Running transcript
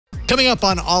Coming up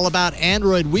on All About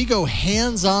Android, we go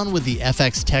hands-on with the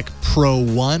FX Tech Pro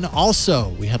 1.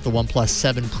 Also, we have the OnePlus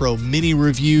 7 Pro Mini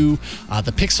review,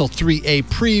 the Pixel 3a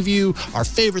preview, our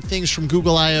favorite things from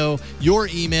Google I/O, your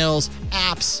emails,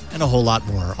 apps, and a whole lot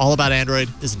more. All About Android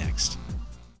is next.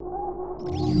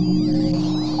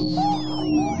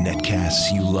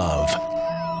 Netcasts you love.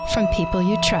 From people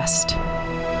you trust.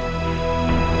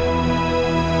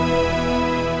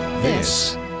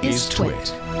 This is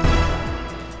Twit.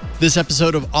 This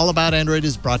episode of All About Android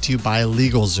is brought to you by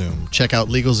LegalZoom. Check out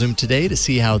LegalZoom today to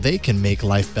see how they can make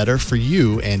life better for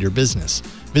you and your business.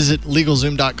 Visit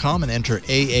LegalZoom.com and enter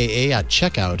AAA at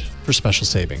checkout for special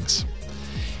savings.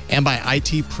 And by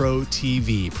IT Pro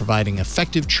TV, providing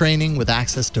effective training with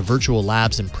access to virtual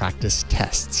labs and practice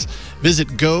tests.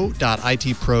 Visit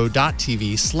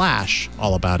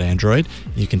go.itpro.tv/allaboutandroid.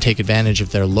 You can take advantage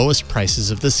of their lowest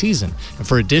prices of the season. And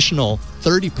for additional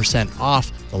 30%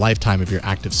 off the lifetime of your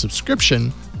active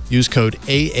subscription, use code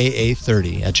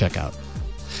AAA30 at checkout.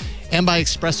 And by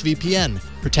ExpressVPN,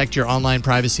 protect your online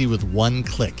privacy with one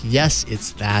click. Yes,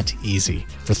 it's that easy.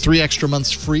 For 3 extra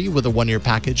months free with a 1-year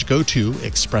package, go to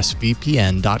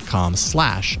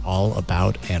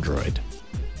expressvpn.com/allaboutandroid.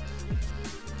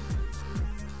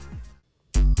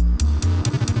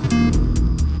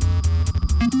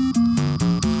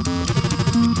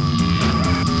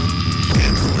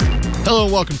 Hello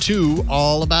and welcome to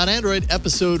All About Android,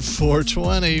 episode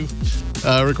 420.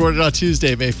 Recorded on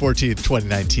Tuesday, May 14th,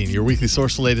 2019. Your weekly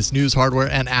source for the latest news, hardware,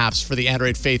 and apps for the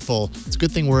Android faithful. It's a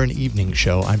good thing we're an evening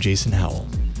show. I'm Jason Howell.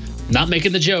 Not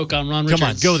making the joke. I'm Ron Richards. Come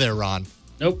on, go there, Ron.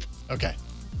 Nope. Okay.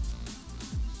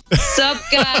 Sup,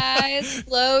 guys?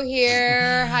 Flo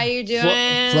here. How you doing?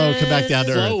 Flo, come back down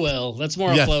to earth. Flo will. That's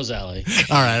more of Flo's alley.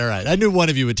 All right. I knew one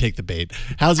of you would take the bait.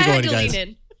 How's it going, you guys?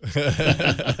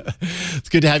 It's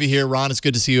good to have you here, Ron. It's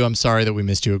good to see you. I'm sorry that we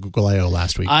missed you at Google I/O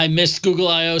last week. I missed Google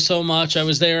I/O so much. I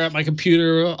was there at my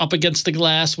computer up against the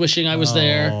glass wishing I was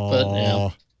there. But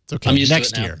it's okay. I'm used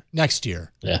next to it now. year. Next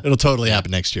year. Yeah. It'll totally happen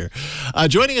next year.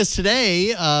 Joining us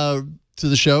today to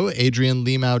the show, Adrian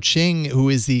Li Mow Ching, who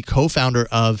is the co-founder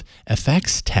of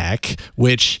FX Tech,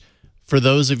 which, for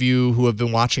those of you who have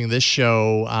been watching this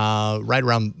show right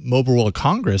around Mobile World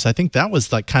Congress, I think that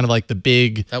was like kind of like the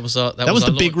big that was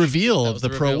the big reveal of the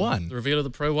Pro 1. The reveal of the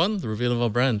Pro 1, the reveal of our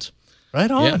brand.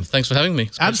 Right on. Yeah, thanks for having me.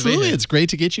 Absolutely. It's great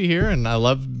to get you here, and I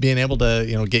love being able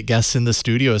to, get guests in the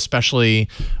studio, especially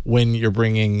when you're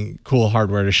bringing cool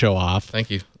hardware to show off. Thank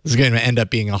you. This is going to end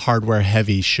up being a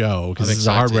hardware-heavy show because this is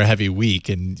a hardware-heavy week,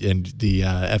 and the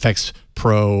FX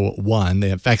Pro 1,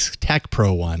 the FX Tech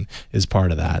Pro 1 is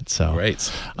part of that. So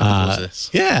great.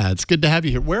 Yeah, it's good to have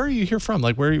you here. Where are you here from?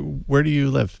 Like, where do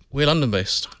you live? We're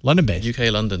London-based. London-based.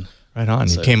 UK, London. Right on.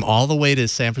 So, you came all the way to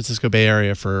San Francisco Bay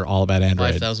Area for All About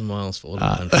Android. 5,000 miles for All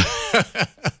About Android.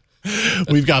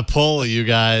 We've got pull, you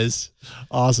guys.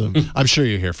 Awesome. I'm sure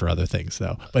you're here for other things,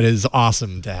 though. But it is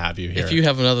awesome to have you here. If you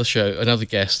have another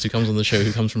guest who comes on the show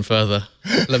who comes from further,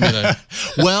 let me know.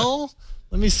 Well,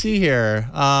 let me see here.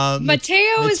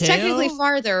 Mateo is technically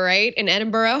farther, right? In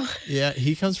Edinburgh? Yeah,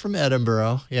 he comes from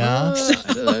Edinburgh. Yeah. I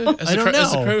don't know.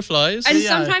 As the crow flies. And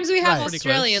sometimes we have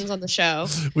Australians on the show.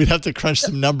 We'd have to crunch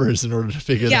some numbers in order to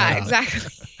figure that out. Yeah,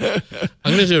 exactly.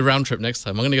 I'm going to do a round trip next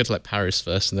time. I'm going to go to Paris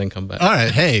first and then come back. All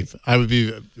right. Hey,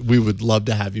 we would love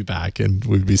to have you back, and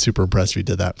we'd be super impressed if you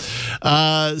did that.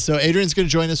 So Adrian's going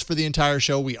to join us for the entire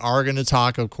show. We are going to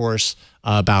talk, of course,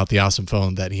 about the awesome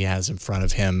phone that he has in front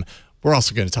of him. We're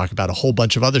also going to talk about a whole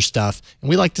bunch of other stuff, and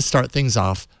we like to start things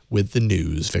off with the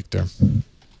news, Victor.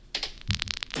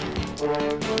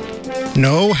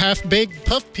 No half-baked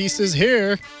puff pieces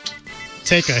here.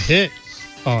 Take a hit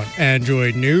on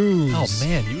Android News. Oh,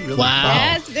 man, you really... Wow.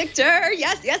 Yes, Victor.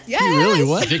 Yes. You really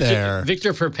went there.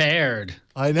 Victor prepared.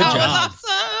 I know. That was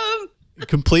awesome.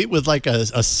 Complete with like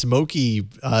a smoky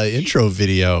intro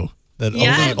video that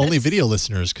only video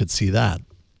listeners could see that.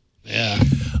 Yeah.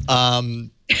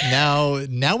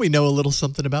 Now we know a little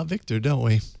something about Victor, don't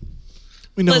we?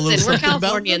 We know a little something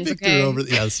about Victor. Okay?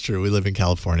 Yeah, that's true. We live in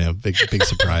California. Big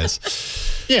surprise.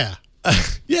 Yeah.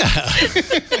 Yeah.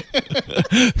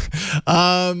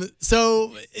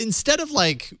 So instead of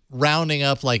like rounding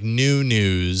up like new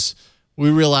news, we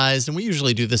realized, and we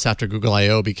usually do this after Google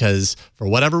I/O because for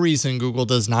whatever reason, Google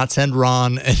does not send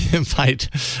Ron an invite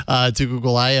to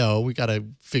Google I/O. We got to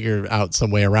figure out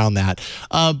some way around that.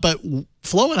 But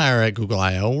Flo and I are at Google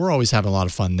I/O. We're always having a lot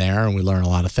of fun there, and we learn a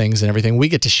lot of things and everything. We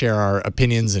get to share our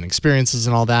opinions and experiences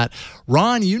and all that.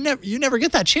 Ron, you never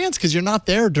get that chance because you're not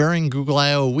there during Google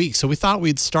I/O week. So we thought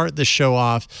we'd start the show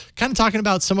off kind of talking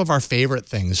about some of our favorite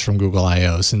things from Google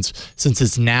I/O since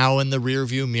it's now in the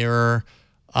rearview mirror.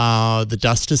 The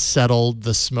dust has settled.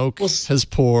 The smoke has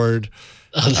poured.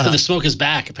 The smoke is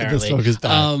back, apparently. The smoke is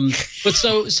back.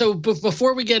 But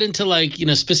before we get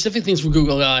into specific things from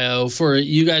Google I/O, for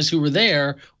you guys who were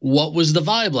there, what was the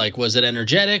vibe like? Was it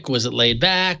energetic? Was it laid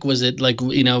back? Was it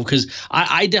because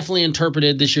I definitely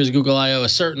interpreted this year's Google I/O a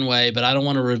certain way, but I don't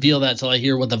want to reveal that till I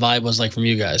hear what the vibe was like from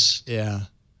you guys. Yeah.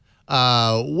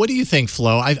 What do you think,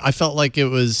 Flo? I felt like it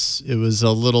was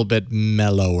a little bit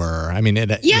mellower. I mean, I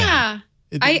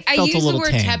use the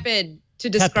word tepid to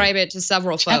describe it to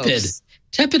several folks.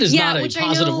 Tepid is not a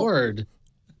positive word.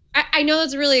 I know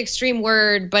that's a really extreme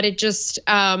word, but it just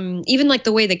even like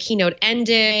the way the keynote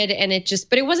ended, and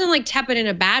but it wasn't like tepid in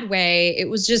a bad way. It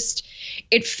was just,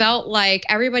 it felt like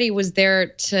everybody was there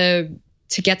to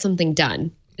get something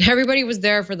done. Everybody was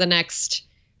there for the next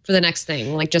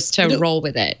thing, like just to roll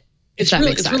with it. It's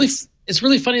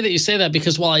really funny that you say that,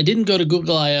 because while I didn't go to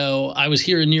Google I/O, I was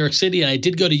here in New York City. I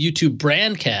did go to YouTube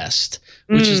Brandcast,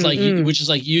 which is like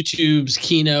YouTube's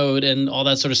keynote and all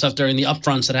that sort of stuff during the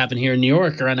upfronts that happen here in New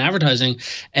York around advertising.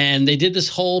 And they did this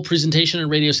whole presentation at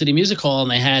Radio City Music Hall, and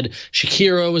they had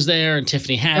Shakira was there and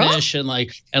Tiffany Haddish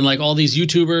and all these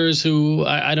YouTubers who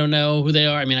I don't know who they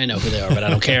are. I mean, I know who they are, but I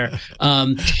don't care.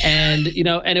 And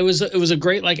it was a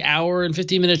great hour and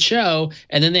 15-minute show.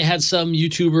 And then they had some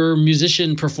YouTuber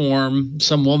musician perform,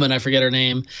 some woman, I forget her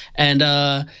name, and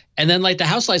then the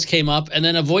house lights came up, and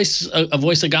then a voice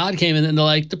of God came in, and they're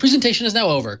like, the presentation is now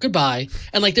over. Goodbye.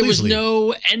 And there was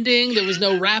no ending. There was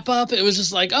no wrap up. It was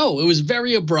just it was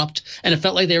very abrupt, and it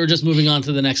felt like they were just moving on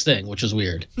to the next thing, which was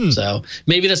weird. So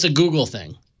maybe that's a Google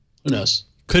thing. Who knows?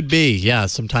 Could be, yeah.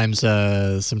 Sometimes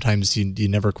you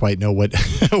never quite know what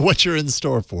what you're in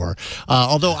store for.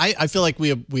 Although I feel like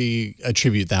we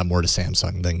attribute that more to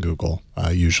Samsung than Google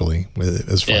usually,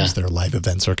 as far as their live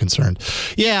events are concerned.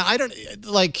 Yeah, I don't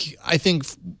I think,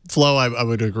 Flo, I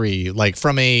would agree.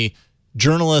 From a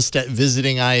journalist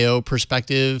visiting I/O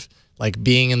perspective,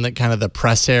 being in the kind of the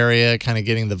press area, kind of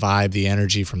getting the vibe, the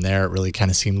energy from there, it really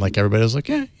kind of seemed like everybody was like,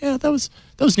 yeah, that was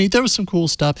neat. There was some cool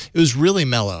stuff. It was really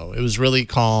mellow. It was really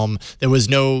calm. There was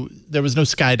no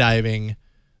skydiving.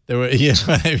 There were, you know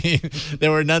what I mean?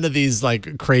 There were none of these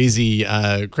crazy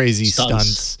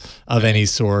stunts of any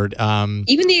sort. Even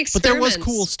the experiments. But there was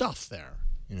cool stuff there,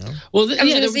 Well, the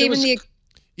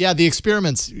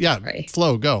experiments. Yeah, right.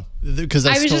 Flo, go, because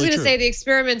I was just going to say the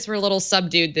experiments were a little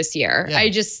subdued this year. Yeah.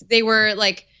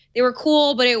 They were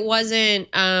cool, but it wasn't.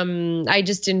 I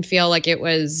just didn't feel like it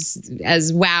was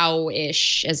as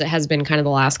wow-ish as it has been kind of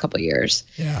the last couple of years.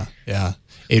 Yeah, yeah.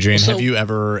 Adrian, have you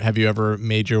ever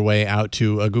made your way out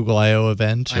to a Google I/O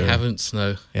event? I haven't.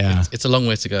 No. Yeah, it's a long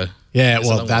way to go. Yeah,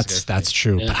 well, that's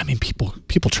true. Yeah. But I mean, people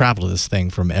travel to this thing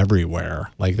from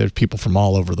everywhere. There's people from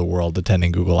all over the world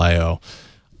attending Google I/O.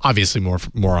 Obviously,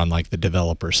 more on the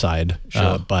developer side.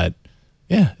 Sure. But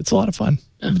yeah, it's a lot of fun.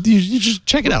 Yeah. You just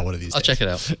check it out one of these days. I'll check it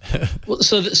out. Well,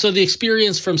 so the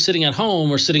experience from sitting at home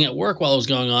or sitting at work while it was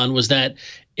going on was that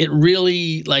it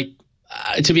really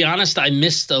to be honest, I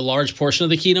missed a large portion of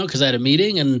the keynote because I had a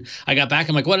meeting, and I got back.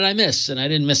 I'm like, what did I miss? And I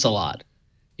didn't miss a lot.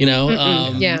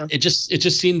 Yeah. It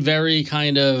just seemed very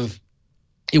kind of.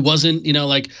 It wasn't,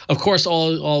 of course,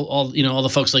 all the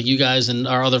folks like you guys and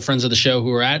our other friends of the show who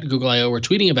were at Google I/O were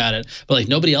tweeting about it, but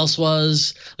nobody else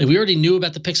was. We already knew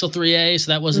about the Pixel 3a, so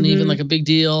that wasn't even a big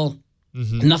deal.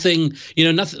 Mm-hmm. Nothing,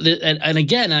 nothing. And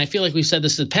again, I feel like we've said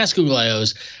this at past Google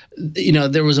I/Os,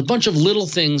 there was a bunch of little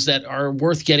things that are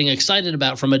worth getting excited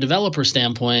about from a developer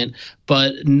standpoint,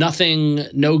 but nothing,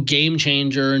 no game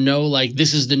changer, no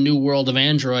this is the new world of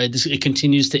Android. It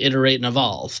continues to iterate and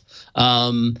evolve.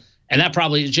 And that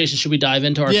probably, Jason, should we dive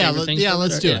into our favorite things? Yeah,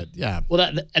 let's do it. Yeah. Well,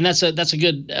 that's a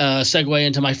good segue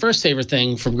into my first favorite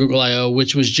thing from Google I/O,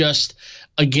 which was just,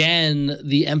 again,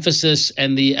 the emphasis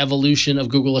and the evolution of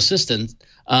Google Assistant.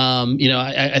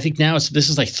 I think now this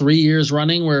is 3 years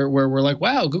running where we're like,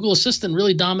 wow, Google Assistant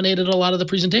really dominated a lot of the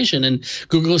presentation, and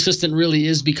Google Assistant really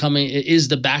is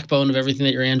the backbone of everything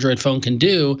that your Android phone can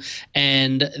do.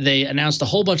 And they announced a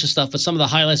whole bunch of stuff, but some of the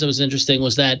highlights that was interesting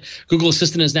was that Google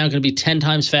Assistant is now going to be 10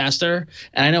 times faster.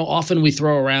 And I know often we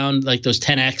throw around those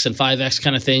 10x and 5x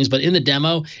kind of things, but in the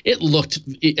demo, it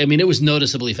was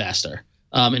noticeably faster.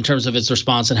 In terms of its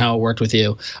response and how it worked with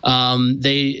you.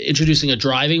 They introducing a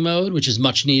driving mode, which is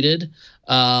much needed.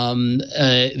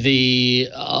 The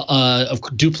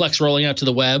duplex rolling out to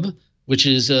the web, which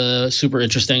is super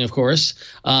interesting, of course.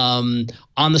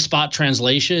 On-the-spot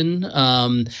translation,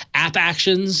 app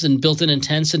actions, and built-in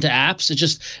intents into apps. It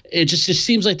just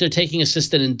seems like they're taking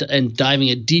Assistant and diving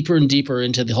it deeper and deeper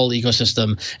into the whole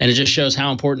ecosystem, and it just shows how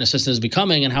important Assistant is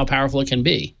becoming and how powerful it can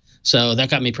be. So that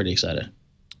got me pretty excited.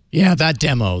 Yeah, that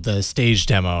demo, the stage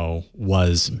demo,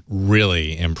 was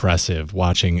really impressive.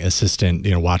 Watching Assistant,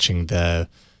 watching there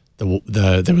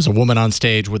was a woman on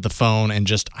stage with the phone and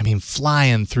just,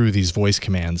 flying through these voice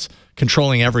commands,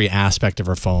 controlling every aspect of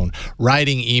her phone,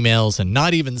 writing emails and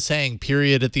not even saying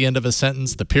period at the end of a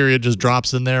sentence. The period just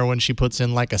drops in there when she puts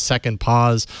in like a second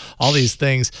pause. All these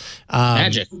things.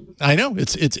 Magic. I know.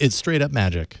 It's straight up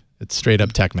magic. It's straight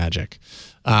up tech magic.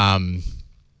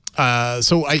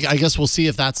 So I guess we'll see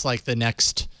if that's like the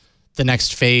next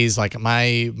phase. Like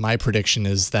my prediction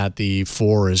is that the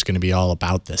 4 is going to be all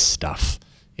about this stuff,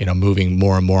 moving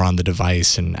more and more on the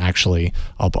device. And actually,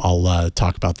 I'll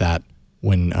talk about that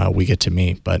when we get to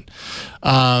me. But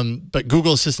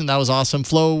Google Assistant, that was awesome.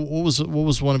 Flo, what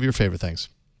was one of your favorite things?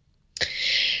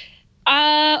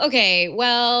 Okay,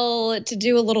 well, to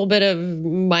do a little bit of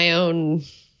my own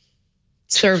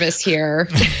service here.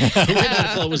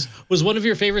 Was one of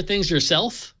your favorite things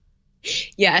yourself?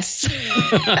 Yes.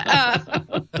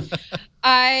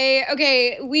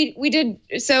 We did.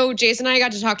 So Jason and I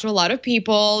got to talk to a lot of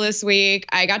people this week.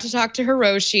 I got to talk to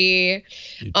Hiroshi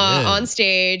on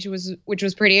stage, which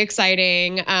was pretty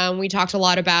exciting. We talked a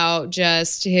lot about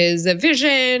just his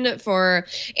vision for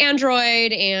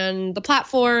Android and the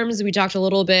platforms. We talked a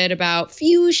little bit about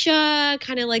Fuchsia,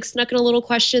 kind of like snuck in a little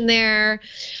question there.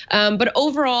 But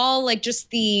overall, like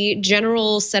just the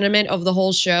general sentiment of the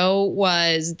whole show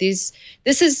was these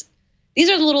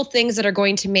are the little things that are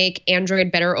going to make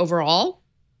Android better overall.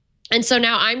 And so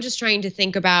now I'm just trying to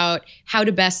think about how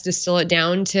to best distill it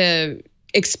down to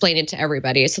explain it to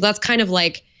everybody. So that's kind of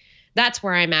like, that's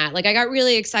where I'm at. Like I got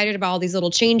really excited about all these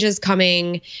little changes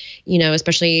coming,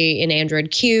 especially in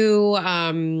Android Q.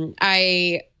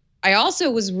 I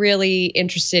also was really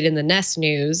interested in the Nest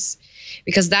news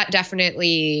because that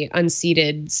definitely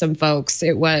unseated some folks.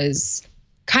 It was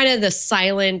kind of the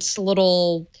silent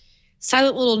little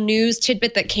news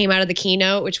tidbit that came out of the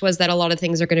keynote, which was that a lot of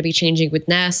things are going to be changing with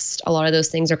Nest. A lot of those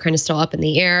things are kind of still up in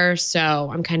the air. So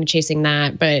I'm kind of chasing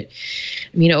that. But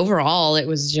overall, it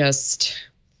was just.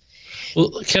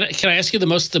 Well, can I ask you the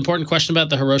most important question about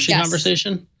the Hiroshi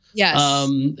conversation? Yes.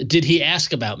 Did he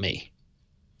ask about me?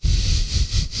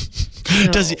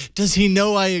 No. Does he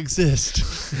know I exist?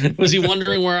 Was he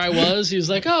wondering where I was? He was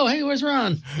like, "Oh, hey, where's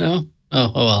Ron?" No.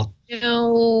 Oh well.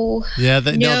 No. Yeah.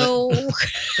 No.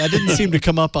 That didn't seem to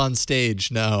come up on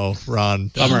stage. No, Ron.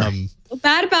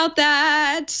 Bad about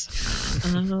that.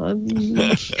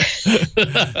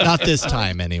 Not this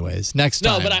time, anyways. Next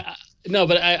time.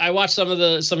 But I watched some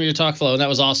of your talk flow, and that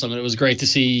was awesome. And it was great to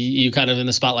see you kind of in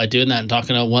the spotlight doing that and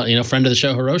talking to one, friend of the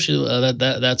show, Hiroshi.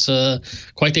 That's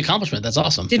quite the accomplishment. That's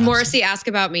awesome. Did Morrissey ask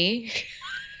about me?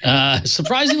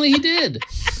 Surprisingly, he did.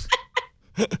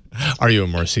 Are you a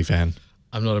Morrissey fan?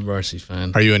 I'm not a Morrissey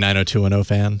fan. Are you a 90210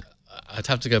 fan? I'd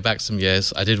have to go back some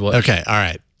years. I did watch. Okay, all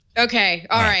right. Okay,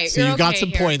 all right. So you've got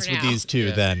some points with these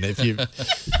two then. If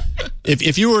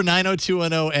you were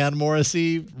 90210 and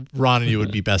Morrissey, Ron and you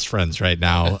would be best friends right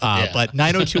now. But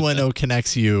 90210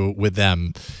 connects you with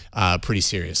them pretty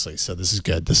seriously. So this is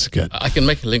good. I can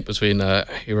make a link between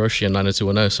Hiroshi and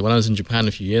 90210. So when I was in Japan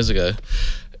a few years ago,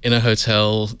 in a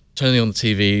hotel, turning on the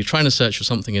TV, trying to search for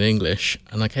something in English,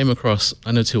 and I came across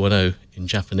 90210 in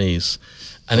Japanese.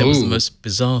 And it was the most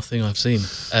bizarre thing I've seen.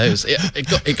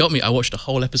 It got me. I watched a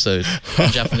whole episode in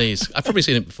Japanese. I've probably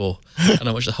seen it before. And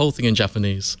I watched the whole thing in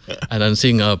Japanese. And I'm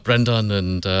seeing Brendan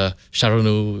and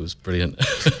Sharonu. It was brilliant.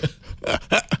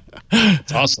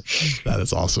 It's awesome. That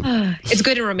is awesome. It's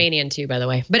good in Romanian too, by the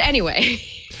way. But anyway.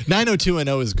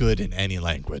 90210 is good in any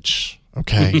language.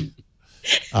 Okay.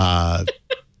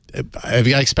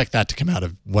 I expect that to come out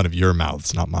of one of your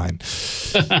mouths, not mine.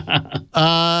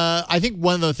 I think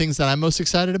one of the things that I'm most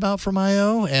excited about from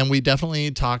I/O, and we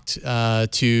definitely talked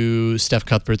to Steph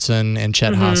Cuthbertson and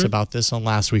Chet Haas about this on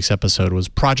last week's episode, was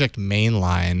Project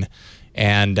Mainline.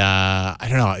 And I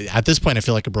don't know, at this point I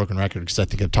feel like a broken record because I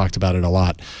think I've talked about it a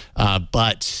lot.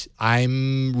 But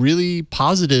I'm really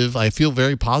positive. I feel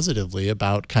very positively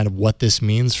about kind of what this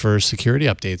means for security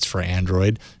updates for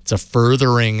Android. It's a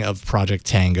furthering of Project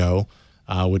Tango,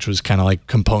 which was kind of like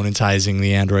componentizing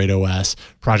the Android OS.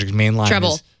 Project Mainline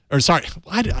Treble.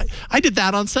 I did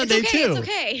that on Sunday too.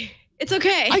 It's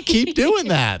okay. I keep doing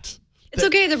that. It's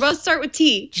okay. They both start with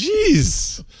T.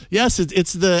 Jeez. Yes,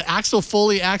 it's the Axel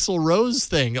Foley, Axl Rose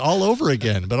thing all over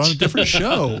again, but on a different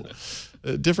show,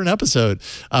 a different episode.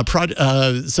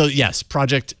 So yes,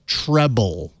 Project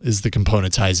Treble is the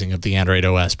componentizing of the Android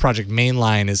OS. Project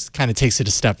Mainline kind of takes it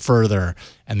a step further,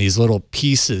 and these little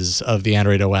pieces of the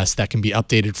Android OS that can be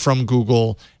updated from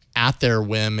Google at their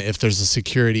whim if there's a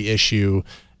security issue.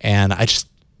 And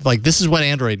like this is what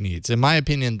Android needs. In my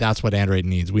opinion, that's what Android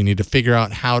needs. We need to figure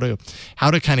out how to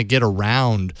kind of get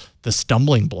around the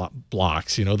stumbling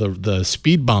blocks, the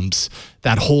speed bumps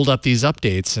that hold up these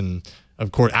updates. And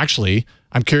of course, actually,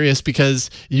 I'm curious because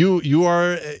you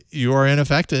are in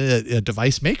effect a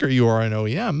device maker. You are an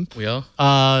OEM. We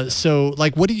are. So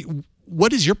like, what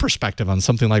is your perspective on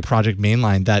something like Project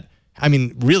Mainline that, I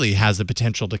mean, really has the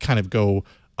potential to kind of go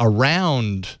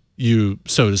around you,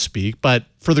 so to speak, but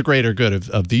for the greater good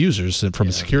of the users and from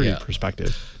a security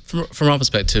perspective? From our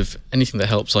perspective, anything that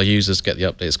helps our users get the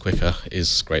updates quicker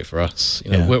is great for us.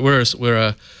 We're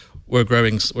a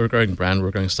growing brand, we're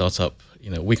a growing startup.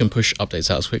 We can push updates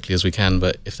out as quickly as we can,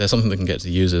 but if there's something that can get to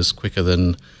the users quicker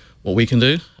than what we can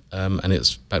do, and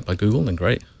it's backed by Google, then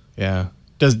great. Yeah.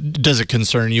 Does it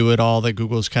concern you at all that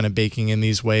Google's kind of baking in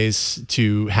these ways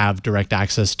to have direct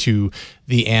access to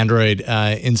the Android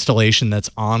installation that's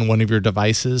on one of your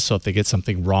devices? So if they get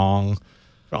something wrong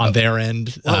on their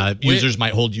end, users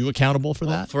might hold you accountable for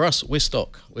that? For us, we're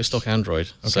stock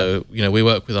Android. Okay. So, we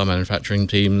work with our manufacturing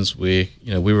teams. We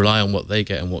rely on what they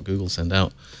get and what Google send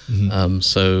out.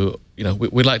 So,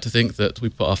 we'd like to think that we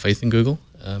put our faith in Google.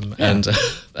 And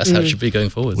that's how it should be going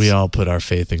forward. We all put our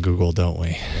faith in Google, don't we?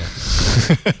 Yeah.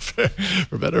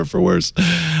 for better or for worse.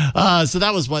 So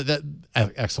that was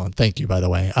excellent. Thank you, by the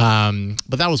way.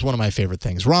 But that was one of my favorite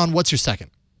things. Ron, what's your second?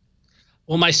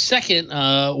 Well, my second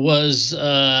was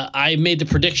I made the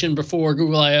prediction before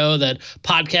Google I/O that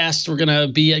podcasts were going to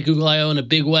be at Google I/O in a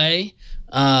big way.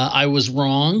 I was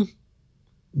wrong.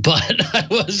 But I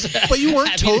was. But you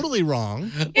weren't totally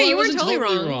wrong. Yeah, you weren't totally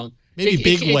wrong. Maybe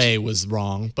big way was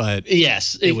wrong, but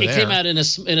yes, it came out in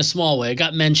a small way. It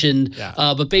got mentioned,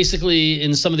 but basically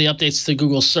in some of the updates to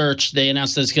Google Search, they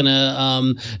announced that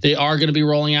they are gonna be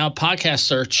rolling out podcast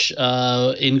search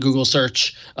in Google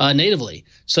Search natively,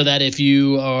 so that if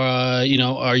you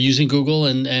are using Google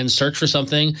and search for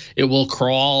something, it will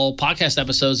crawl podcast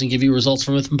episodes and give you results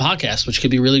from podcasts, which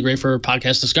could be really great for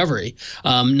podcast discovery.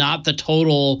 Not the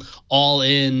total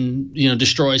all-in,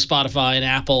 destroy Spotify and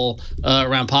Apple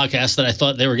around podcasts that I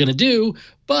thought they were going to do,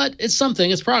 but it's something.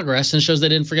 It's progress, and shows they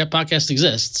didn't forget podcasts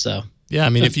exist. So yeah, I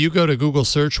mean, if you go to Google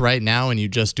Search right now and you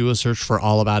just do a search for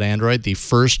All About Android, the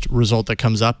first result that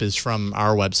comes up is from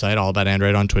our website, All About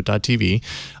Android on twit.tv,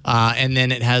 and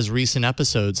then it has recent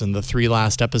episodes, and the 3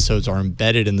 last episodes are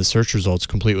embedded in the search results,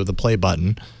 complete with the play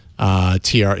button. Total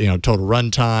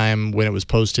runtime, when it was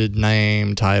posted,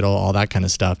 name, title, all that kind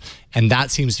of stuff. And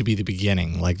that seems to be the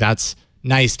beginning. Like, that's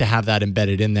nice to have that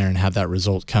embedded in there and have that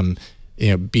result come,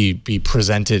 be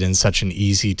presented in such an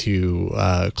easy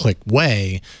to click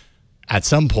way. At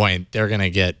some point, they're going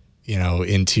to get,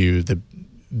 into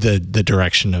the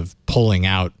direction of pulling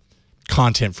out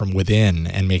content from within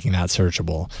and making that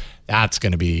searchable. That's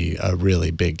going to be a really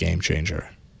big game changer,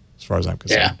 as far as I'm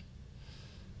concerned. Yeah.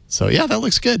 So yeah, that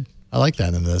looks good. I like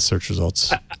that in the search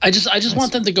results. I just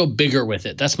want them to go bigger with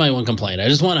it. That's my one complaint. I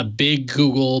just want a big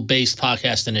Google-based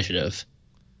podcast initiative.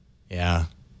 Yeah.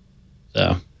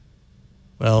 So.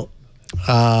 Well,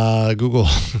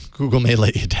 Google may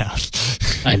let you down.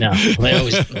 I know. They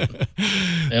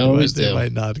always do. They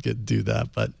might not do that,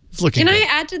 but it's looking good. Can I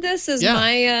add to this as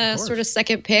my sort of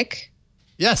second pick?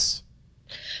 Yes.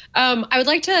 I would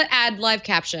like to add live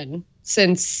caption,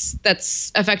 since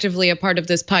that's effectively a part of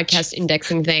this podcast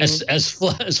indexing thing. As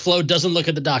Flo doesn't look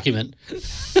at the document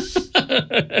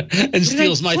and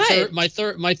steals my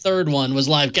third one was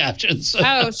live captions.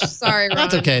 Oh, sorry, Ron.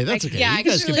 That's okay. That's okay. Yeah, you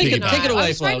guys can take it away, I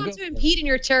was Flo. trying not to impede in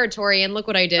your territory, and look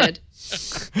what I did.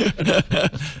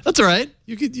 That's all right.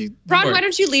 Ron, why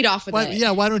don't you lead off with it?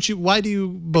 Yeah, why do you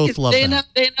both love that?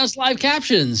 They announced live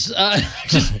captions.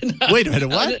 Wait a minute,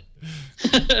 what?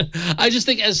 I just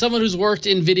think, as someone who's worked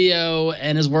in video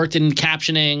and has worked in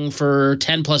captioning for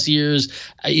 10 plus years,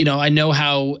 I know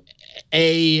how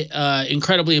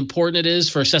incredibly important it is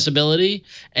for accessibility,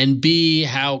 and B,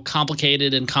 how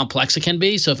complicated and complex it can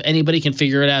be. So if anybody can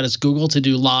figure it out, it's Google, to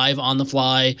do live on the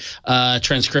fly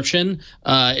transcription.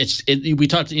 We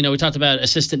talked about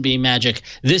assistant being magic.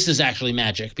 This is actually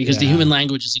magic, because the human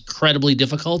language is incredibly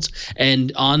difficult.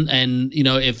 And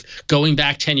if going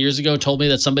back 10 years ago told me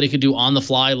that somebody could do on the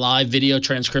fly live video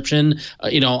transcription,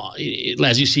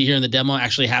 as you see here in the demo,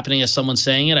 actually happening as someone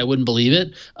saying it, I wouldn't believe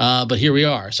it. But here we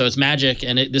are. So it's magic,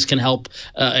 and this can help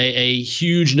a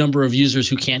huge number of users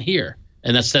who can't hear,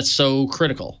 and that's so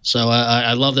critical. So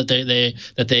I love that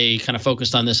they kind of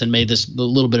focused on this and made this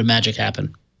little bit of magic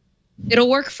happen. It'll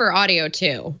work for audio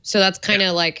too, so that's kind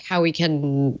of like how we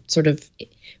can sort of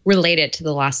relate it to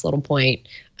the last little point.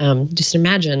 Just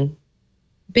imagine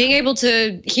being able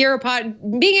to hear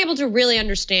being able to really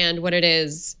understand what it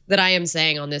is that I am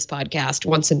saying on this podcast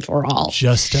once and for all.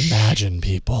 Just imagine,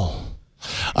 people.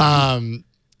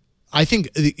 I think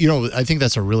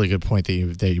that's a really good point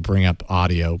that you bring up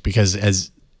audio, because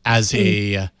as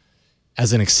an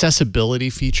accessibility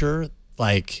feature,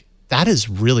 like, that is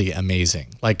really amazing.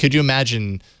 Like, could you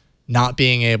imagine not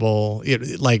being able to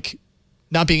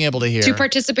hear, To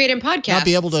participate in podcasts. not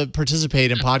be able to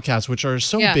participate in podcasts, which are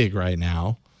so big right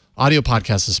now, audio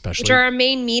podcasts especially, which are a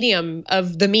main medium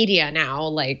of the media now.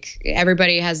 Like,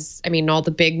 everybody has, I mean, all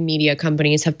the big media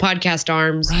companies have podcast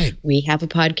arms. Right. We have a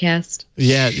podcast.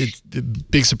 Yeah, it's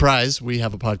big surprise. We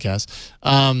have a podcast.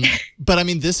 But I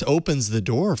mean, this opens the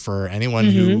door for anyone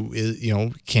who is,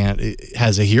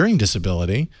 has a hearing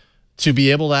disability to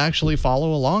be able to actually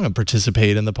follow along and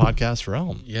participate in the podcast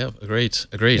realm. Yeah, agreed.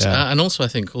 Yeah. And also, I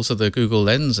think also the Google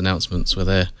Lens announcements, where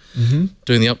they're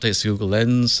doing the updates to Google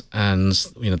Lens, and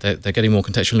they're getting more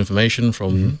contextual information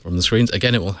from the screens.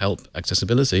 Again, it will help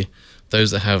accessibility. Those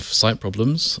that have sight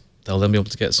problems, they'll then be able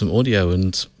to get some audio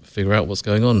and figure out what's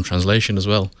going on, translation as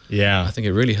well. Yeah. I think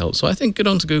it really helps. So I think good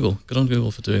on Google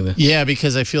for doing this. Yeah,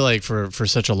 because I feel like for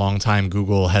such a long time,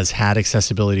 Google has had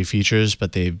accessibility features,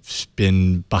 but they've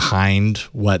been behind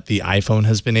what the iPhone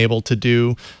has been able to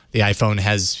do. The iPhone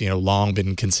has, long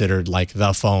been considered like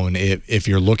the phone. If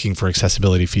you're looking for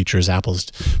accessibility features,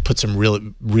 Apple's put some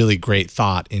really, really great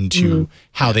thought into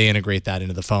how they integrate that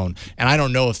into the phone. And I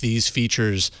don't know if these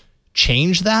features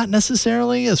change that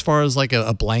necessarily as far as like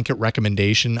a blanket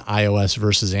recommendation, iOS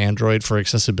versus Android for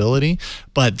accessibility,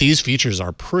 but these features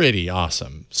are pretty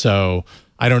awesome. So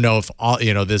I don't know if all,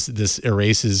 this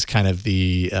erases kind of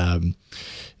the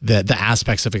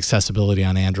aspects of accessibility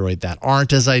on Android that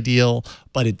aren't as ideal,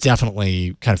 but it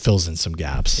definitely kind of fills in some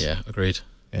gaps. Yeah, agreed.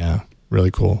 Yeah,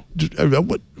 really cool.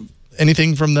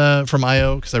 Anything from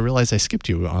I/O? Because I realized I skipped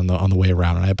you on the way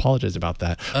around, and I apologize about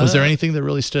that. Was there anything that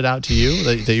really stood out to you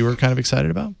that you were kind of excited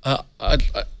about?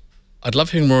 I'd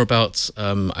love hearing more about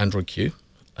Android Q,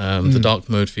 the dark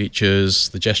mode features,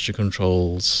 the gesture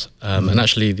controls, and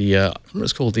actually the I remember what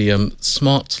it's called, the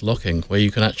smart locking, where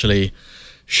you can actually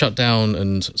shut down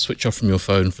and switch off from your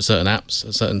phone for certain apps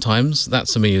at certain times. That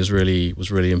to me was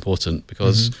really important,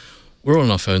 because we're all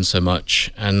on our phones so much,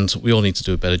 and we all need to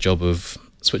do a better job of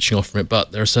switching off from it,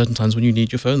 but there are certain times when you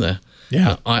need your phone there.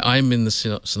 Yeah. I'm in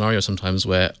the scenario sometimes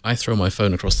where I throw my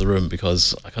phone across the room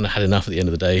because I kind of had enough at the end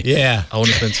of the day. Yeah. I want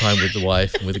to spend time with the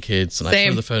wife and with the kids, and I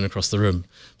throw the phone across the room.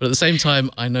 But at the same time,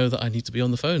 I know that I need to be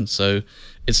on the phone, so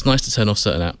it's nice to turn off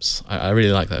certain apps. I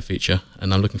really like that feature,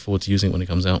 and I'm looking forward to using it when it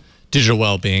comes out. Digital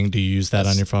well-being, do you use that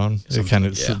on your phone? It kind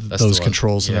of those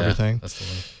controls and everything? That's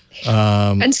the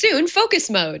one. And soon,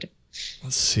 focus mode.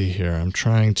 Let's see here. I'm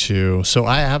trying to... So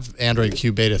I have Android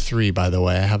Q Beta 3, by the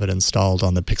way. I have it installed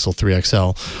on the Pixel 3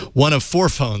 XL. One of 4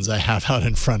 phones I have out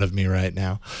in front of me right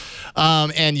now.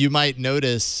 And you might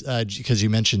notice, because you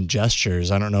mentioned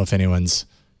gestures, I don't know if anyone's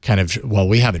kind of... Well,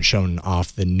 we haven't shown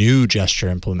off the new gesture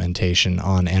implementation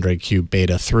on Android Q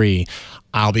Beta 3.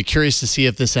 I'll be curious to see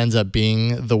if this ends up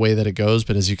being the way that it goes.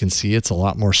 But as you can see, it's a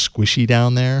lot more squishy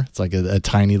down there. It's like a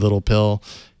tiny little pill.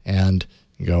 And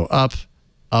you go up.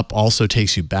 Up also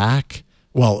takes you back.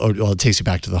 Well, it takes you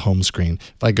back to the home screen.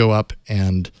 If I go up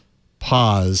and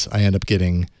pause, I end up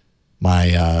getting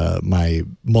my my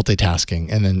multitasking,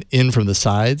 and then in from the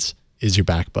sides is your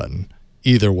back button.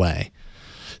 Either way,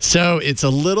 so it's a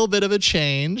little bit of a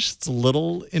change. It's a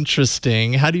little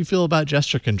interesting. How do you feel about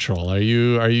gesture control? Are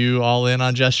you all in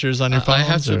on gestures on your phone? I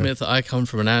have to admit that I come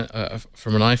from an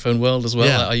iPhone world as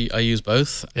well. Yeah. I use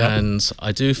both, and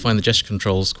I do find the gesture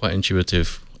controls quite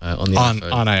intuitive. On the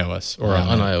iPhone. On iOS or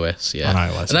on iOS, yeah. On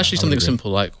iOS, and actually something simple,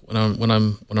 like when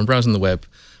I'm browsing the web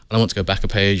and I want to go back a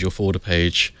page or forward a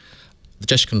page, the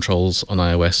gesture controls on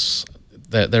iOS,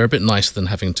 they're a bit nicer than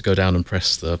having to go down and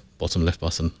press the bottom left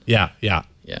button. Yeah.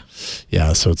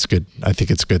 So it's good. I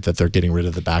think it's good that they're getting rid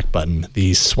of the back button.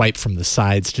 The swipe from the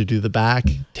sides to do the back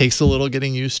takes a little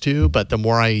getting used to, but the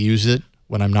more I use it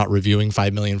when I'm not reviewing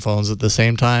 5 million phones at the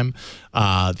same time,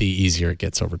 the easier it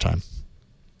gets over time.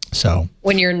 So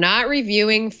when you're not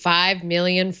reviewing 5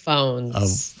 million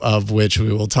phones, of which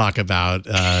we will talk about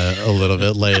a little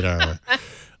bit later.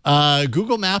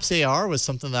 Google Maps AR was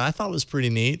something that I thought was pretty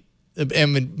neat.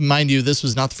 And mind you, this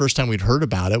was not the first time we'd heard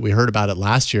about it. We heard about it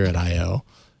last year at I/O.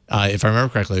 If I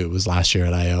remember correctly, it was last year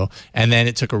at I/O. And then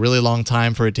it took a really long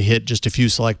time for it to hit just a few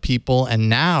select people. And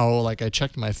now, like, I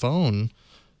checked my phone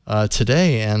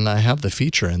today, and I have the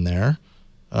feature in there.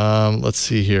 Let's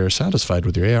see here. Satisfied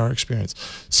with your AR experience.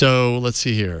 So let's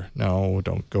see here. No,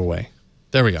 don't go away.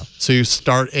 There we go. So you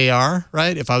start AR,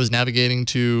 right? If I was navigating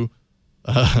to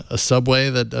a subway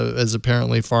that is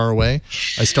apparently far away.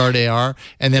 I start AR,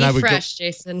 and then I would fresh,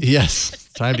 Jason. Yes,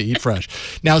 time to eat fresh.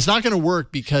 Now it's not going to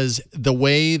work because the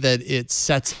way that it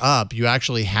sets up, you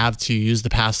actually have to use the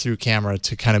pass-through camera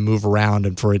to kind of move around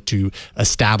and for it to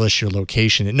establish your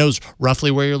location. It knows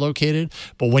roughly where you're located,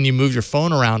 but when you move your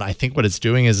phone around, I think what it's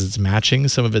doing is it's matching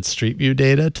some of its Street View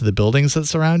data to the buildings that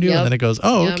surround you, and then it goes,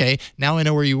 oh, okay, now I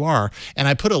know where you are. And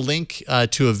I put a link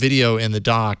to a video in the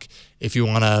doc if you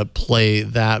want to play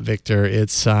that, Victor.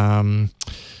 It's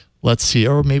let's see,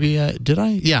 or maybe did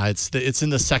I? Yeah, it's in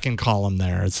the second column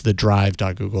there. It's the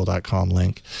drive.google.com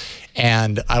link.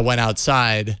 And I went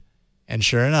outside, and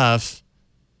sure enough,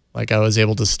 like I was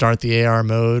able to start the AR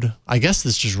mode. I guess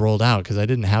this just rolled out because I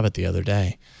didn't have it the other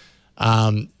day.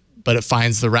 But it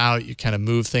finds the route. You kind of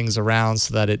move things around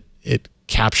so that it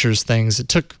captures things. It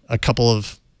took a couple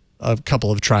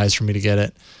of tries for me to get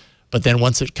it, but then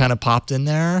once it kind of popped in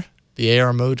there, the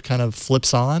AR mode kind of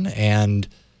flips on, and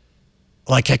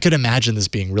like I could imagine this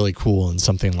being really cool in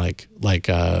something like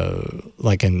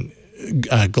in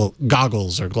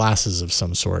goggles or glasses of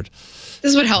some sort.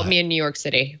 This would help me in New York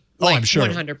City. Like, I'm sure.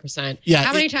 100%. Yeah.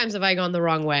 How many times have I gone the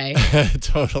wrong way?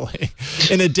 Totally.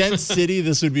 In a dense city,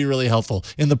 this would be really helpful.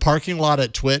 In the parking lot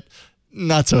at Twit,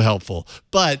 not so helpful,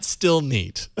 but still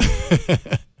neat.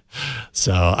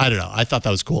 So I don't know. I thought that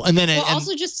was cool. And then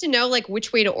also just to know like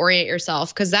which way to orient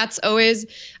yourself, because that's always,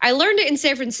 I learned it in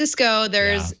San Francisco.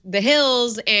 There's the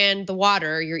hills and the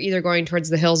water. You're either going towards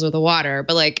the hills or the water.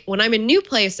 But like when I'm in new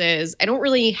places, I don't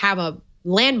really have a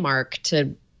landmark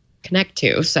to connect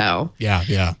to. So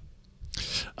yeah.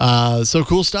 So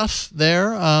cool stuff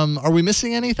there. Are we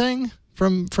missing anything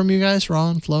from you guys?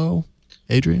 Ron, Flo,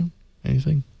 Adrian,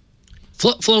 anything?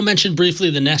 Flo mentioned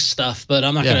briefly the Nest stuff, but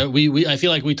I'm not gonna. I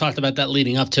feel like we talked about that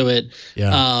leading up to it.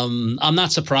 Yeah. I'm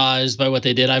not surprised by what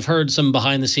they did. I've heard some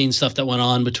behind the scenes stuff that went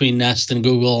on between Nest and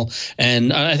Google,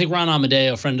 and I think Ron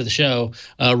Amadeo, a friend of the show,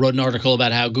 wrote an article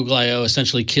about how Google I/O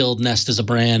essentially killed Nest as a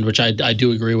brand, which I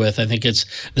do agree with. I think it's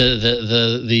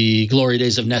the glory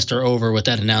days of Nest are over with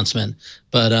that announcement.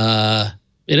 But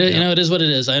it is what it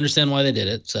is. I understand why they did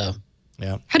it. So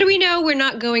yeah. How do we know we're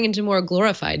not going into more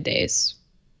glorified days?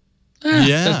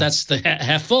 That's the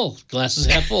half full. Glass is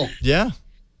half full. Yeah.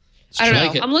 I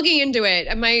don't know. I'm looking into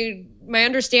it. My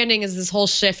understanding is this whole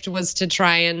shift was to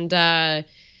try and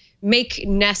make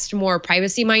Nest more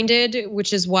privacy minded,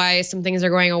 which is why some things are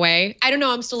going away. I don't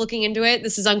know. I'm still looking into it.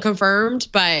 This is unconfirmed,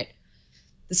 but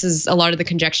this is a lot of the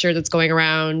conjecture that's going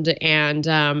around. And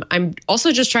I'm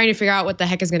also just trying to figure out what the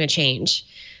heck is going to change.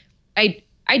 I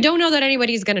don't know that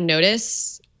anybody's going to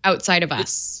notice outside of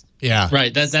us. Yeah.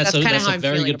 Right. That's a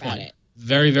very good point.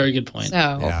 Very, very good point. So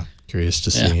yeah, curious to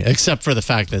see. Except for the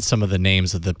fact that some of the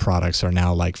names of the products are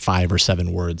now like 5 or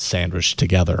 7 words sandwiched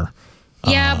together.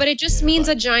 Yeah, but it just means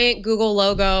a giant Google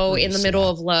logo in the middle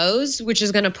of Lowe's, which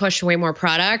is going to push way more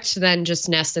product than just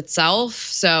Nest itself.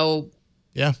 So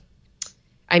yeah.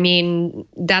 I mean,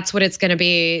 that's what it's going to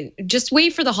be. Just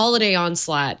wait for the holiday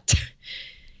onslaught.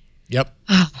 Yep.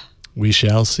 We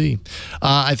shall see.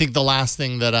 I think the last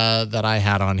thing that I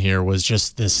had on here was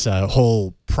just this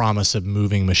whole promise of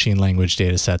moving machine language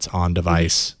data sets on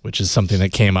device, which is something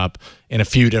that came up in a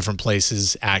few different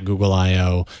places at Google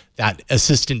I/O. That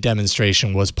assistant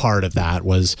demonstration was part of that,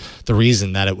 was the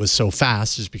reason that it was so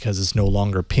fast is because it's no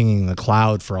longer pinging the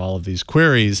cloud for all of these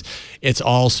queries. It's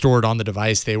all stored on the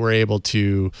device. They were able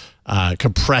to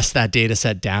compress that data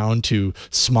set down to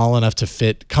small enough to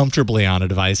fit comfortably on a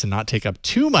device and not take up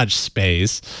too much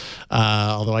space.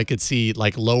 Although I could see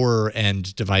like lower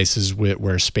end devices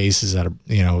where space is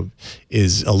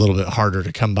is a little bit harder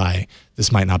to come by.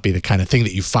 This might not be the kind of thing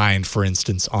that you find, for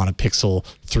instance, on a Pixel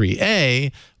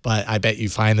 3a, but I bet you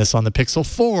find this on the Pixel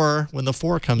 4 when the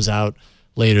 4 comes out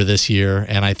later this year.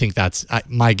 And I think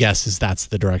my guess is that's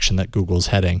the direction that Google's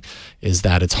heading, is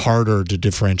that it's harder to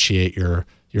differentiate your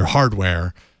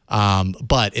hardware.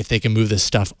 But if they can move this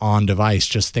stuff on device,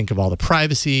 just think of all the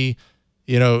privacy,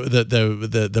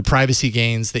 the privacy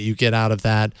gains that you get out of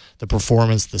that, the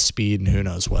performance, the speed, and who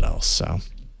knows what else. So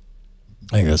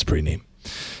I think that's pretty neat.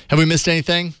 Have we missed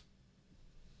anything?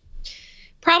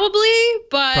 Probably,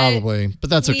 but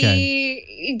that's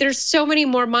okay. There's so many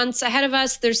more months ahead of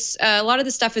us. There's a lot of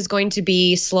the stuff is going to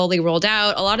be slowly rolled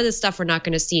out. A lot of the stuff we're not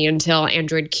going to see until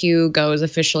Android Q goes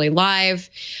officially live.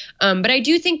 But I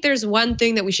do think there's one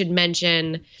thing that we should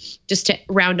mention just to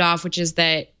round off, which is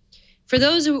that for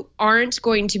those who aren't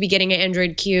going to be getting an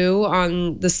Android Q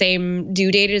on the same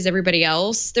due date as everybody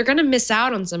else, they're going to miss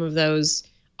out on some of those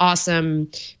awesome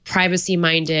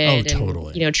privacy-minded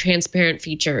and transparent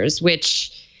features,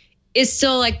 which is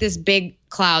still like this big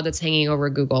cloud that's hanging over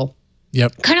Google.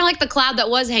 Yep. Kind of like the cloud that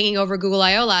was hanging over Google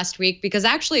I/O last week, because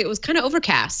actually it was kind of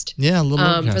overcast. Yeah, a little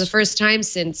overcast. For the first time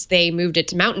since they moved it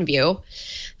to Mountain View.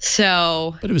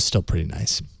 So, but it was still pretty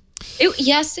nice.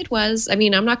 Yes, it was. I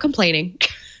mean, I'm not complaining.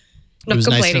 It was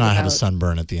nice to not have a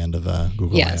sunburn at the end of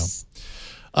Google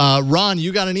I/O. Ron,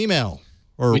 you got an email.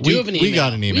 Or we do have an email. We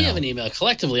got an email. We have an email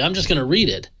collectively. I'm just going to read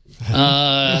it.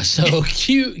 So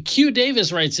Q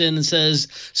Davis writes in and says,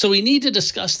 so we need to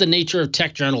discuss the nature of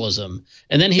tech journalism.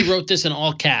 And then he wrote this in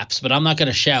all caps, but I'm not going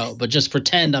to shout, but just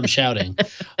pretend I'm shouting.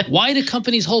 Why do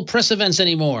companies hold press events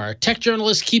anymore? Tech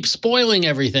journalists keep spoiling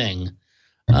everything.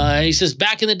 He says,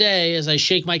 back in the day, as I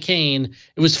shake my cane,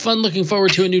 it was fun looking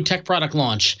forward to a new tech product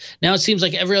launch. Now it seems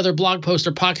like every other blog post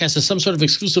or podcast is some sort of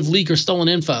exclusive leak or stolen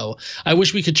info. I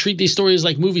wish we could treat these stories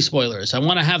like movie spoilers. I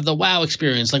want to have the wow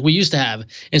experience like we used to have,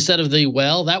 instead of the,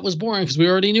 well, that was boring because we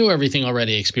already knew everything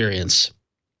already experience.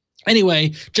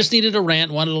 Anyway, just needed a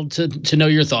rant, wanted to know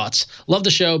your thoughts. Love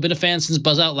the show, been a fan since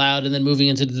Buzz Out Loud and then moving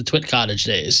into the Twit Cottage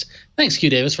days. Thanks,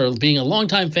 Q Davis, for being a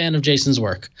longtime fan of Jason's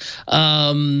work.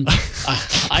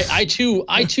 I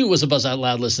too was a Buzz Out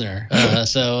Loud listener.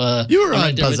 You were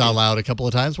on Buzz Out Loud a couple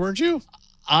of times, weren't you?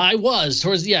 I was I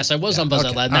was on Buzz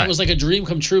Out Loud. And that was like a dream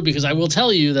come true, because I will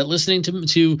tell you that listening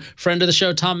to friend of the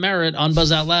show Tom Merritt on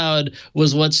Buzz Out Loud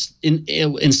was what's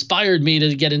inspired me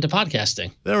to get into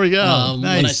podcasting. There we go.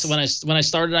 Nice. When I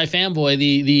started iFanboy,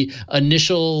 the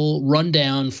initial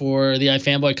rundown for the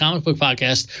iFanboy comic book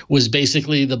podcast was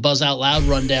basically the Buzz Out Loud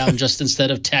rundown, just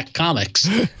instead of tech comics.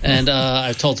 And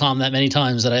I've told Tom that many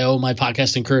times that I owe my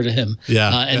podcasting career to him.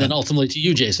 Then ultimately to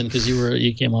you, Jason, because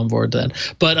you came on board then.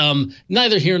 But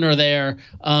neither here nor there.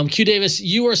 Q Davis,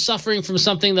 you are suffering from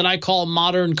something that I call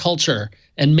modern culture,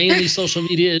 and mainly social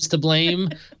media is to blame.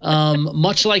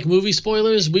 Much like movie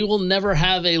spoilers, we will never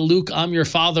have a Luke, I'm your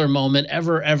father moment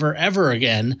ever, ever, ever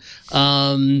again.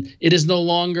 It is no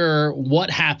longer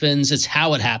what happens, it's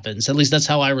how it happens. At least that's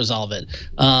how I resolve it.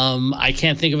 I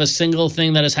can't think of a single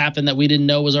thing that has happened that we didn't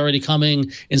know was already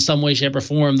coming in some way, shape, or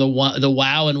form. The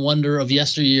wow and wonder of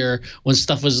yesteryear, when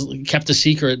stuff was kept a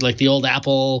secret, like the old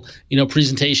Apple,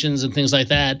 presentations and things like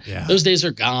that. Yeah. Those days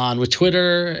are gone. With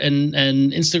Twitter and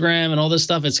Instagram and all this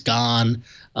stuff, it's gone.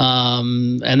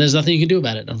 And there's nothing you can do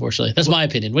about it, unfortunately. That's my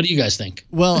opinion. What do you guys think?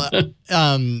 Well,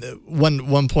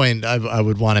 one point I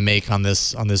would want to make on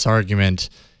this argument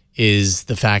is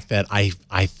the fact that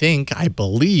I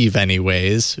believe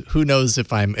anyways, who knows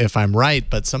if I'm right,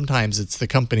 but sometimes it's the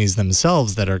companies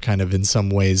themselves that are kind of in some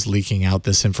ways leaking out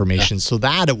this information so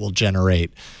that it will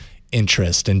generate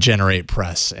interest and generate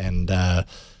press. And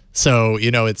so,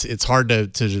 it's hard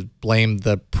to blame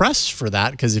the press for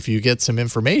that, because if you get some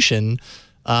information,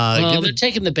 they're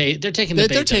taking the bait. They're taking the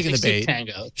bait. They're taking the bait.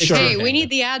 Tango. Sure. Hey, we need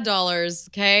the ad dollars,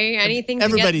 okay? Anything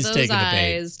everybody's to get those taking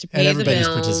eyes the bait, to pay and everybody's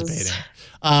the bills.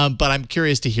 participating. But I'm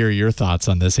curious to hear your thoughts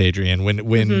on this, Adrian.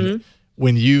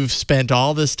 When you've spent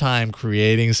all this time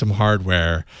creating some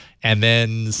hardware, and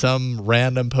then some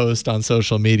random post on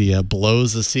social media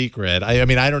blows a secret. I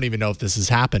mean, I don't even know if this has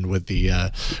happened with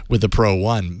the Pro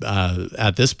One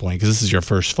at this point, because this is your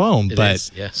first phone.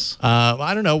 Yes.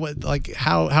 I don't know.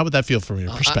 How would that feel from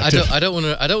your perspective? I don't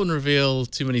want to reveal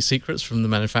too many secrets from the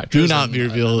manufacturers. Do not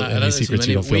reveal any secrets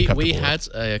you don't feel comfortable with. We had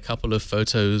a couple of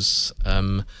photos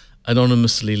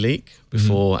anonymously leak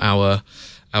before our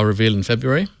reveal in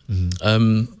February.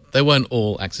 They weren't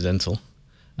all accidental.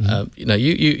 You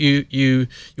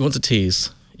want to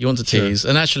tease. You want to tease.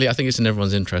 And actually, I think it's in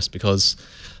everyone's interest, because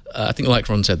I think, like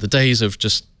Ron said, the days of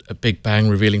just a big bang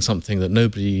revealing something that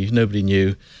nobody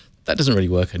knew, that doesn't really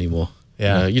work anymore.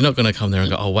 Yeah. You're not going to come there and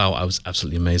go, oh, wow, I was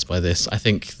absolutely amazed by this. I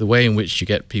think the way in which you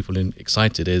get people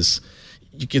excited is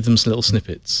you give them little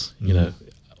snippets.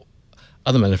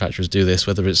 Other manufacturers do this,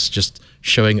 whether it's just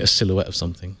showing a silhouette of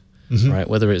something. Right,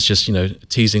 whether it's just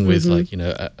teasing with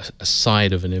a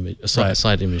side of an image,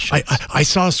 side image shot. I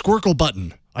saw a Squircle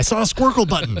button. I saw a Squircle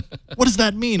button. What does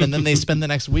that mean? And then they spend the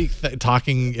next week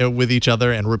talking with each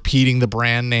other and repeating the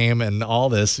brand name and all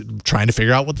this, trying to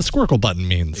figure out what the Squircle button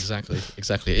means. Exactly.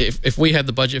 If we had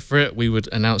the budget for it, we would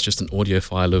announce just an audio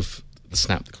file of the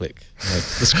snap, the click,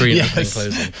 the screen opening,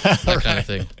 closing, that kind of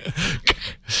thing.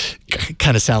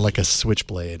 Kind of sound like a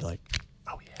switchblade, like.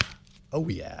 Oh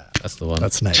yeah, that's the one.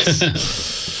 That's nice.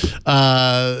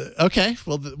 Okay,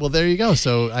 well, there you go.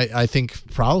 So I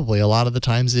think probably a lot of the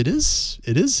times it is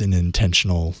an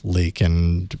intentional leak,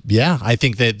 and yeah, I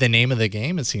think that the name of the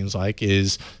game, it seems like,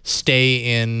 is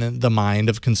stay in the mind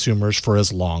of consumers for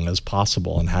as long as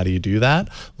possible. And how do you do that?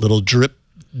 Little drip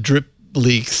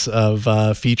leaks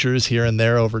of features here and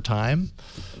there over time.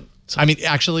 I mean,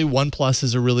 actually, OnePlus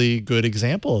is a really good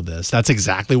example of this. That's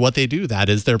exactly what they do. That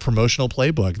is their promotional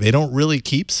playbook. They don't really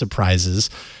keep surprises.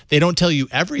 They don't tell you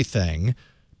everything,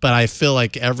 but I feel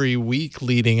like every week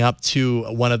leading up to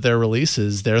one of their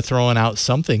releases, they're throwing out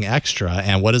something extra.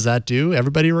 And what does that do?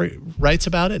 Everybody writes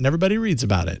about it and everybody reads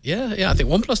about it. Yeah. I think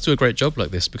OnePlus do a great job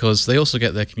like this because they also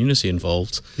get their community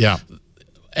involved. Yeah.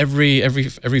 Every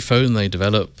phone they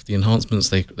develop, the enhancements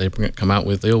they come out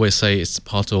with, they always say it's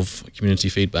part of community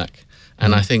feedback.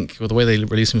 And I think with the way they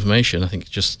release information, I think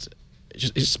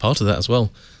it's part of that as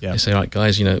well. Yeah. They say, right,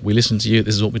 guys, we listen to you.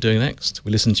 This is what we're doing next.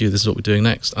 We listen to you. This is what we're doing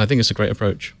next. I think it's a great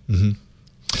approach. Mm-hmm.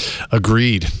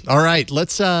 Agreed. All right,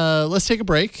 let's take a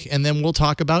break, and then we'll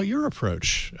talk about your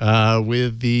approach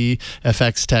with the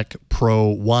FX Tech Pro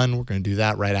 1. We're going to do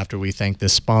that right after we thank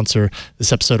this sponsor.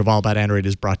 This episode of All About Android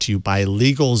is brought to you by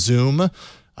LegalZoom.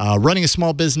 Running a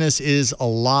small business is a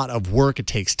lot of work. It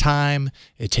takes time.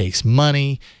 It takes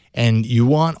money. And you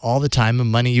want all the time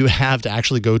and money you have to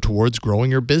actually go towards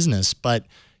growing your business. But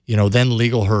then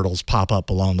legal hurdles pop up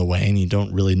along the way and you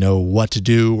don't really know what to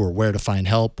do or where to find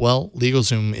help. Well,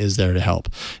 LegalZoom is there to help.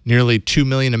 Nearly 2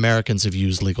 million Americans have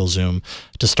used LegalZoom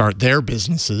to start their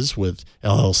businesses with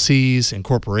LLCs,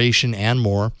 incorporation, and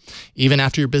more. Even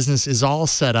after your business is all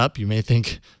set up, you may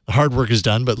think the hard work is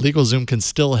done, but LegalZoom can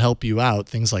still help you out.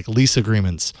 Things like lease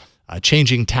agreements,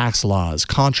 changing tax laws,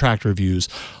 contract reviews,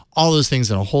 all those things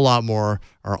and a whole lot more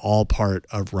are all part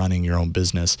of running your own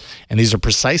business. And these are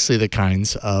precisely the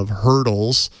kinds of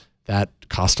hurdles that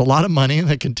cost a lot of money and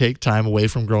that can take time away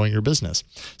from growing your business.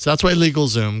 So that's why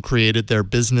LegalZoom created their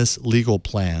business legal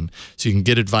plan. So you can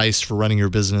get advice for running your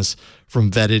business from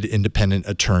vetted independent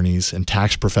attorneys and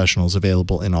tax professionals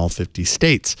available in all 50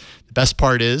 states. The best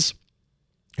part is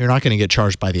you're not going to get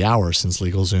charged by the hour since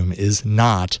LegalZoom is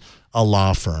not a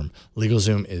law firm.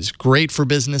 LegalZoom is great for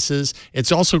businesses. It's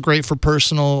also great for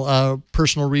personal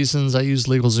reasons. I used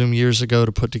LegalZoom years ago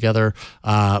to put together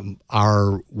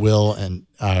our will and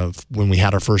when we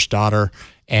had our first daughter,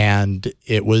 and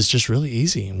it was just really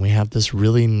easy. And we have this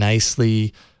really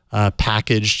nicely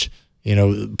packaged,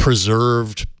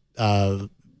 preserved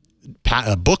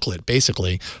a booklet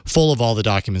basically full of all the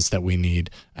documents that we need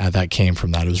that came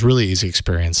from that. It was a really easy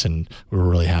experience and we were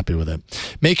really happy with it.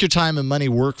 Make your time and money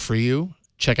work for you.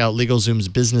 Check out LegalZoom's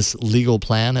business legal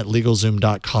plan at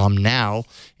LegalZoom.com now,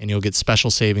 and you'll get special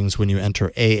savings when you enter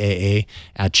AAA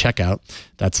at checkout.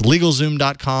 That's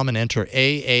LegalZoom.com and enter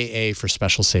AAA for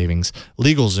special savings.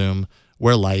 LegalZoom,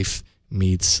 where life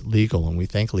meets legal. And we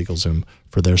thank LegalZoom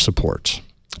for their support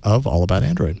of All About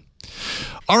Android.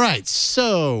 All right,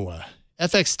 so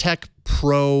FX Tech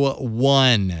Pro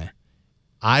 1.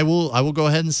 I will go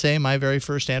ahead and say my very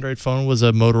first Android phone was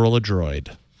a Motorola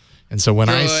Droid. And so when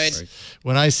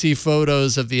I see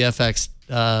photos of the FX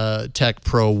Tech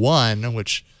Pro 1,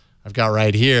 which I've got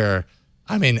right here,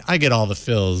 I mean, I get all the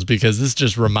feels because this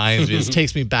just reminds me, it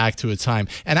takes me back to a time.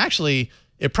 And actually,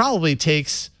 it probably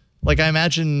takes, like, I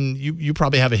imagine you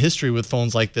probably have a history with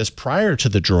phones like this prior to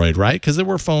the Droid, right? Because there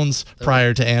were phones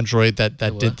prior to Android that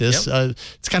did this. Yep.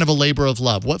 It's kind of a labor of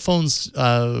love. What phones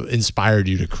inspired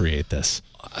you to create this?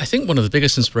 I think one of the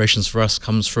biggest inspirations for us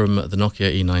comes from the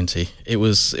Nokia E90. It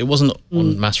wasn't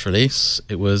on mass release.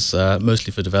 It was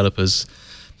mostly for developers,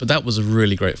 but that was a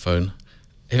really great phone.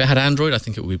 If it had Android, I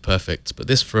think it would be perfect. But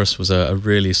this for us was a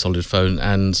really solid phone,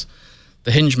 and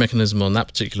the hinge mechanism on that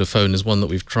particular phone is one that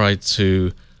we've tried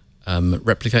to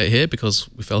replicate here because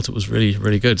we felt it was really,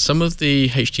 really good. Some of the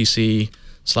HTC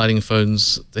sliding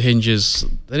phones, the hinges,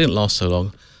 they didn't last so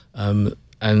long.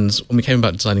 And when we came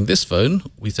about designing this phone,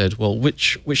 we said, well,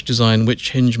 which design,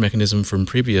 which hinge mechanism from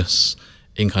previous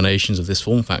incarnations of this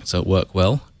form factor work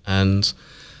well? And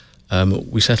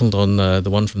we settled on the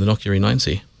one from the Nokia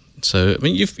E90. So, I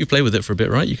mean, you play with it for a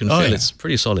bit, right? You can feel it's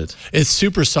pretty solid. It's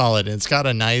super solid. And it's got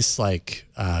a nice, like,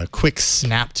 quick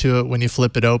snap to it when you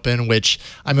flip it open, which,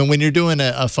 I mean, when you're doing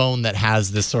a phone that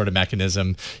has this sort of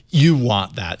mechanism, you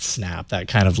want that snap, that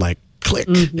kind of, like, click.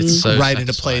 It's so right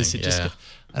into place. It just,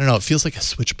 I don't know, it feels like a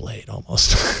switchblade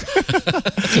almost.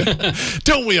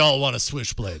 Don't we all want a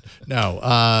switchblade?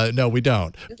 No, no, we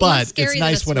don't. But it's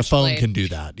nice when a phone can do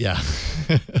that. Yeah.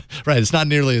 Right. It's not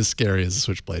nearly as scary as a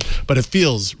switchblade, but it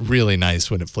feels really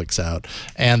nice when it flicks out.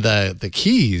 And the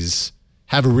keys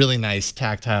have a really nice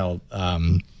tactile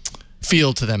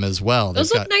feel to them as well.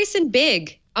 Those look nice and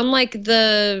big, unlike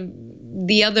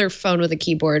the other phone with a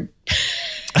keyboard.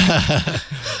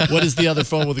 What is the other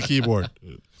phone with a keyboard?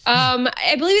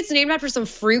 I believe it's named after some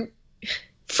fruit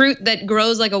that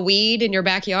grows like a weed in your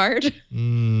backyard. I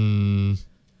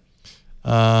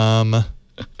can't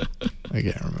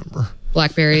remember.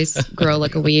 Blackberries grow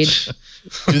like a weed.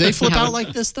 Do they flip out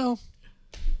like this though?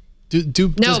 No, but they do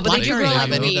BlackBerry grow have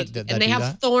like any weed, that and they do have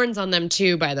that? thorns on them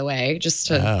too. By the way, just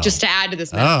to add to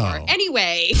this metaphor. Oh.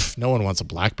 Anyway, No one wants a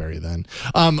BlackBerry then.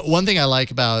 One thing I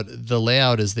like about the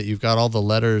layout is that you've got all the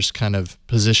letters kind of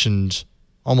positioned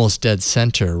almost dead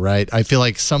center, right? I feel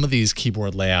like some of these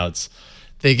keyboard layouts,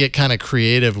 they get kind of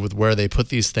creative with where they put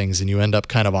these things, and you end up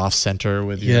kind of off center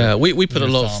with your we put a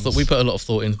lot thumbs. of we put a lot of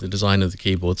thought into the design of the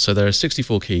keyboard. So there are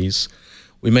 64 keys.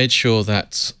 We made sure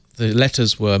that the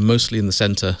letters were mostly in the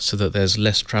center so that there's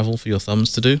less travel for your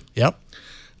thumbs to do. Yep.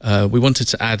 We wanted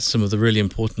to add some of the really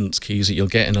important keys that you'll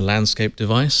get in a landscape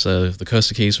device. So the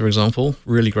cursor keys, for example,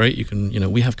 really great. You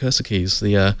can, we have cursor keys.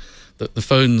 The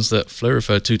phones that Flo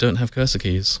referred to don't have cursor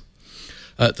keys.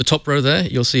 The top row there,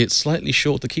 you'll see it's slightly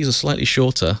short. The keys are slightly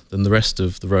shorter than the rest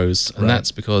of the rows, and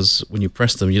that's because when you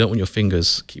press them, you don't want your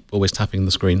fingers keep always tapping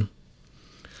the screen.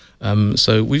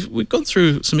 So we've gone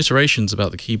through some iterations about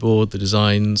the keyboard, the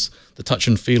designs, the touch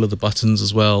and feel of the buttons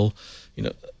as well.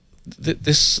 The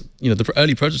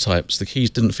early prototypes, the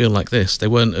keys didn't feel like this. They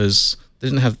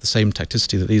didn't have the same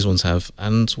tacticity that these ones have,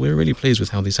 and we're really pleased with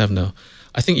how these have now.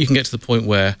 I think you can get to the point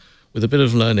where, with a bit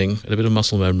of learning and a bit of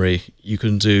muscle memory, you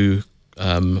can do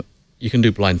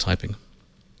blind typing.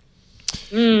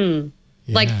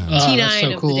 like T9 that's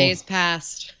so of cool. the days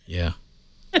past. Yeah.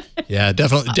 Yeah,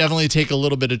 definitely take a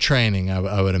little bit of training,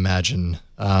 I would imagine.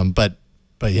 But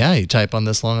yeah, you type on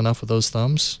this long enough with those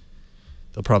thumbs,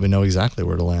 they'll probably know exactly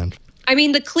where to land. I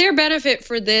mean, the clear benefit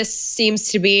for this seems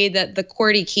to be that the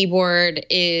QWERTY keyboard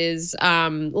is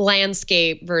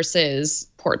landscape versus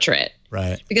portrait.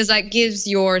 Right. Because that gives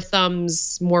your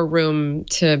thumbs more room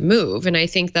to move. And I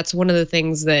think that's one of the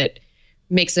things that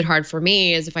makes it hard for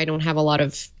me is if I don't have a lot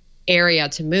of area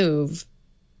to move.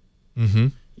 Mm-hmm.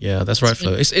 Yeah, that's right,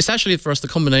 Flo. It's actually for us the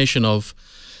combination of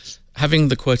having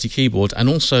the QWERTY keyboard, and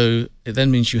also it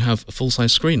then means you have a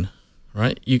full-size screen,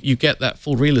 right? You get that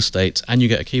full real estate and you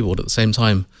get a keyboard at the same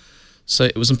time. So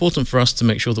it was important for us to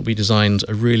make sure that we designed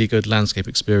a really good landscape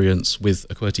experience with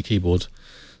a QWERTY keyboard.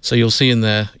 So you'll see in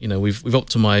there, we've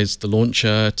optimized the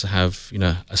launcher to have,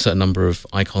 a certain number of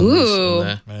icons on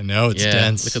there. I know, it's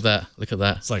dense. Look at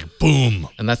that. It's like boom.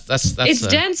 And that's It's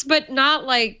dense, but not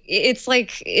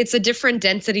it's a different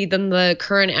density than the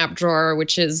current app drawer,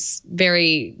 which is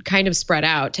very kind of spread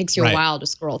out. It takes you a while to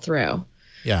scroll through.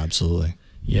 Yeah, absolutely.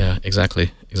 Yeah,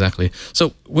 exactly.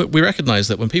 So we recognize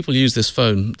that when people use this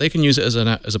phone, they can use it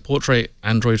as a portrait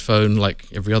Android phone like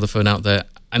every other phone out there,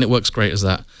 and it works great as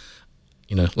that.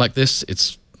 Like this,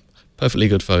 it's perfectly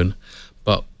good phone.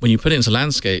 But when you put it into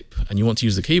landscape and you want to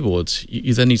use the keyboard,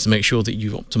 you then need to make sure that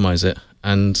you optimize it.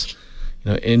 And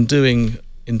in doing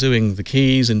the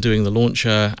keys, in doing the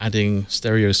launcher, adding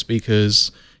stereo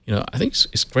speakers, I think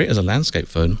it's great as a landscape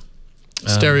phone.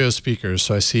 Stereo speakers.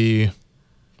 So I see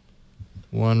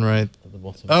one right At the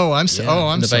bottom. Oh, I'm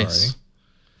sorry. Base.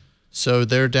 So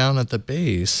they're down at the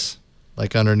base,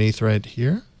 like underneath right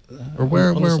here? Or where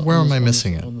am I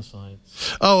missing it? On the sides.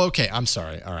 Oh, okay. I'm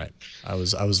sorry. All right. I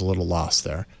was a little lost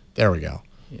there. There we go.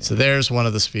 Yeah. So there's one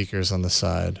of the speakers on the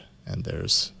side, and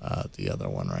there's the other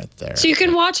one right there. So you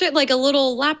can watch it like a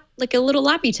little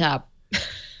Lappy top.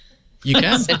 You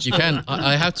can.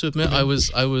 I have to admit, I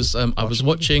was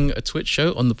watching a Twitch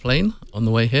show on the plane on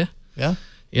the way here. Yeah.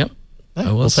 Yep. Hey,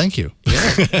 I was. Well, thank you.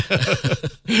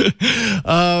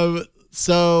 Yeah.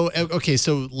 So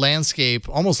landscape,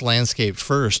 almost landscape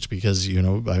first, because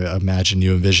I imagine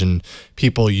you envision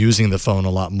people using the phone a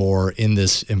lot more in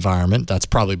this environment. That's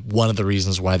probably one of the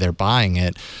reasons why they're buying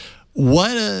it.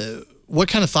 What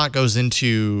kind of thought goes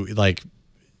into like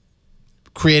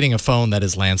creating a phone that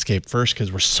is landscape first?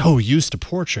 Because we're so used to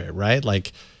portrait, right?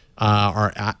 Like,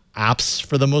 are apps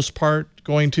for the most part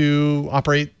going to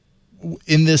operate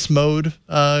in this mode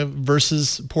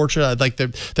versus portrait? Like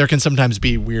there can sometimes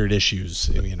be weird issues,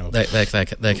 They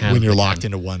can when you're locked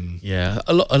into one. Yeah,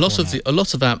 a lot of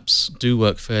apps do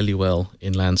work fairly well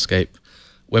in landscape.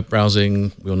 Web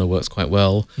browsing, we all know, works quite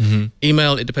well. Mm-hmm.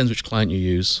 Email, it depends which client you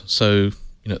use. So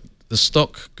the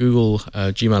stock Google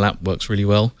Gmail app works really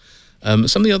well. Some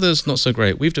of the others not so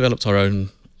great. We've developed our own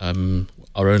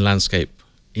landscape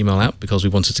email app because we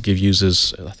wanted to give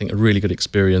users, I think, a really good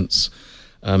experience.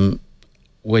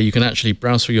 Where you can actually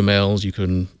browse through your mails, you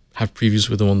can have previews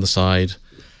with them on the side,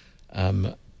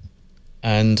 and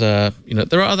there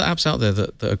are other apps out there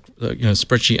that are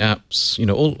spreadsheet apps.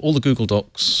 All the Google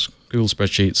Docs, Google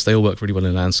spreadsheets, they all work really well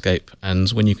in landscape.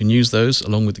 And when you can use those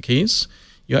along with the keys,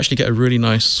 you actually get a really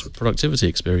nice productivity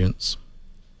experience.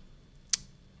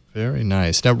 Very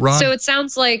nice. Now, Ron. So it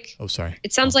sounds like. Oh, sorry.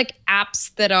 It sounds like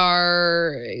apps that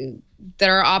are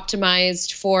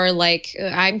optimized for, like,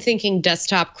 I'm thinking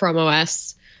desktop Chrome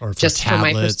OS, Or for just from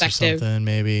my tablets or perspective. something,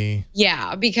 maybe.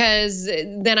 Yeah, because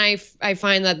then I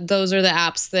find that those are the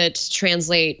apps that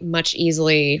translate much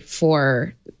easily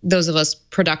for those of us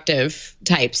productive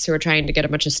types who are trying to get a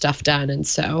bunch of stuff done. And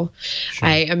so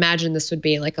I imagine this would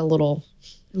be like a little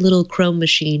Chrome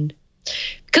machine.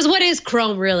 Because what is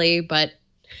Chrome really? But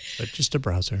just a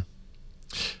browser.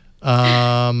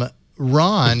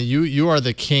 Ron, you are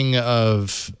the king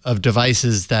of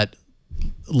devices that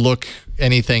look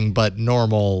anything but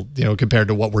normal, compared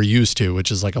to what we're used to,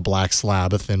 which is like a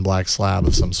thin black slab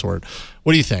of some sort.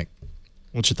 What do you think?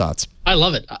 What's your thoughts? I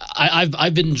love it.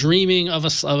 I've been dreaming of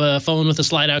a phone with a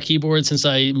slide-out keyboard since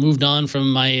I moved on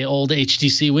from my old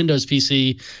HTC Windows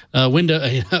PC,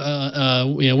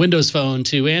 Windows phone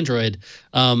to Android.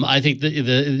 I think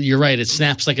you're right. It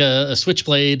snaps like a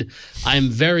switchblade. I'm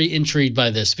very intrigued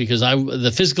by this because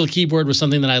the physical keyboard was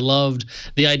something that I loved.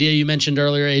 The idea you mentioned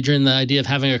earlier, Adrian, the idea of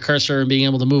having a cursor and being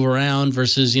able to move around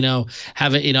versus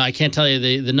have it. I can't tell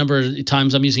you the number of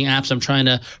times I'm using apps. I'm trying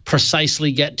to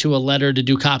precisely get to a letter to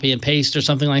do copy and paste or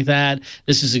something like that.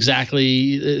 This is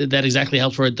exactly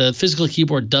helps for it. The physical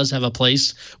keyboard does have a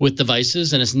place with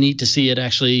devices, and it's neat to see it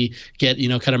actually get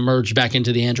kind of merged back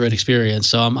into the Android experience.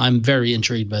 So I'm very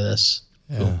intrigued by this.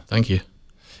 Yeah. Cool. Thank you.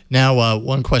 Now,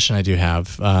 one question I do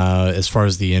have as far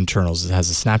as the internals, it has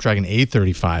a Snapdragon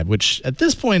 835, which at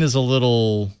this point is a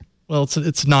little. Well,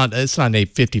 it's not an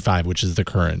 855, which is the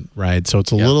current, right? So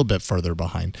it's a little bit further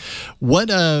behind. What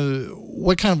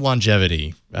kind of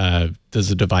longevity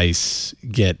does a device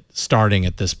get starting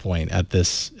at this point, at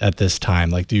this time?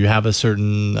 Like, do you have a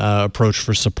certain approach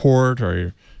for support,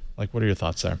 or like, what are your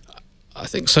thoughts there? I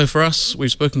think so. For us,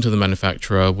 we've spoken to the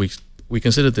manufacturer. We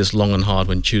considered this long and hard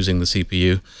when choosing the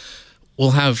CPU.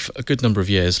 We'll have a good number of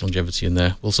years longevity in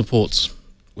there.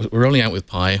 We're rolling out with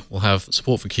Pi. We'll have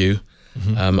support for Q.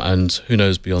 And who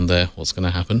knows beyond there what's going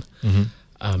to happen.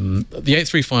 The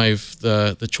 835,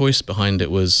 the choice behind it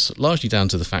was largely down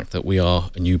to the fact that we are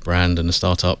a new brand and a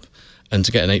startup, and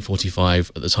to get an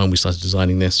 845 at the time we started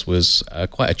designing this was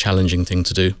quite a challenging thing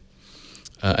to do.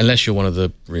 Unless you're one of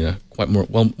the quite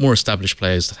more established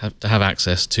players, to have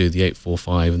access to the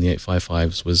 845 and the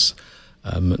 855s was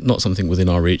not something within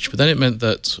our reach. But then it meant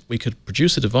that we could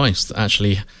produce a device that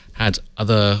actually had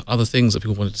other things that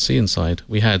people wanted to see inside.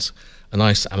 We had a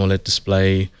nice AMOLED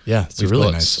display. Yeah, it's a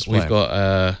really nice display. We've got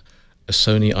a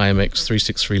Sony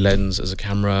IMX363 lens as a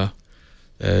camera.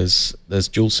 There's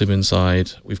dual SIM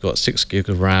inside. We've got 6 gig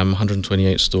of RAM,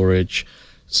 128 storage.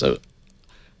 So,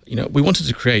 we wanted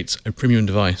to create a premium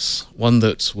device, one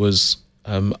that was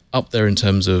up there in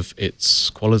terms of its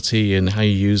quality and how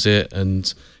you use it.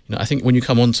 And I think when you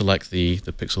come on to like the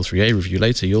Pixel 3a review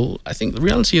later, I think the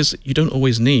reality is you don't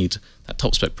always need that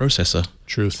top spec processor.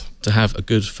 Truth. To have a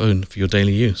good phone for your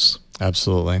daily use.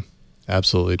 Absolutely.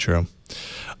 Absolutely true.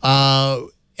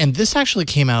 And this actually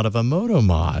came out of a Moto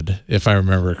mod, if I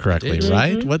remember correctly,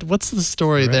 right? What's the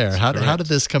story there? How did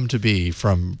this come to be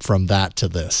from that to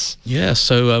this? Yeah,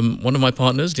 so one of my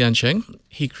partners, Dian Cheng,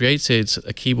 he created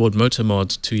a keyboard Moto mod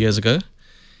 2 years ago.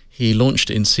 He launched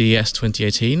in CES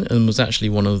 2018 and was actually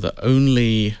one of the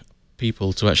only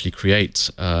people to actually create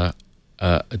a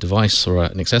device or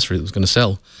an accessory that was going to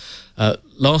sell.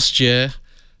 Last year,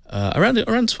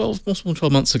 around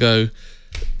 12 months ago,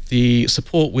 the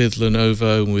support with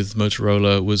Lenovo and with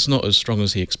Motorola was not as strong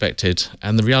as he expected.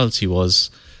 And the reality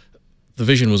was, the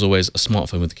vision was always a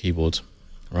smartphone with a keyboard,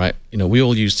 right? We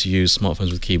all used to use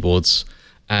smartphones with keyboards,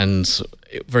 and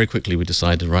very quickly we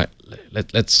decided, right,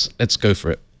 let's go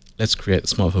for it. Let's create the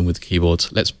smartphone with the keyboard.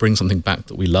 Let's bring something back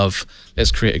that we love.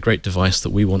 Let's create a great device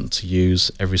that we want to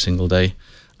use every single day.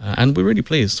 And we're really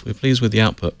pleased. We're pleased with the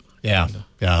output. Yeah,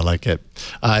 I like it.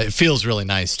 It feels really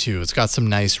nice too. It's got some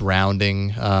nice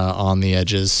rounding on the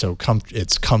edges, so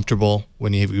it's comfortable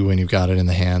when you've got it in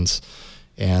the hands.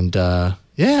 And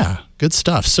yeah, good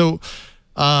stuff. So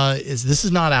this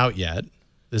is not out yet.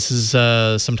 This is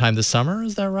sometime this summer.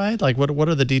 Is that right? Like, what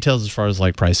are the details as far as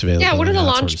like price availability? Yeah, what are the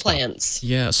launch sort of plans?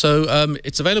 Yeah, so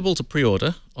it's available to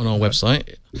pre-order on our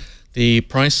website. The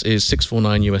price is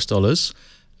 $649 US,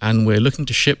 and we're looking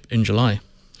to ship in July.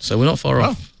 So we're not far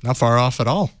off. Not far off at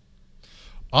all.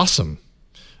 Awesome.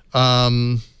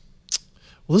 Well,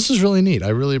 this is really neat. I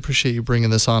really appreciate you bringing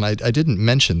this on. I didn't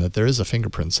mention that there is a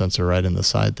fingerprint sensor right in the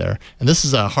side there. And this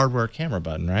is a hardware camera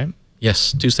button, right?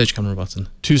 Yes, 2-stage camera button.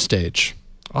 2-stage.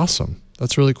 Awesome.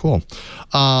 That's really cool.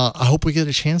 I hope we get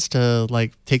a chance to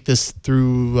like take this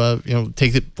through,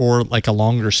 take it for like a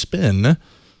longer spin.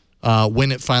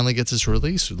 When it finally gets its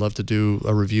release, we'd love to do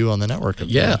a review on the network.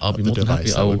 I'll be more than happy.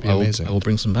 That would be amazing. I will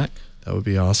bring some back. That would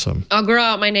be awesome. I'll grow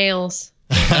out my nails.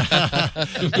 We'll have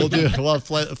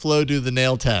Flo do the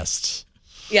nail tests.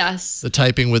 Yes. The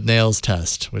typing with nails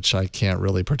test, which I can't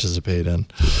really participate in.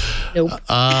 Nope.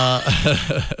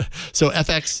 So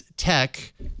FX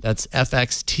Tech, that's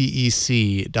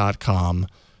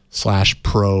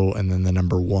fxtec.com/pro and then the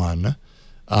number 1.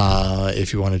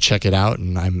 If you want to check it out,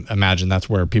 and I imagine that's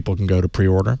where people can go to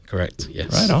pre-order. Correct.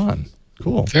 Yes. Right on.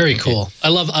 Cool. Very cool. I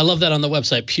love that on the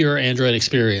website. Pure Android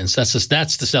experience. That's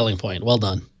the selling point. Well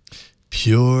done.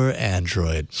 Pure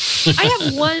Android. I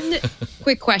have one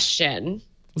quick question.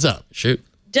 What's up? Shoot.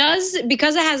 Because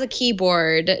it has a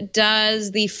keyboard,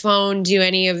 does the phone do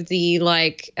any of the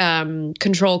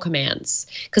control commands?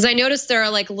 Because I noticed there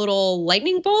are little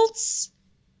lightning bolts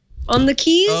on the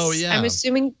keys. Oh yeah. I'm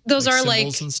assuming those are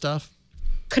symbols and stuff.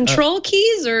 Control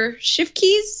keys or shift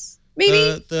keys,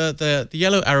 maybe. The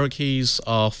yellow arrow keys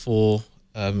are for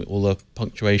all the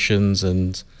punctuations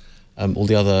and all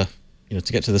the other,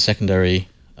 to get to the secondary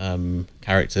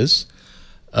characters.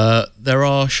 There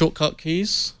are shortcut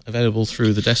keys available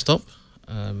through the desktop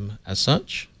as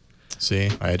such. See,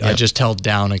 I just held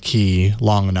down a key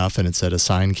long enough and it said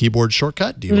assign keyboard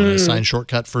shortcut. Do you want to assign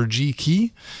shortcut for G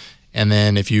key? And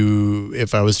then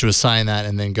if I was to assign that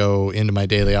and then go into my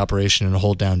daily operation and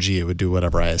hold down G, it would do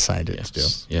whatever I assigned it to do.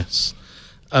 Yes.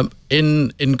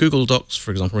 In Google Docs,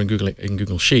 for example, in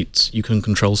Google Sheets, you can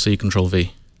Control C, Control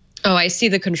V. Oh, I see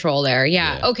the control there.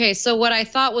 Yeah. Okay, so what I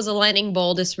thought was a lightning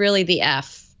bolt is really the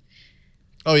F.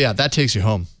 Oh yeah, that takes you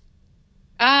home.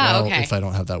 Ah, okay. If I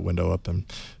don't have that window open,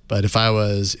 but if I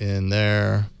was in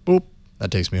there, boop, that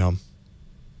takes me home.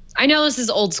 I know this is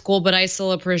old school, but I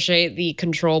still appreciate the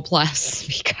Control Plus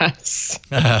because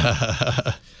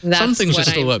some things just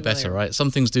still work better, right?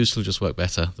 Some things do still just work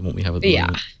better than what we have at the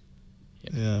moment.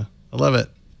 Yeah, I love it.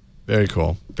 Very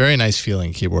cool. Very nice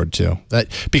feeling keyboard too.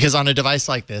 Because on a device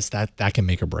like this, that can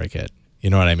make or break it.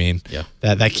 You know what I mean? Yeah.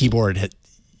 That keyboard,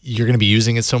 you're going to be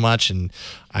using it so much, and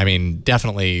I mean,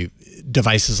 definitely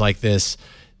devices like this.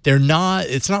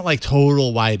 It's not like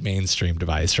total wide mainstream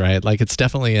device, right? Like it's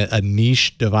definitely a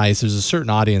niche device. There's a certain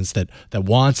audience that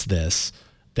wants this.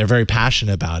 They're very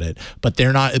passionate about it, but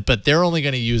they're only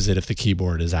going to use it if the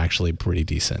keyboard is actually pretty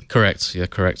decent. Correct. Yeah.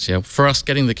 For us,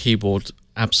 getting the keyboard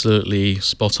absolutely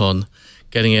spot on,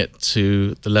 getting it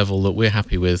to the level that we're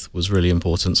happy with was really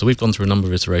important. So we've gone through a number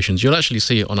of iterations. You'll actually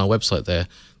see it on our website there.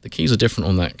 The keys are different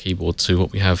on that keyboard to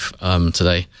what we have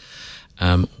today.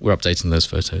 We're updating those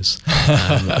photos,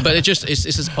 but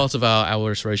it's as part of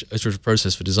our iterative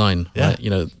process for design. Yeah.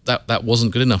 Right? That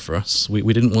wasn't good enough for us.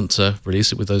 We didn't want to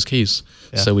release it with those keys,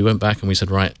 so we went back and we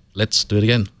said, right, let's do it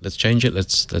again. Let's change it.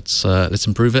 Let's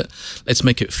improve it. Let's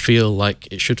make it feel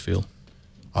like it should feel.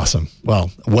 Awesome.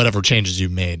 Well, whatever changes you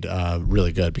made,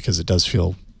 really good, because it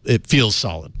feels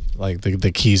solid. Like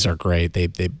the keys are great. They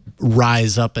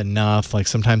rise up enough. Like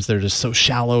sometimes they're just so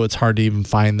shallow it's hard to even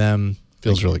find them.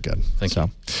 Feels really good. Thank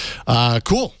you.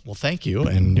 Cool. Well, thank you.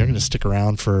 And you're going to stick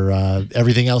around for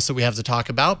everything else that we have to talk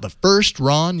about. But first,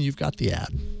 Ron, you've got the ad.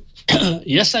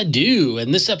 Yes, I do.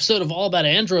 And this episode of All About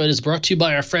Android is brought to you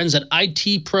by our friends at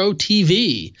IT Pro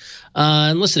TV.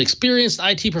 And listen, experienced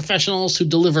IT professionals who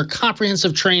deliver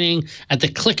comprehensive training at the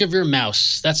click of your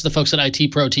mouse. That's the folks at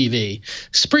IT Pro TV.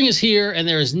 Spring is here, and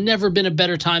there has never been a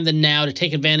better time than now to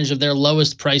take advantage of their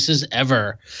lowest prices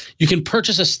ever. You can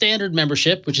purchase a standard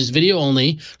membership, which is video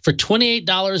only, for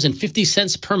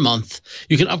 $28.50 per month.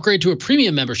 You can upgrade to a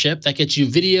premium membership that gets you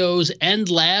videos and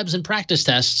labs and practice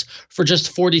tests for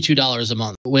just $42 a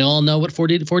month. We all know what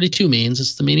 40 to 42 means.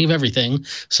 It's the meaning of everything.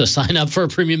 So sign up for a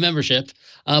premium membership.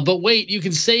 But wait, you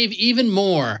can save even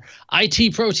more.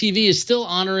 IT Pro TV is still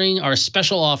honoring our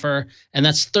special offer, and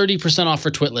that's 30% off for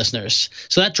Twit listeners.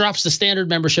 So that drops the standard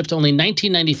membership to only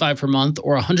 $19.95 per month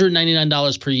or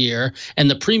 $199 per year, and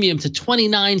the premium to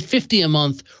 $29.50 a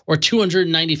month or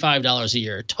 $295 a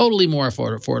year. Totally more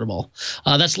affordable.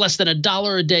 That's less than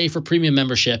 $1 a day for premium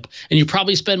membership, and you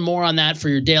probably spend more on that for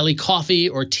your daily coffee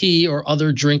or tea or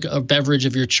other drink or beverage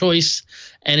of your choice.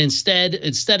 And instead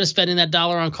of spending that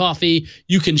dollar on coffee,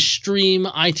 you can stream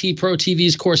IT Pro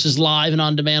TV's courses live and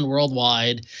on demand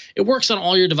worldwide. It works on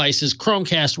all your devices: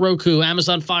 Chromecast, Roku,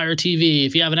 Amazon Fire TV,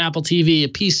 if you have an Apple TV, a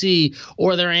PC,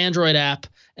 or their Android app.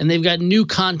 And they've got new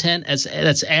content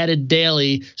that's added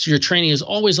daily, so your training is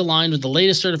always aligned with the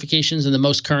latest certifications and the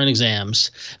most current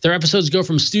exams. Their episodes go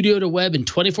from studio to web in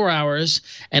 24 hours,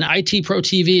 and IT Pro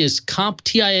TV is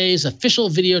CompTIA's official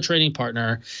video training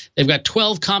partner. They've got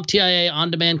 12 CompTIA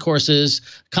on-demand courses,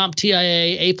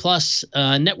 CompTIA A+,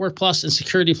 Network Plus, and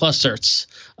Security Plus certs.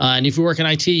 And if you work in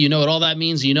IT, you know what all that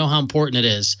means. You know how important it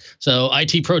is. So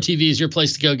IT Pro TV is your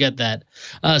place to go get that.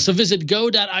 So visit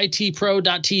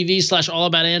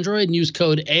go.itpro.tv/allaboutandroid Android and use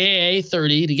code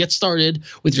AAA30 to get started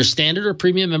with your standard or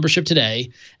premium membership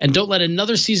today. And don't let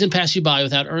another season pass you by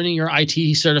without earning your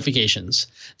IT certifications.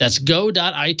 That's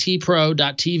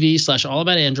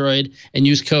go.itpro.tv/allaboutandroid and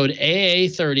use code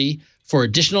AAA30 for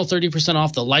additional 30%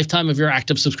 off the lifetime of your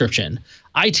active subscription.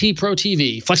 IT Pro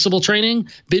TV, flexible training,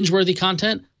 binge-worthy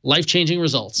content, life-changing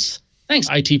results. Thanks,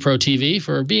 IT Pro TV,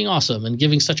 for being awesome and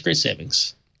giving such great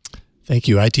savings. Thank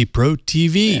you, IT Pro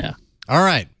TV. Yeah. All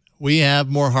right. We have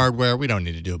more hardware. We don't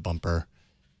need to do a bumper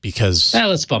because...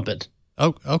 let's bump it.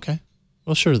 Oh, okay.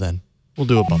 Well, sure then. We'll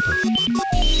do a bumper.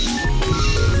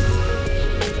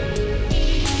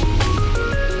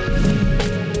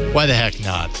 Why the heck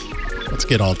not? Let's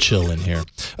get all chill in here.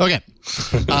 Okay.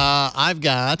 I've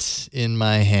got in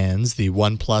my hands the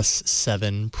OnePlus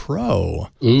 7 Pro.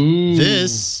 Ooh.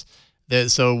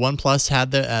 So OnePlus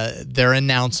had their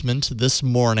announcement this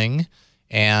morning,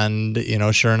 and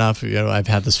sure enough, I've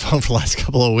had this phone for the last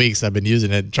couple of weeks. I've been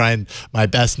using it, trying my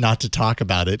best not to talk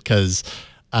about it because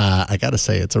I got to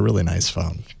say it's a really nice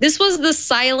phone. This was the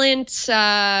silent,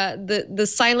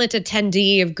 the silent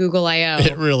attendee of Google I/O.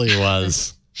 It really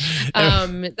was.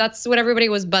 That's what everybody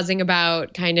was buzzing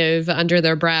about, kind of under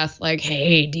their breath, like,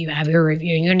 hey, do you have your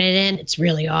review unit in? It's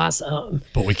really awesome.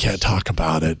 But we can't talk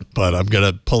about it. But I'm going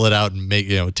to pull it out and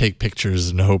take pictures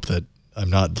and hope that I'm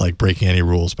not like breaking any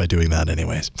rules by doing that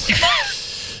anyways.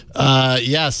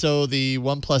 So the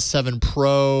OnePlus 7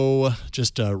 Pro,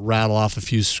 just to rattle off a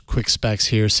few quick specs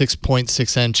here,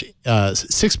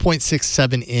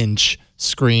 6.67 inch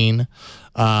screen,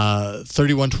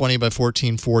 3120 by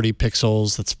 1440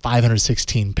 pixels. That's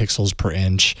 516 pixels per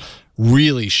inch.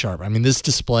 Really sharp. I mean, this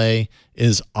display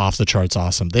is off the charts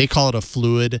awesome. They call it a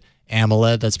fluid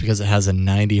AMOLED. That's because it has a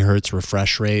 90 hertz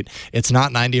refresh rate. It's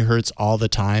not 90 hertz all the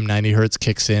time. 90 hertz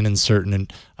kicks in certain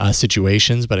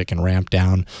situations, but it can ramp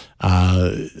down.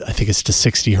 I think it's to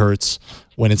 60 hertz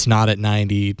when it's not at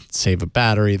 90, save a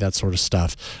battery, that sort of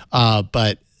stuff.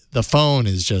 But the phone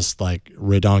is just like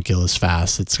redonkulous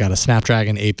fast. It's got a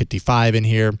Snapdragon 855 in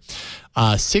here.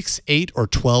 6, 8, or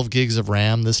 12 gigs of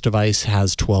RAM. This device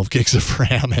has 12 gigs of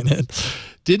RAM in it.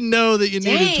 Didn't know that you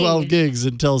needed 12 gigs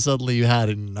until suddenly you had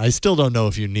it. And I still don't know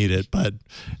if you need it, but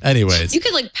anyways. You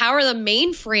could like power the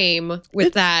mainframe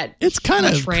with that. It's kind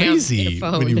of RAM crazy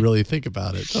when you really think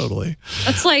about it. Totally.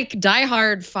 That's like Die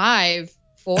Hard 4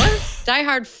 Die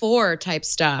Hard 4 type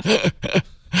stuff. Did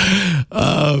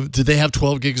they have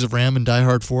 12 gigs of RAM in Die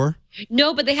Hard 4?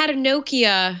 No, but they had a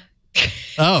Nokia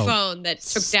phone that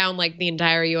took down like the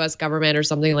entire U.S. government or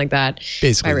something like that.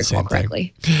 Basically, if I the same recall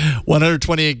correctly.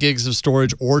 128 gigs of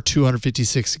storage or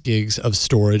 256 gigs of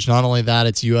storage. Not only that,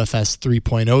 it's UFS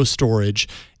 3.0 storage.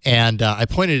 And I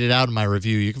pointed it out in my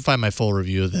review. You can find my full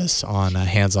review of this on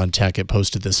Hands on Tech. It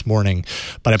posted this morning.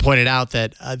 But I pointed out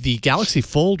that the Galaxy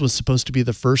Fold was supposed to be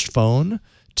the first phone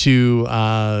to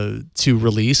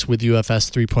release with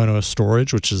UFS 3.0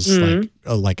 storage, which is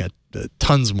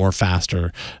tons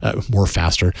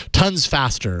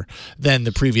faster than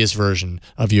the previous version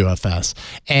of UFS.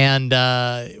 And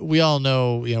we all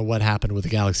know what happened with the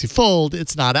Galaxy Fold.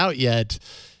 It's not out yet,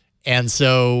 and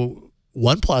so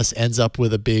OnePlus ends up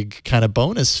with a big kind of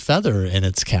bonus feather in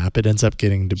its cap. It ends up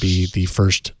getting to be the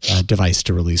first device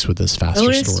to release with this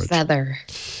faster storage.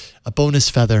 A bonus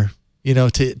feather.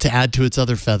 To add to its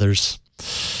other feathers.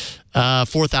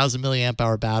 4,000 milliamp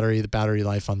hour battery. The battery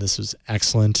life on this was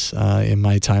excellent in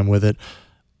my time with it.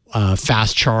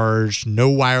 Fast charge, no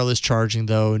wireless charging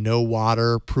though, no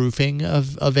waterproofing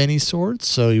of any sort.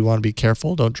 So you want to be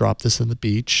careful. Don't drop this in the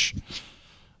beach.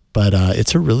 But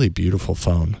it's a really beautiful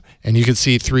phone. And you can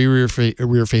see 3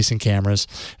 rear-facing cameras.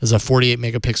 There's a 48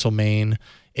 megapixel main,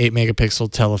 8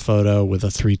 megapixel telephoto with a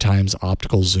 3x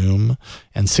optical zoom,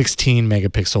 and 16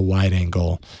 megapixel wide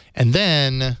angle. And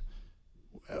then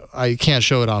I can't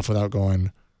show it off without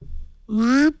going,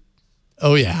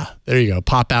 oh yeah, there you go.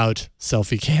 Pop out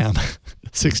selfie cam,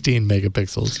 16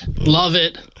 megapixels. Love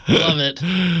it. Love it.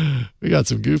 We got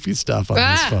some goofy stuff on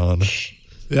this phone.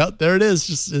 Yep, there it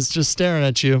is. It's just staring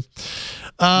at you.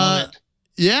 Love it.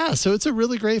 Yeah, so it's a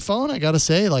really great phone. I got to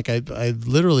say, like I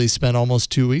literally spent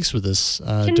almost 2 weeks with this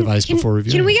device before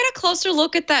reviewing. Can we get a closer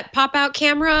look at that pop-out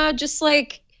camera? Just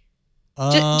like,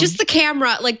 just the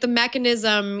camera, like the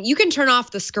mechanism. You can turn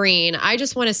off the screen. I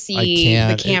just want to see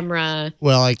the camera.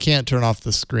 I can't turn off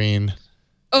the scrn.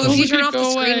 Oh, if you turn off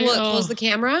the screen, will it close the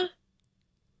camera?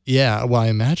 Yeah, well, I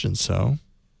imagine so.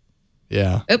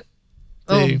 Yeah.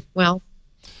 Oh, well.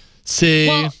 See.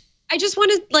 Well, I just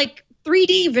want to like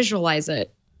 3D visualize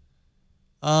it.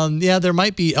 Yeah, there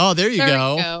might be. Oh, there you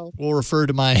go. We'll refer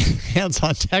to my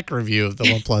hands-on tech review of the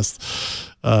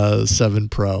OnePlus 7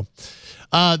 Pro.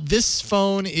 This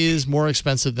phone is more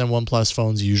expensive than OnePlus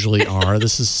phones usually are.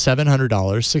 This is $700,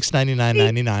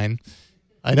 $699.99.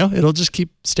 I know, it'll just keep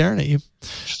staring at you.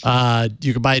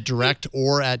 You can buy it direct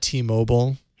or at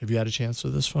T-Mobile. Have you had a chance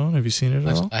with this phone? Have you seen it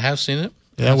at all? I have seen it.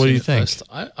 Yeah, what do you think?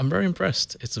 I'm very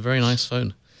impressed. It's a very nice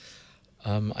phone.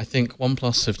 I think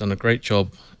OnePlus have done a great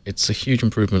job. It's a huge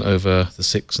improvement over the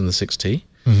 6 and the 6T.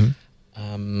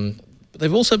 But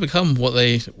they've also become what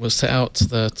they were set out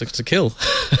to kill.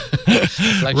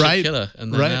 Flagship killer,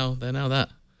 and they're now that.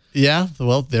 Yeah,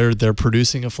 well, they're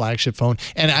producing a flagship phone,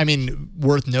 and I mean,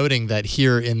 worth noting that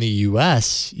here in the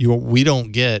U.S., we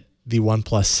don't get the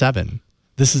OnePlus 7.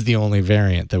 This is the only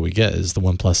variant that we get is the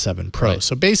OnePlus 7 Pro. Right.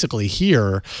 So basically,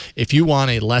 here, if you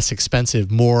want a less expensive,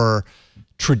 more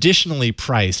traditionally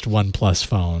priced OnePlus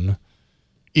phone,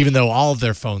 even though all of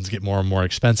their phones get more and more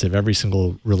expensive every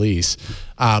single release,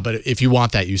 but if you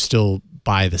want that, you still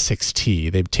buy the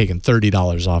 6T. They've taken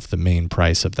 $30 off the main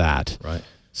price of that. Right.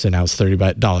 So now it's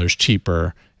 $30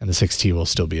 cheaper, and the 6T will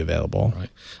still be available. Right.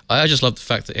 I just love the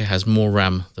fact that it has more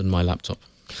RAM than my laptop.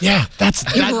 Yeah, that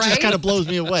just kind of blows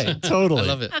me away. Totally. I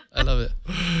love it. I love it.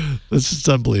 This is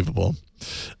unbelievable.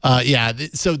 Yeah,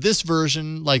 so this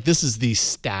version, like this is the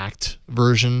stacked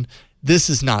version.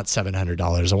 This is not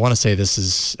 $700. I want to say this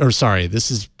is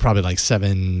probably like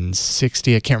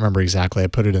 $760. I can't remember exactly. I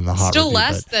put it in the hot Still review,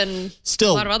 less than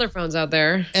a lot of other phones out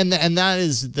there. And that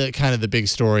is the kind of the big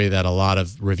story that a lot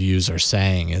of reviews are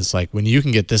saying is like when you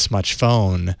can get this much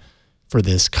phone for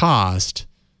this cost,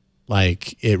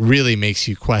 like it really makes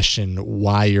you question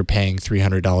why you're paying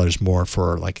 $300 more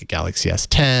for like a Galaxy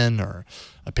S10 or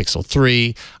a Pixel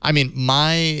 3. I mean,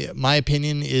 my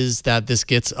opinion is that this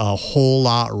gets a whole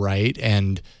lot right,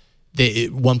 and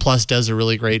OnePlus does a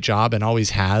really great job and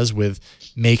always has with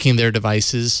making their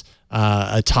devices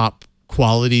a top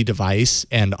quality device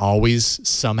and always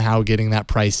somehow getting that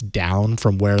price down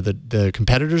from where the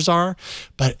competitors are.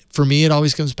 But for me, it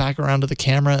always comes back around to the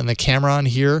camera, and the camera on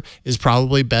here is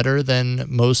probably better than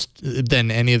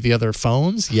any of the other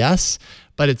phones, yes,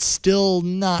 but it's still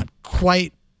not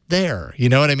quite there. You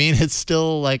know what I mean? It's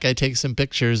still like I take some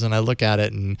pictures and I look at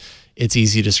it and it's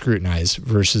easy to scrutinize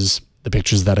versus the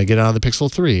pictures that I get out of the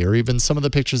Pixel 3 or even some of the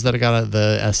pictures that I got out of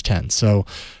the S10. So,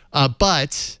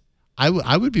 but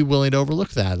I would be willing to overlook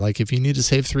that. Like if you need to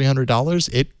save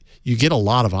 $300, you get a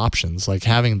lot of options. Like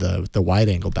having the wide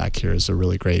angle back here is a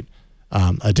really great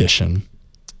addition.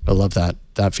 I love that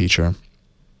feature.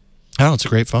 I don't know, it's a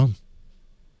great phone.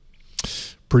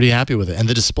 Pretty happy with it. And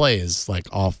the display is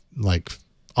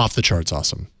off the charts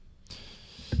awesome.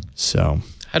 So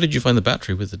how did you find the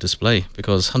battery with the display?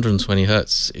 Because 120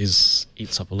 hertz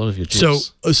eats up a lot of your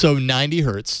juice. So 90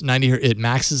 hertz, it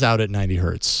maxes out at 90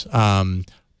 hertz.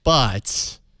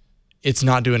 But it's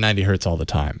not doing 90 hertz all the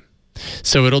time.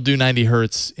 So it'll do 90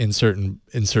 hertz in certain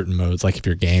modes. Like if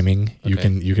you're gaming, okay,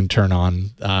 you can turn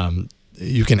on,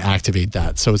 you can activate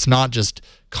that. So it's not just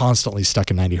constantly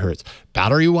stuck in 90 hertz.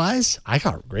 Battery wise, I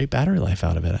got great battery life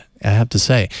out of it, I have to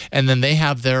say. And then they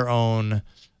have their own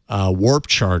warp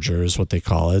charger is what they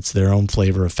call it. It's their own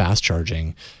flavor of fast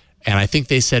charging. And I think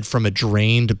they said from a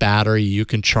drained battery, you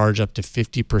can charge up to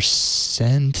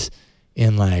 50%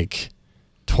 in like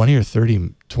 20 or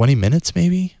 20 minutes,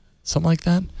 maybe something like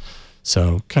that.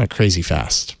 So kind of crazy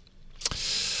fast.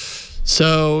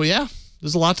 So yeah,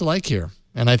 there's a lot to like here.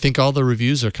 And I think all the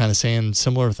reviews are kind of saying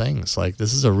similar things. Like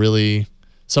this is a really,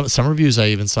 some reviews I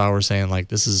even saw were saying like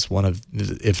this is one of,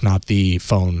 if not the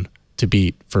phone to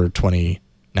beat for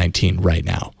 2019 right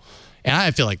now. And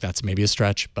I feel like that's maybe a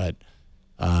stretch, but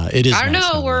it is. I don't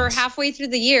know. We're halfway through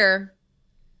the year.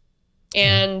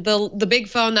 And the big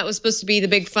phone that was supposed to be the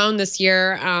big phone this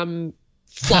year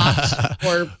flopped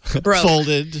or broke.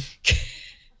 Folded.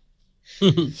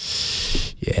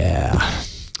 Yeah.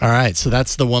 All right. So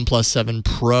that's the OnePlus 7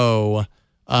 Pro.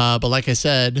 But like I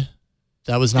said,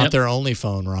 that was not their only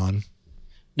phone, Ron.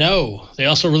 No. They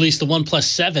also released the OnePlus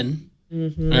 7.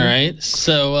 Mm-hmm. All right.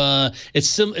 So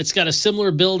it's got a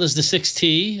similar build as the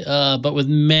 6T, but with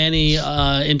many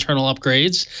internal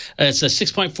upgrades. It's a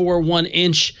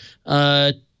 6.41-inch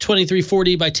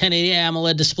 2340 by 1080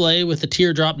 AMOLED display with a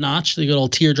teardrop notch, the good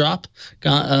old teardrop,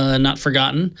 not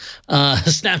forgotten.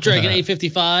 Snapdragon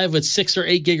 855 with 6 or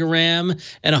 8 gig of RAM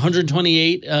and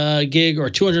 128 gig or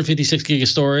 256 gig of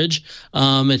storage.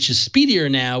 It's just speedier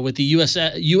now with the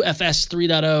UFS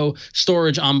 3.0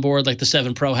 storage on board like the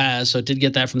 7 Pro has. So it did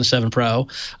get that from the 7 Pro.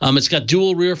 It's got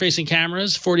dual rear-facing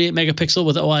cameras, 48 megapixel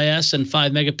with OIS and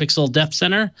 5 megapixel depth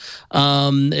center.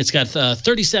 It's got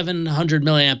 3700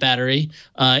 milliamp battery.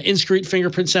 Indiscrete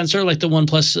fingerprint sensor like the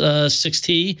OnePlus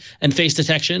 6T, and face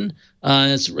detection.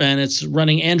 It's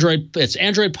running Android. It's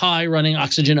Android Pie running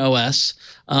Oxygen OS.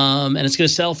 And it's going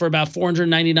to sell for about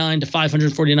 499 to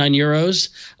 549 euros.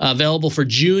 Available for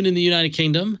June in the United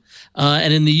Kingdom.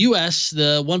 And in the US,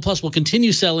 the OnePlus will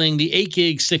continue selling the 8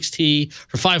 gig 6T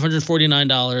for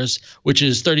 $549, which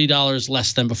is $30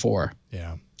 less than before.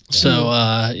 Yeah. So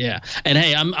yeah, and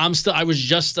hey, I was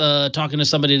just talking to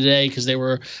somebody today because they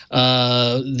were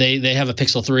they have a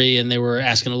Pixel 3 and they were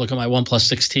asking to look at my OnePlus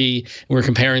 6T, and we are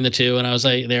comparing the two, and I was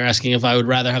like, they're asking if I would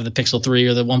rather have the Pixel 3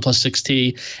 or the OnePlus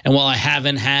 6T, and while I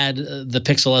haven't had the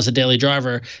Pixel as a daily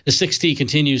driver, the 6T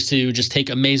continues to just take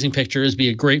amazing pictures, be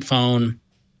a great phone.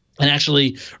 And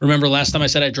actually, remember last time I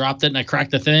said I dropped it and I cracked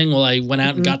the thing? Well, I went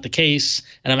out and got the case,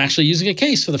 and I'm actually using a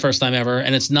case for the first time ever,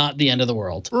 and it's not the end of the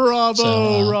world.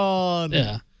 Bravo, Ron.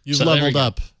 Yeah. You've leveled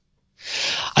up.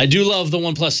 I do love the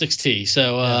OnePlus 6T.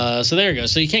 So so there you go.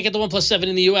 So you can't get the OnePlus 7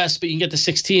 in the US, but you can get the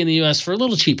 6T in the US for a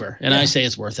little cheaper, and I say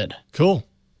it's worth it. Cool.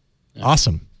 Yeah.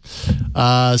 Awesome.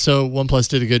 So OnePlus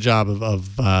did a good job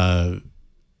of kind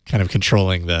of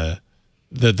controlling the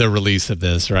release of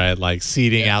this, right? Like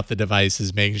seeding out the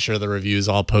devices, making sure the reviews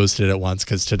all posted at once.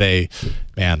 Because today,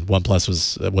 man,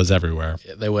 OnePlus was everywhere.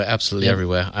 Yeah, they were absolutely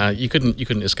everywhere. You couldn't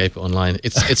escape it online.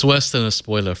 It's worse than a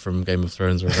spoiler from Game of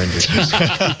Thrones or Avengers.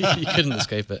 You couldn't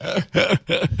escape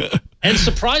it. And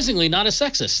surprisingly, not a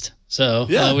sexist. So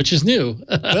which is new.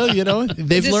 Well, you know,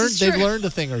 they've learned a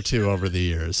thing or two over the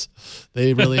years.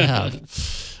 They really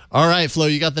have. All right, Flo,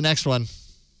 you got the next one.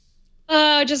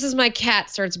 Just as my cat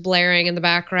starts blaring in the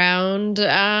background,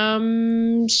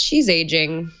 she's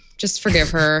aging. Just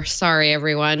forgive her. Sorry,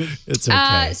 everyone. It's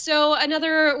okay. So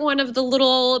another one of the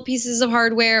little pieces of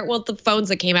hardware, well, the phones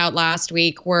that came out last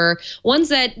week were ones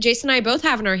that Jason and I both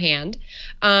have in our hand.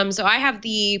 So I have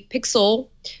the Pixel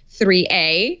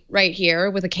 3A right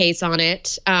here with a case on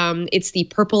it. It's the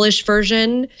purplish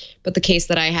version, but the case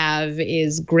that I have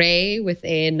is gray with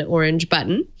an orange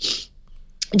button.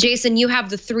 Jason, you have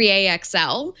the 3A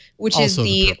XL, which also is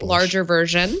the larger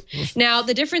version. Now,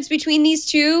 the difference between these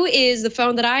two is the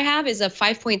phone that I have is a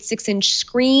 5.6-inch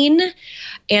screen,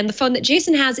 and the phone that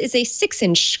Jason has is a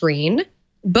 6-inch screen.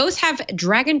 Both have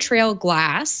Dragon Trail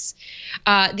glass.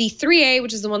 The 3A,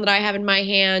 which is the one that I have in my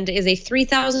hand, is a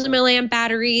 3,000 milliamp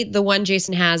battery. The one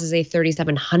Jason has is a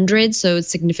 3,700, so it's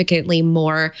significantly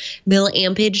more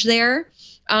milliampage there.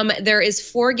 There is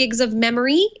 4 gigs of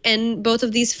memory in both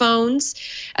of these phones,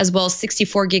 as well as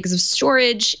 64 gigs of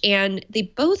storage, and they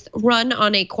both run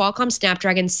on a Qualcomm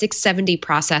Snapdragon 670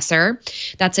 processor.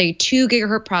 That's a 2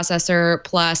 gigahertz processor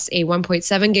plus a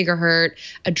 1.7 gigahertz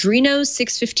Adreno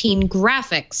 615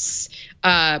 graphics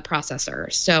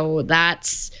processor. So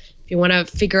that's, if you want to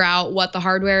figure out what the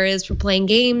hardware is for playing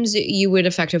games, you would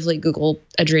effectively Google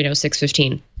Adreno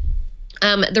 615.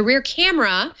 The rear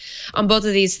camera on both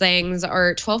of these things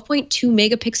are 12.2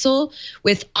 megapixel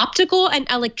with optical and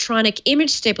electronic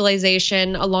image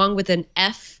stabilization, along with an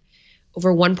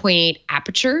f/1.8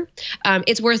 aperture.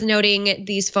 It's worth noting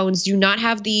these phones do not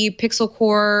have the Pixel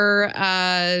Core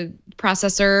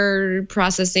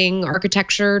processing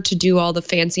architecture to do all the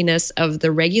fanciness of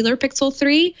the regular Pixel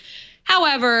 3.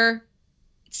 However,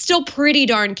 it's still pretty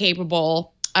darn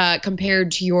capable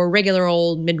compared to your regular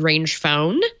old mid-range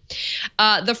phone.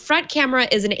 The front camera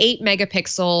is an 8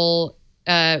 megapixel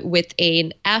with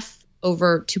an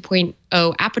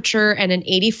f/2.0 aperture and an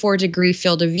 84-degree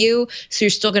field of view. So you're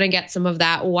still going to get some of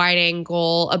that wide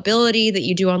angle ability that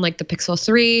you do on like the Pixel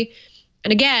 3.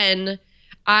 And again,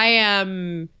 I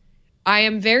am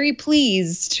very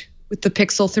pleased with the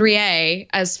Pixel 3A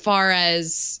as far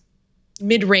as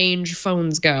mid-range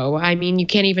phones go. I mean, you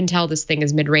can't even tell this thing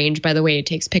is mid-range by the way it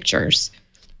takes pictures.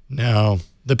 No,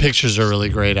 the pictures are really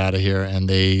great out of here, and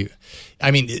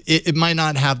it might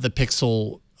not have the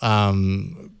Pixel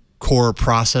Core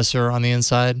processor on the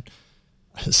inside.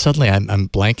 Suddenly, I'm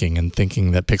blanking and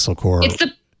thinking that Pixel Core. It's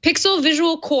the Pixel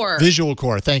Visual Core. Visual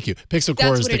Core, thank you. Pixel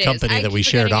Core is the company that we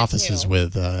shared offices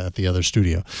with at the other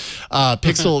studio.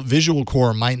 Pixel Visual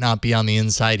Core might not be on the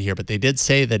inside here, but they did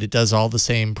say that it does all the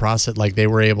same process. Like they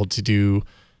were able to do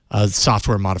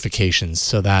software modifications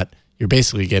so that you're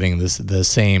basically getting the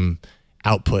same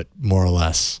output, more or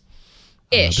less,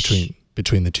 between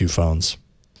the two phones.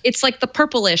 It's like the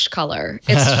purplish color.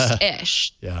 It's just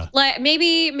ish. Yeah. Like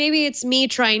maybe it's me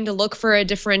trying to look for a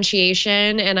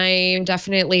differentiation, and I'm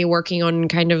definitely working on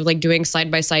kind of like doing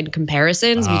side-by-side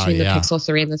comparisons between the Pixel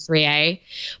 3 and the 3A.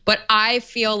 But I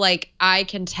feel like I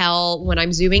can tell when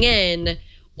I'm zooming in,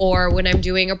 or when I'm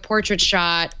doing a portrait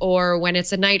shot, or when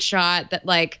it's a night shot, that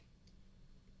like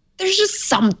there's just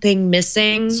something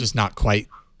missing. It's just not quite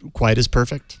as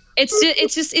perfect.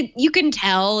 You can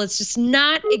tell it's just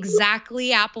not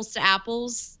exactly apples to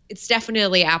apples. It's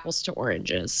definitely apples to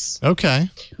oranges. Okay.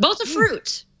 Both are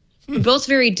fruit. Both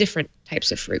very different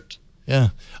types of fruit. Yeah.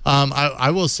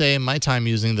 I will say in my time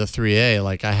using the 3A,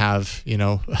 like I have,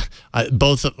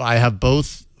 I have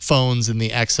both phones in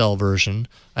the XL version.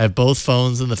 I have both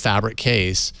phones in the fabric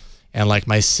case. And like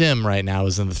my SIM right now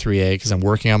is in the 3A because I'm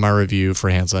working on my review for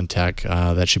Hands on Tech.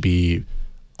 That should be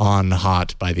on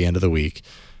hot by the end of the week.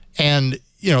 And,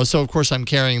 so of course I'm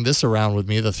carrying this around with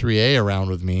me, the 3A around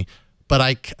with me.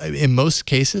 But in most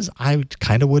cases, I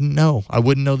kind of wouldn't know. I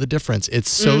wouldn't know the difference. It's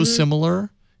so similar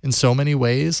in so many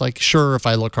ways. Like, sure, if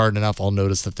I look hard enough, I'll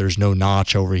notice that there's no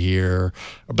notch over here.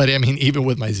 But I mean, even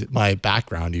with my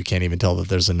background, you can't even tell that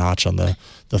there's a notch on the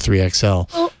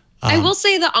 3XL. Well, I will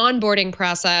say the onboarding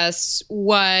process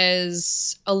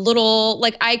was a little,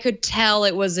 like, I could tell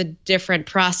it was a different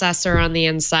processor on the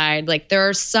inside. Like,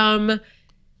 there's some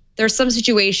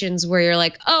situations where you're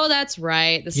like, oh, that's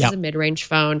right. This is a mid-range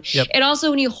phone. Yep. And also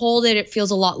when you hold it, it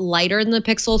feels a lot lighter than the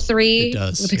Pixel 3. It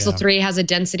does. The Pixel 3 has a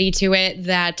density to it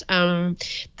that the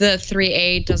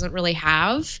 3A doesn't really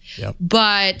have. Yep.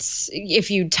 But if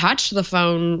you touch the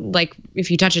phone, like if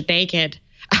you touch it naked,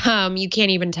 you can't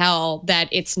even tell that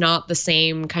it's not the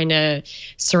same kind of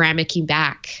ceramic-y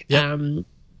back. Yep.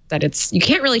 You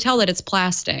can't really tell that it's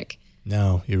plastic.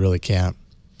 No, you really can't.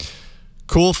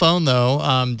 Cool phone,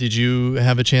 though. Did you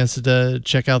have a chance to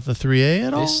check out the 3A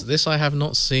at all? This I have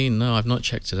not seen. No, I've not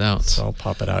checked it out. So I'll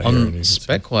pop it out here. On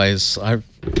spec-wise,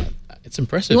 it's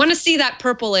impressive. You want to see that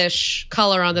purplish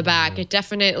color on the back. It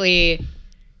definitely...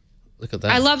 Look at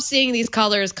that. I love seeing these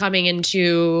colors coming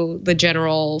into the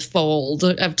general fold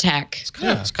of tech. It's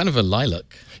kind of a lilac.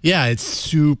 Yeah, it's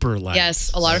super light.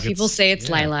 Yes, a lot of people say it's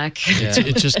lilac. Yeah.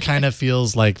 It just kind of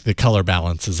feels like the color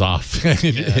balance is off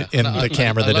in the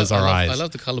camera that is our eyes. I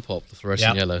love the color pop, the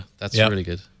fluorescent yellow. That's really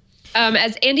good.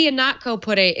 As Andy Anatko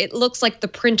put it looks like the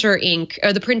printer ink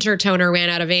or the printer toner ran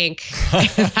out of ink.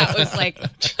 That was like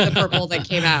the purple that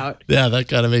came out. Yeah, that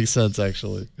kind of makes sense,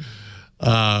 actually.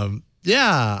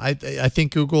 Yeah, I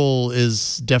think Google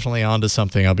is definitely onto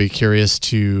something. I'll be curious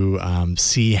to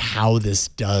see how this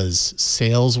does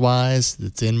sales-wise.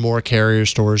 It's in more carrier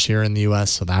stores here in the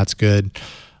U.S., so that's good.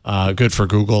 Good for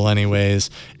Google anyways.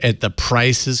 The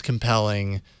price is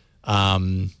compelling. I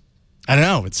don't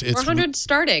know. It's 400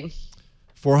 starting.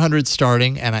 400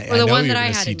 starting, and I know you're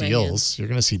going to see in deals. You're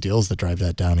going to see deals that drive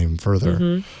that down even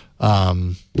further.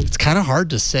 It's kind of hard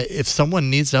to say if someone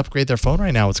needs to upgrade their phone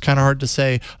right now. It's kind of hard to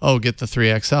say, oh, get the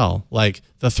 3XL. Like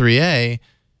the 3A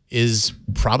is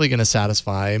probably going to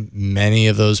satisfy many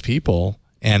of those people,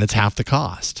 and it's half the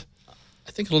cost.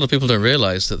 I think a lot of people don't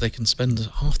realize that they can spend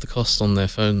half the cost on their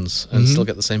phones and still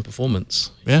get the same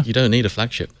performance. Yeah. You don't need a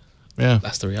flagship. Yeah.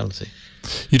 That's the reality.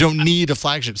 You don't need a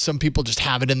flagship. Some people just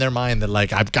have it in their mind that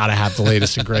like I've got to have the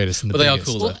latest and greatest and the But they biggest.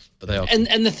 are cool though. But they are cool.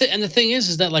 And the thing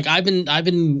is that like I've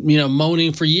been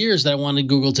moaning for years that I wanted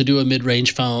Google to do a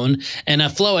mid-range phone. And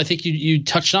Flo, I think you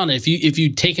touched on it. If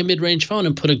you take a mid-range phone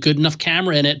and put a good enough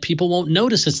camera in it, people won't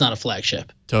notice it's not a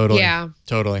flagship. Totally. Yeah.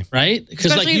 Totally. Right? Because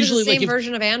Especially like usually if it's the same like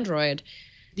version of Android.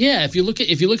 Yeah, if you look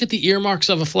at the earmarks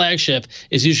of a flagship,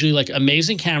 it's usually like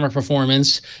amazing camera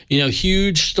performance,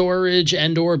 huge storage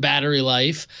and/or battery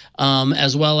life,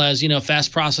 as well as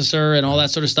fast processor and all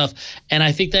that sort of stuff. And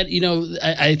I think that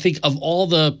I think of all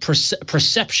the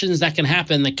perceptions that can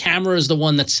happen, the camera is the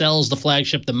one that sells the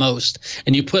flagship the most.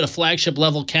 And you put a flagship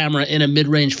level camera in a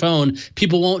mid-range phone,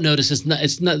 people won't notice it's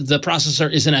not the processor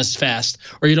isn't as fast,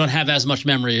 or you don't have as much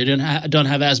memory, or you don't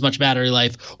have as much battery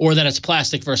life, or that it's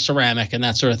plastic versus ceramic and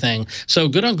that sort of thing. So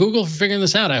good on Google for figuring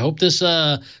this out. I hope this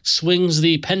swings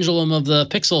the pendulum of the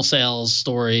Pixel sales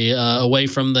story away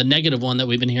from the negative one that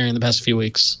we've been hearing the past few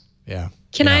weeks. Yeah.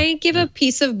 Can I give a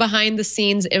piece of behind the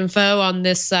scenes info on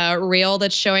this reel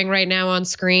that's showing right now on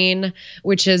screen,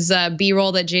 which is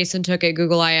B-roll that Jason took at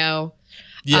Google I/O?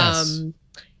 Yes.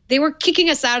 They were kicking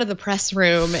us out of the press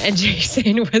room, and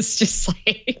Jason was just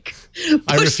like,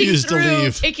 I refused to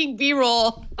leave. Taking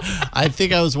B-roll. I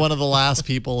think I was one of the last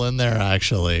people in there,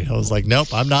 actually. I was like, nope,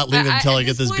 I'm not leaving until I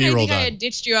get this B-roll done. I had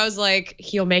ditched you. I was like,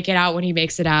 he'll make it out when he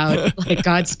makes it out. Like,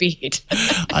 Godspeed.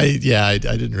 I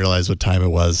didn't realize what time it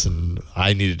was, and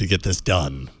I needed to get this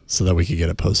done so that we could get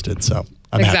it posted. So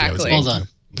I'm happy I was able to.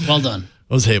 Well done.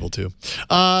 I was able to.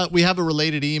 We have a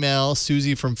related email.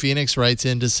 Susie from Phoenix writes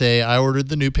in to say, I ordered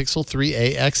the new Pixel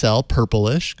 3a XL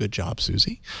purplish. Good job,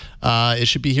 Susie. It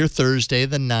should be here Thursday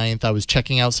the 9th. I was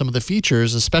checking out some of the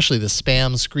features, especially the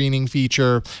spam screening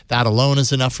feature. That alone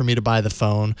is enough for me to buy the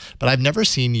phone. But I've never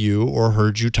seen you or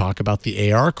heard you talk about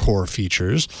the AR Core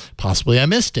features. Possibly I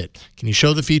missed it. Can you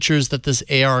show the features that this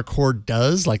AR Core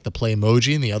does, like the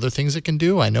Playmoji and the other things it can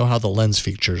do? I know how the lens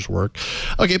features work.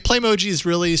 Okay, Playmoji is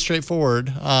really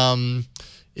straightforward.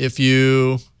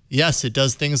 Yes, it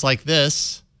does things like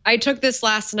this. I took this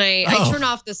last night. I turned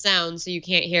off the sound so you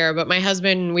can't hear, but my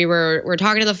husband, we're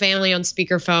talking to the family on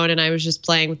speakerphone, and I was just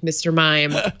playing with Mr.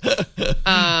 Mime. Nice.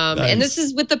 And this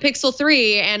is with the Pixel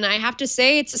 3, and I have to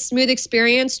say it's a smooth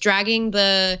experience dragging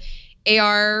the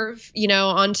AR,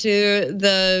 onto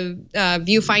the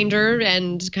viewfinder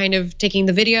and kind of taking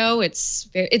the video. It's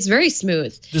very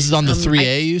smooth. This is on the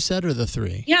 3A, you said, or the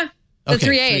 3? Yeah, the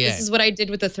 3A. This is what I did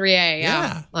with the 3A.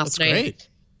 Yeah, last night. Great.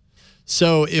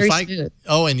 So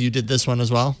and you did this one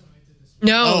as well?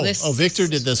 No, Victor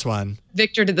did this one.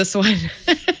 Victor did this one.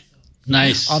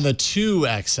 Nice. On the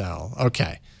 2XL.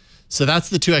 Okay. So that's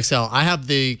the 2XL. I have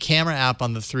the camera app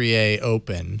on the 3A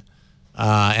open,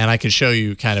 and I can show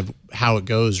you kind of how it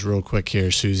goes real quick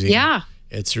here, Susie. Yeah.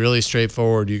 It's really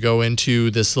straightforward. You go into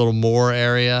this little more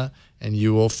area, and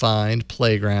you will find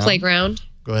Playground.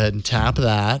 Go ahead and tap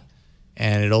that.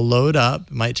 And it'll load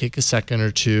up. It might take a second or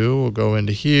two. We'll go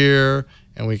into here,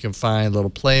 and we can find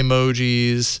little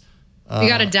Playmojis. We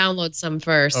got to download some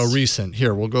first. Oh, recent.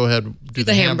 Here, we'll go ahead and do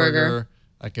the hamburger.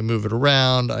 I can move it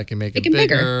around. I can make it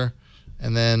bigger.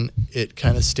 And then it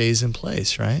kind of stays in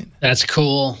place, right? That's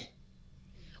cool.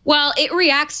 Well, it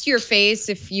reacts to your face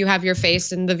if you have your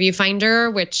face in the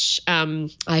viewfinder, which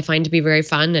I find to be very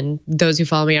fun. And those who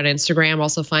follow me on Instagram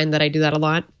also find that I do that a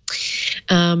lot.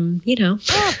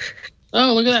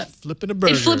 Oh, look at that. Flipping a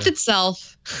burger. It flipped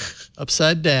itself.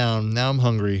 Upside down. Now I'm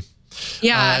hungry.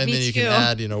 Yeah, and me then you too. can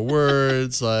add,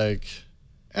 words like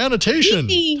annotation.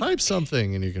 Type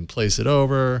something, and you can place it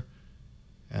over,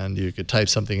 and you could type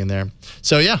something in there.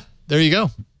 So, yeah, there you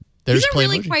go. There's These are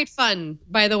really Playmoji. quite fun,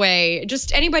 by the way.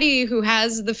 Just anybody who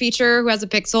has the feature, who has a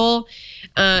Pixel,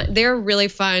 they're really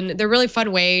fun. They're a really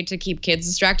fun way to keep kids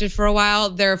distracted for a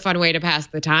while. They're a fun way to pass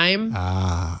the time.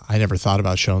 I never thought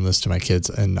about showing this to my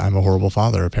kids, and I'm a horrible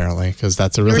father, apparently, because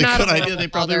that's a really good idea. They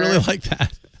probably really like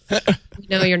that.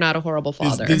 No, you're not a horrible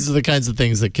father. These are the kinds of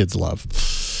things that kids love.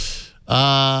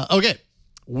 Okay.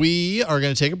 We are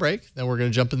going to take a break. Then we're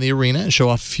going to jump in the arena and show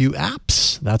off a few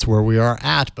apps. That's where we are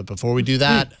at. But before we do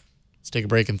that, let's take a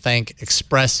break and thank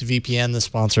ExpressVPN, the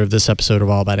sponsor of this episode of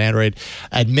All About Android.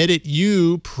 Admit it,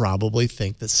 you probably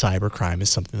think that cybercrime is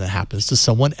something that happens to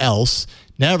someone else.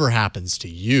 Never happens to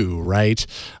you, right?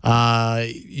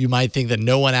 You might think that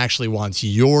no one actually wants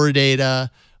your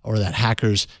data, or that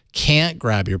hackers can't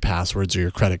grab your passwords or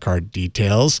your credit card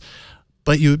details,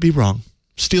 but you would be wrong.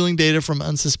 Stealing data from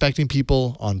unsuspecting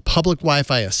people on public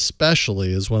Wi-Fi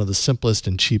especially is one of the simplest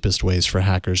and cheapest ways for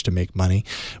hackers to make money.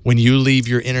 When you leave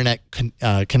your internet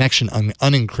connection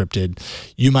unencrypted,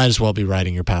 you might as well be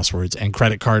writing your passwords and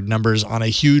credit card numbers on a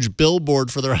huge billboard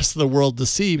for the rest of the world to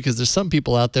see, because there's some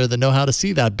people out there that know how to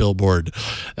see that billboard.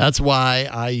 That's why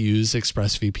I use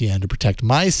ExpressVPN to protect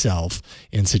myself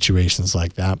in situations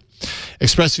like that.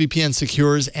 ExpressVPN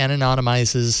secures and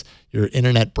anonymizes your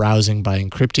internet browsing by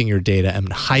encrypting your data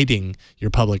and hiding your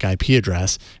public IP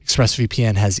address.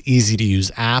 ExpressVPN has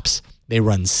easy-to-use apps. They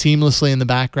run seamlessly in the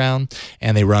background,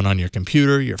 and they run on your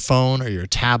computer, your phone, or your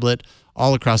tablet.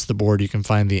 All across the board, you can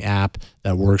find the app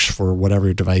that works for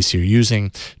whatever device you're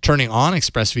using. Turning on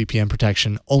ExpressVPN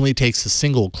protection only takes a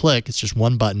single click. It's just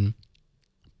one button.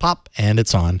 Pop, and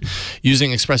it's on.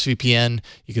 Using ExpressVPN,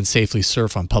 you can safely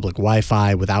surf on public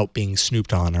Wi-Fi without being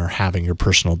snooped on or having your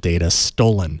personal data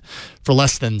stolen. For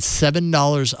less than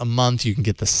 $7 a month, you can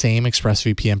get the same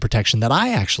ExpressVPN protection that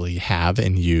I actually have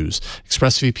and use.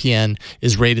 ExpressVPN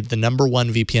is rated the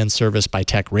 #1 VPN service by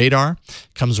TechRadar.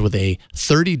 Comes with a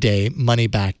 30-day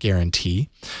money-back guarantee.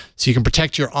 So you can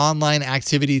protect your online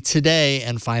activity today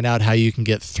and find out how you can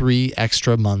get 3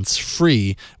 extra months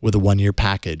free with a 1-year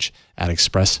package at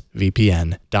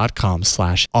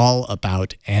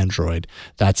expressvpn.com/allaboutandroid.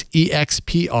 That's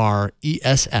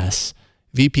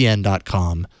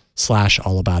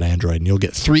expressvpn.com/allaboutandroid, and you'll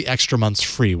get 3 extra months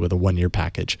free with a 1-year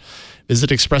package. Visit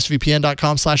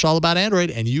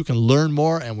expressvpn.com/allaboutandroid, and you can learn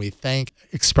more, and we thank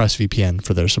ExpressVPN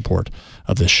for their support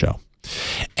of this show.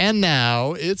 And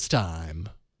now it's time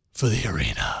for the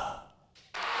arena.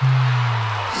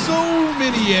 So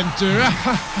many enter,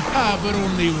 but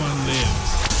only one lives.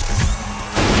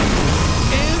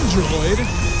 Android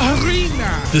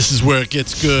Arena. This is where it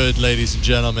gets good, ladies and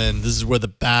gentlemen. This is where the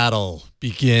battle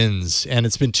begins. And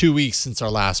it's been 2 weeks since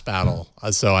our last battle,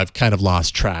 so I've kind of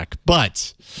lost track.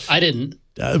 But I didn't.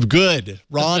 Good.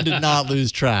 Ron did not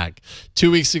lose track.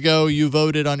 2 weeks ago, you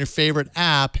voted on your favorite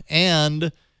app,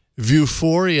 and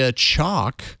Viewphoria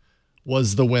Chalk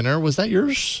was the winner. Was that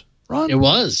yours, Ron? It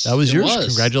was. That was yours.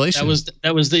 Congratulations.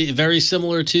 That was the very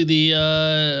similar to the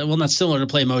well, not similar to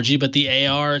Playmoji, but the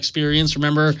AR experience.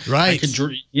 Remember? Right.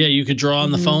 You could draw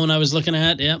on the phone I was looking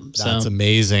at. Yeah. That's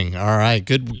amazing. All right.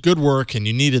 Good work, and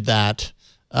you needed that.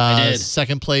 I did.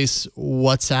 Second place,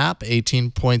 WhatsApp,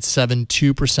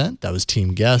 18.72%. That was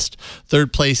Team Guest.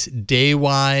 Third place,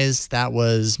 Daywise. That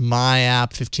was my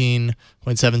app,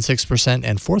 15.76%.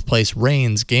 And fourth place,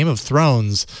 Reigns, Game of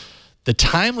Thrones. The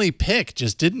timely pick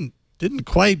just didn't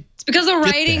quite. It's because the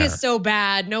writing is so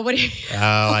bad. Nobody.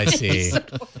 Oh, I see.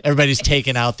 Everybody's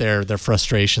taking out their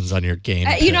frustrations on your game.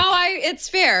 It's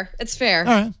fair. It's fair.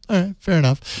 All right. Fair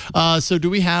enough. So do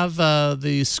we have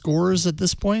the scores at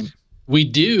this point? We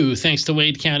do, thanks to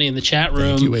Wade County in the chat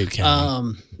room. Thank you, Wade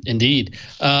County. Indeed.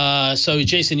 So,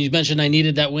 Jason, you mentioned I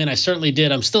needed that win. I certainly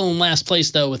did. I'm still in last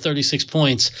place, though, with 36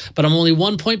 points, but I'm only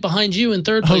 1 point behind you in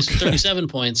third place with 37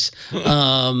 points.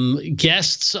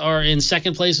 Guests are in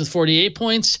second place with 48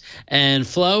 points, and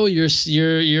Flo, you're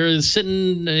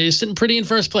sitting pretty in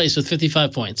first place with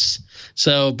 55 points.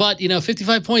 So, but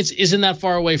 55 points isn't that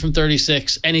far away from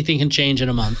 36. Anything can change in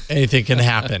a month. Anything can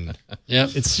happen.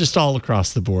 Yep. It's just all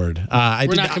across the board.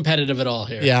 We're not competitive at all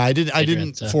here. Yeah, I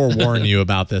didn't forewarn you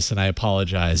about this, and I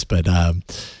apologize. But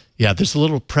yeah, there's a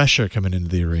little pressure coming into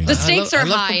the arena. The stakes are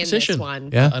high in this one.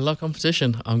 Yeah, I love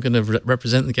competition. I'm going to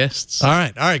represent the guests. All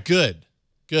right, good.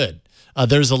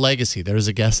 There's a legacy. There's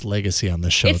a guest legacy on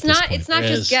this show. It's not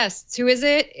just guests. Who is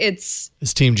it? It's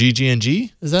Team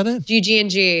GG&G. Is that it?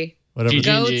 GG&G. Whatever.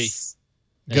 Goats,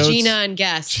 Gina and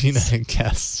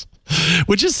guests.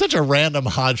 Which is such a random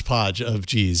hodgepodge of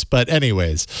G's. But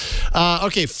anyways,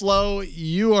 okay, Flo,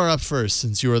 you are up first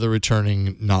since you are the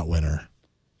returning not winner.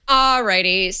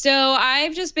 Alrighty. So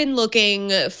I've just been looking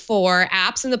for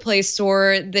apps in the Play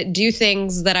Store that do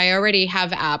things that I already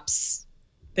have apps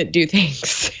that do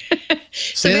things. So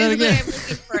Say that again. I'm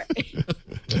looking for,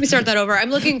 let me start that over.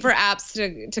 I'm looking for apps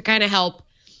to kind of help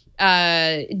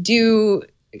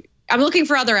I'm looking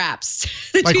for other apps.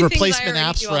 Like replacement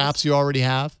apps for apps you already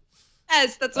have?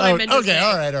 Yes, that's what I meant to say. Okay,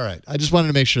 all right. I just wanted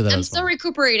to make sure that I'm still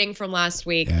recuperating from last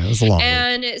week. Yeah, it was a long week.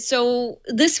 And so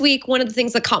this week, one of the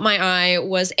things that caught my eye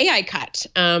was AI Cut.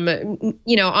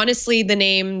 Honestly, the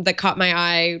name that caught my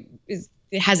eye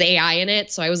has AI in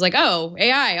it. So I was like, oh,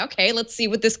 AI, okay, let's see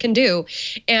what this can do.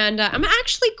 And I'm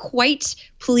actually quite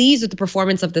pleased with the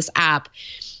performance of this app.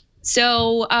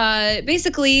 So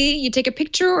basically, you take a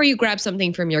picture or you grab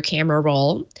something from your camera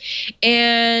roll,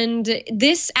 and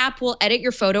this app will edit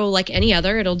your photo like any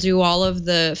other. It'll do all of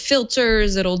the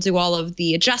filters. It'll do all of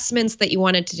the adjustments that you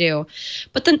want it to do.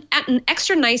 But then an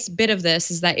extra nice bit of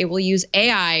this is that it will use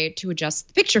AI to adjust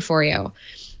the picture for you.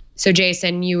 So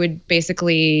Jason, you would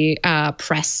basically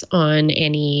press on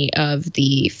any of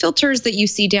the filters that you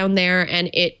see down there,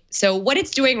 and so what it's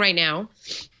doing right now,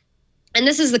 and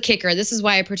this is the kicker, this is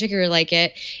why I particularly like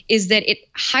it, is that it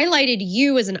highlighted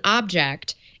you as an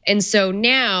object. And so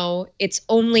now it's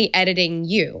only editing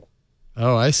you.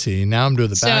 Oh, I see. Now I'm doing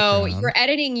the background. So you're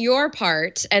editing your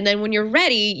part. And then when you're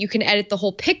ready, you can edit the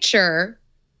whole picture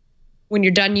when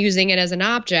you're done using it as an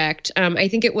object. I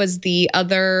think it was the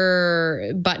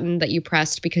other button that you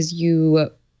pressed because you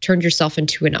turned yourself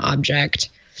into an object.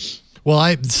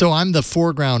 Well, so I'm the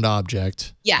foreground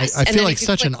object. Yes. I feel like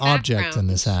such an object in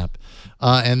this app.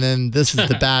 And then this is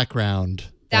the background.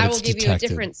 That will give you a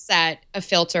different set of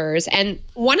filters. And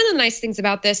one of the nice things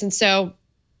about this, and so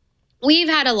we've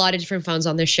had a lot of different phones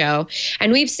on this show,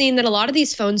 and we've seen that a lot of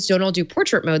these phones don't all do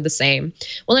portrait mode the same.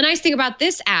 Well, the nice thing about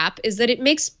this app is that it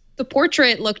makes the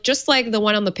portrait look just like the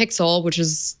one on the Pixel, which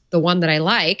is the one that I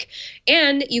like.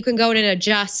 And you can go in and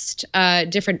adjust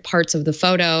different parts of the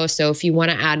photo. So if you want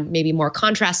to add maybe more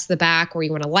contrast to the back, or you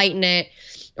want to lighten it,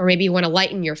 or maybe you want to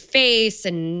lighten your face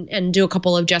and do a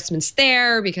couple of adjustments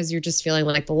there because you're just feeling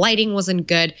like the lighting wasn't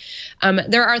good.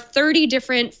 There are 30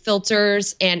 different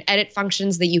filters and edit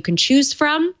functions that you can choose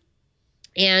from.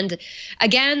 And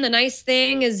again, the nice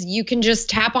thing is you can just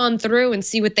tap on through and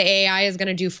see what the AI is going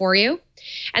to do for you.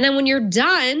 And then when you're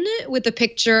done with the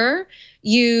picture,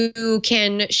 you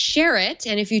can share it.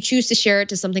 And if you choose to share it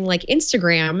to something like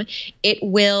Instagram, it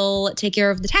will take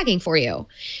care of the tagging for you.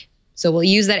 So we'll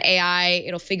use that AI.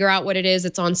 It'll figure out what it is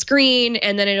that's on screen,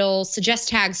 and then it'll suggest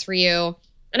tags for you.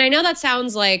 And I know that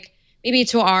sounds like maybe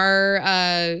to our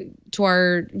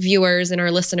viewers and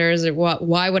our listeners,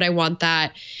 why would I want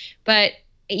that? But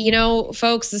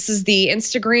folks, this is the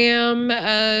Instagram.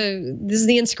 This is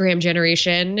the Instagram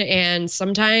generation, and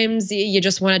sometimes you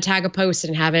just want to tag a post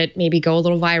and have it maybe go a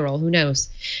little viral. Who knows?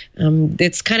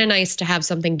 It's kind of nice to have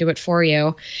something do it for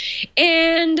you.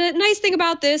 And the nice thing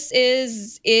about this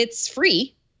is it's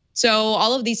free, so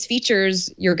all of these features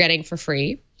you're getting for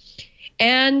free,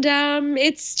 and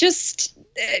it's just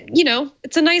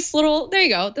it's a nice little. There you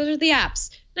go. Those are the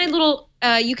apps. Nice little.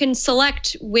 You can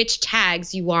select which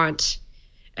tags you want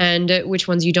and which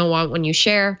ones you don't want when you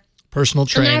share. Personal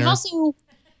trainer. And I've also,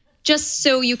 just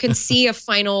so you can see a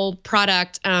final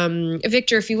product,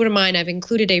 Victor, if you wouldn't mind, I've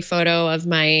included a photo of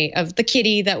the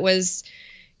kitty that was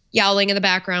yowling in the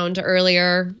background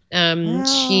earlier.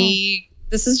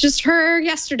 This is just her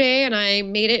yesterday, and I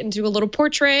made it into a little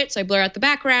portrait. So I blur out the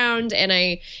background and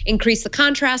I increase the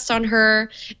contrast on her,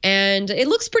 and it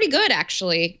looks pretty good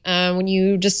actually when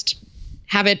you just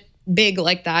have it big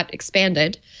like that,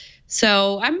 expanded.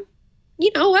 So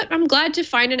I'm glad to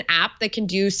find an app that can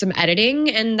do some editing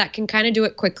and that can kind of do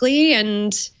it quickly.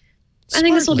 And I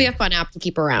think this will be a fun app to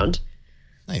keep around.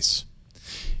 Nice.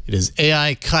 It is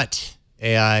AI Cut,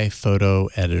 AI photo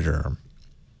editor.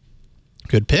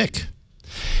 Good pick.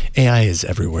 AI is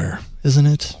everywhere, isn't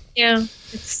it? Yeah,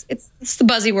 it's the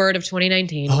buzzy word of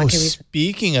 2019. Oh,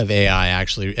 speaking of AI,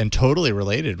 actually, and totally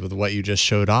related with what you just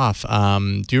showed off.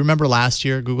 Do you remember last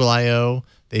year, Google I/O?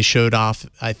 They showed off,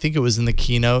 I think it was in the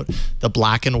keynote, the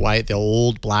black and white, the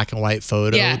old black and white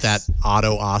photo, that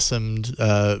auto-awesomed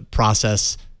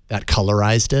process that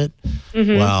colorized it.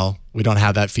 Mm-hmm. Well, we don't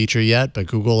have that feature yet, but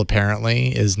Google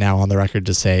apparently is now on the record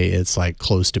to say it's like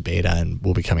close to beta and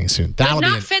will be coming soon. That'll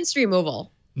not fence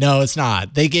removal. No, it's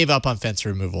not. They gave up on fence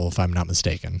removal, if I'm not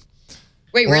mistaken.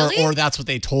 Wait, really? Or that's what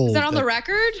they told. Is that on the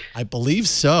record? I believe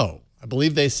so. I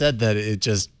believe they said that it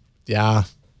just, I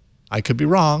could be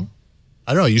wrong.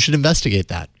 I don't know. You should investigate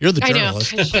that. You're the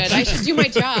journalist. I know. I should do my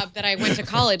job that I went to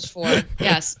college for.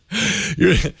 Yes.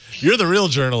 You're the real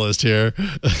journalist here.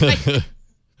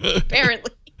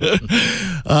 Apparently.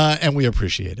 And we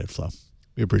appreciate it, Flo.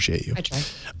 We appreciate you. I try.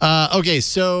 Okay,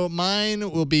 so mine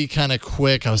will be kind of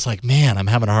quick. I was like, man, I'm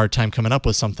having a hard time coming up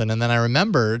with something. And then I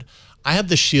remembered I have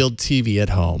the Shield TV at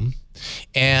home.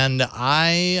 And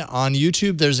on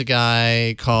YouTube, there's a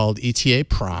guy called ETA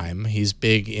Prime. He's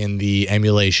big in the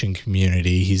emulation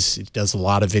community. He does a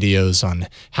lot of videos on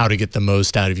how to get the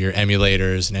most out of your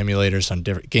emulators and emulators on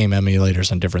different game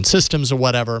emulators on different systems or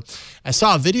whatever. I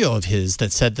saw a video of his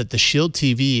that said that the Shield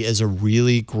TV is a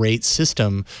really great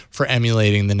system for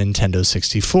emulating the Nintendo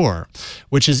 64,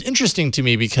 which is interesting to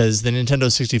me because the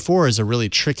Nintendo 64 is a really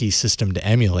tricky system to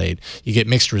emulate. You get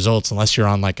mixed results unless you're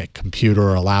on like a computer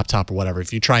or a laptop or whatever.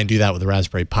 If you try and do that with a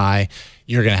Raspberry Pi,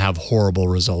 you're going to have horrible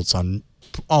results on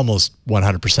almost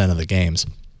 100% of the games.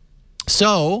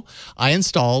 So I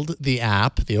installed the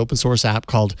app, the open source app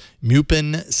called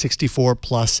Mupen 64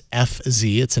 Plus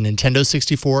FZ. It's a Nintendo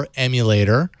 64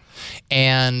 emulator.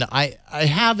 And I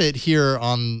have it here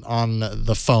on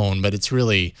the phone, but it's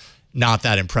really not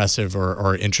that impressive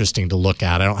or interesting to look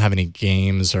at. I don't have any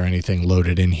games or anything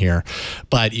loaded in here,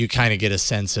 but you kind of get a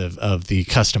sense of the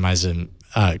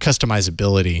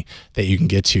customizability that you can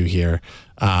get to here.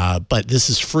 But this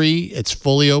is free. It's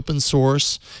fully open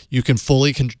source. You can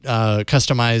fully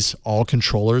customize all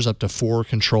controllers, up to 4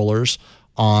 controllers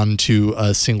onto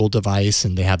a single device,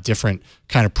 and they have different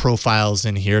kind of profiles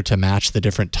in here to match the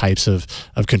different types of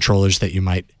controllers that you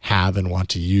might have and want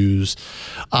to use.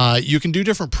 You can do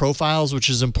different profiles, which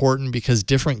is important because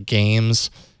different games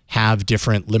have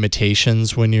different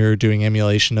limitations when you're doing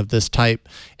emulation of this type.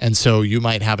 And so you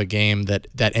might have a game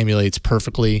that emulates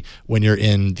perfectly when you're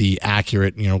in the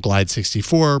accurate, Glide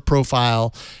 64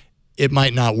 profile. It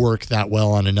might not work that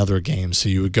well on another game. So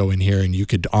you would go in here and you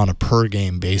could, on a per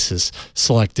game basis,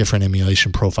 select different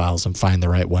emulation profiles and find the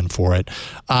right one for it.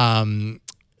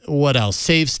 What else?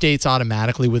 Save states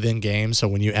automatically within games. So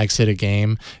when you exit a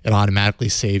game, it automatically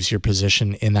saves your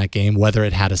position in that game, whether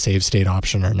it had a save state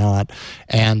option or not.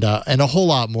 And a whole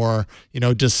lot more,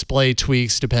 display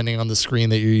tweaks depending on the screen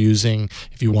that you're using.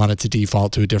 If you want it to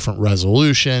default to a different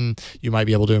resolution, you might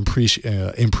be able to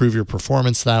improve your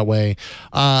performance that way.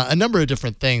 A number of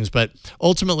different things, but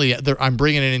ultimately I'm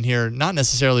bringing it in here not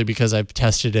necessarily because I've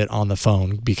tested it on the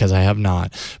phone, because I have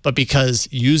not, but because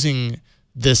using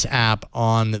this app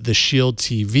on the Shield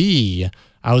TV,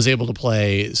 I was able to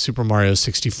play Super Mario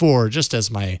 64 just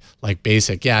as my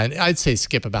basic. Yeah, I'd say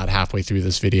skip about halfway through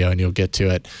this video and you'll get to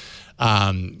it,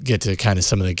 get to kind of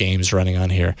some of the games running on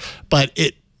here. But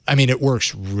it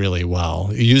works really well.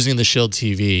 Using the Shield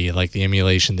TV, like the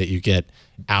emulation that you get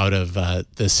out of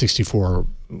the 64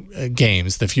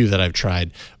 games, the few that I've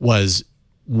tried, was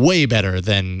way better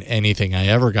than anything I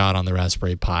ever got on the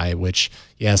Raspberry Pi, which,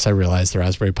 yes, I realize the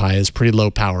Raspberry Pi is pretty low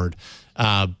powered,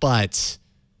 but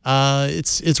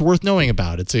it's worth knowing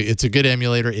about. It's a good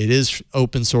emulator. It is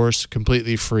open source,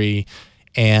 completely free,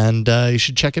 and you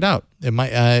should check it out. It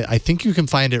might I think you can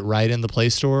find it right in the Play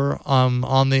Store on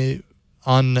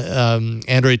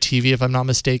Android TV, if I'm not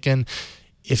mistaken.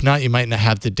 If not, you might not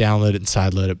have to download it and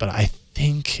sideload it, but I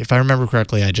think, if I remember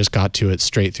correctly, I just got to it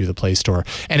straight through the Play Store.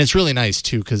 And it's really nice,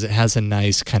 too, because it has a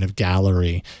nice kind of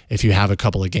gallery. If you have a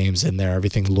couple of games in there,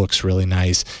 everything looks really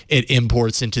nice. It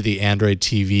imports into the Android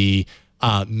TV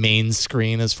main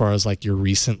screen as far as like your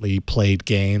recently played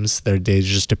games. They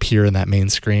just appear in that main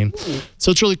screen. So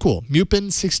it's really cool.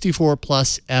 Mupin 64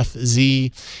 Plus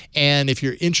FZ. And if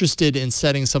you're interested in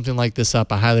setting something like this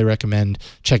up, I highly recommend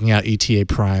checking out ETA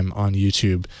Prime on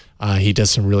YouTube. He does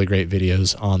some really great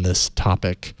videos on this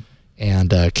topic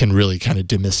and can really kind of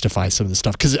demystify some of the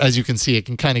stuff. Because as you can see, it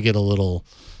can kind of get a little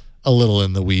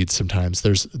in the weeds sometimes.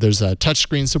 There's a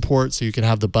touchscreen support, so you can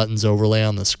have the buttons overlay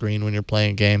on the screen when you're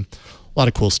playing a game. A lot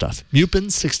of cool stuff.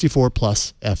 Mupin 64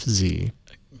 Plus FZ.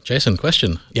 Jason,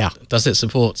 question. Yeah. Does it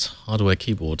support hardware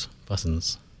keyboard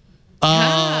buttons?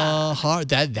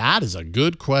 That is a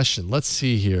good question. Let's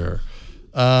see here.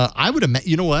 I would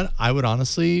you know what? I would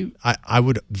honestly, I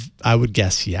would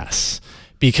guess yes,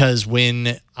 because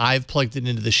when I've plugged it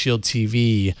into the Shield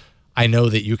TV, I know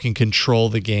that you can control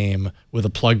the game with a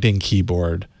plugged-in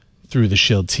keyboard through the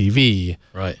Shield TV.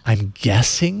 Right. I'm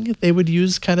guessing they would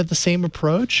use kind of the same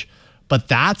approach. But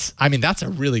that's a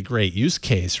really great use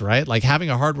case, right? Like having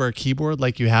a hardware keyboard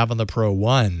like you have on the Pro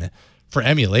 1 for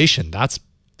emulation. That's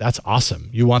awesome.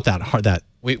 You want that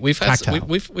we've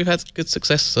had good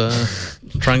success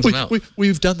trying them out.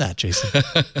 We've done that, Jason.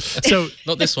 So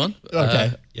not this one.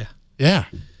 Okay. Yeah.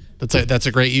 That's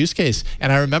a great use case.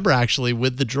 And I remember actually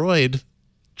with the Droid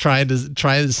trying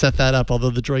to set that up, although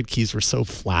the Droid keys were so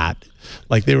flat.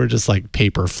 Like they were just like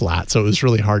paper flat, so it was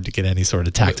really hard to get any sort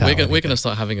of tactile. We're going to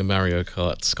start having a Mario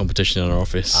Kart competition in our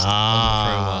office.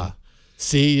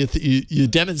 See, you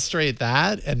demonstrate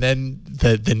that, and then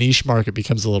the niche market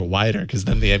becomes a little wider because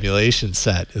then the emulation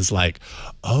set is like,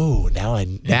 oh,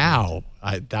 now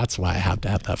that's why I have to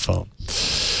have that phone.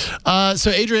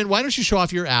 So Adrian, why don't you show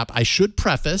off your app? I should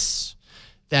preface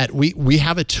that we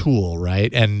have a tool,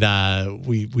 right? And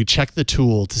we check the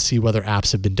tool to see whether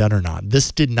apps have been done or not. This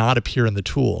did not appear in the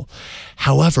tool.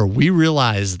 However, we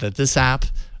realized that this app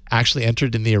actually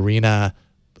entered in the arena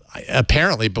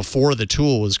apparently before the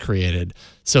tool was created.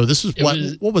 So this was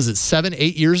what was it,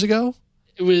 7-8 years ago?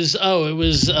 It was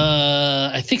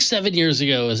I think 7 years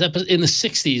ago. It was in the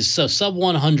 60s, so sub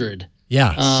 100.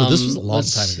 Yeah, so this was a long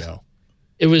time ago.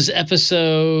 It was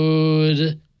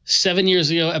episode 7 years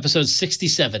ago, episode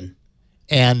 67.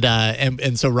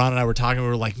 And so Ron and I were talking. We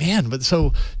were like, man, but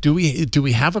so do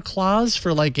we have a clause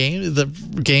for like games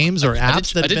or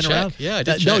apps that have been around? Yeah, I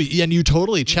did check. No, and you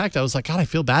totally checked. I was like, God, I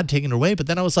feel bad taking it away. But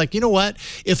then I was like, you know what?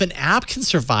 If an app can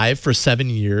survive for 7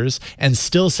 years and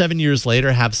still 7 years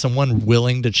later have someone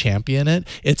willing to champion it,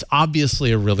 it's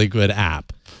obviously a really good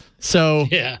app. So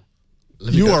yeah,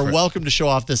 you are welcome to show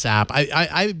off this app.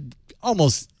 I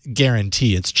almost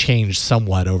guarantee it's changed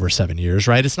somewhat over 7 years,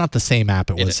 right? It's not the same app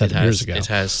it was 7 years ago. It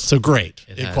has. So great.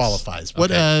 It qualifies.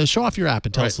 What? Show off your app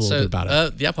and tell us a little bit about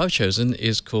it. The app I've chosen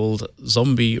is called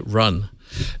Zombie Run.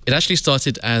 It actually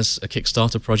started as a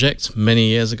Kickstarter project many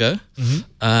years ago.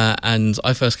 And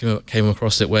I first came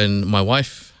across it when my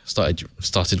wife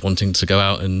started wanting to go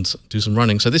out and do some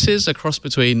running. So this is a cross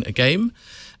between a game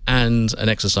and an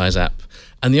exercise app.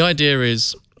 And the idea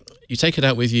is, you take it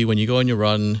out with you when you go on your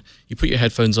run, you put your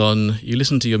headphones on, you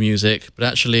listen to your music, but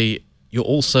actually you're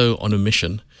also on a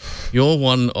mission. You're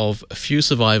one of a few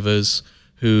survivors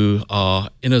who are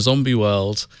in a zombie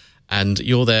world, and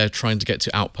you're there trying to get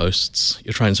to outposts.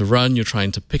 You're trying to run, you're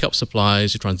trying to pick up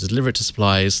supplies, you're trying to deliver it to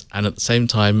supplies, and at the same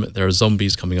time, there are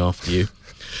zombies coming after you.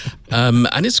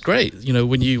 And it's great. You know,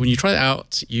 when you try it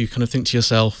out, you kind of think to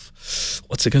yourself,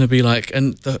 what's it going to be like?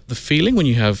 And the feeling when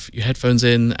you have your headphones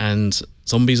in and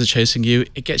zombies are chasing you,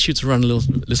 it gets you to run a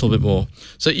little bit more.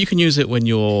 So you can use it when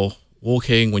you're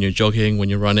walking, when you're jogging, when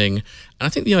you're running. And I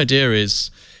think the idea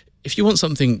is, if you want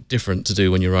something different to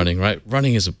do when you're running, right?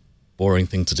 Running is a boring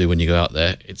thing to do when you go out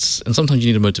there. And sometimes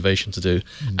you need a motivation to do.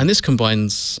 And this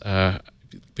combines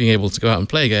being able to go out and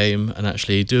play a game and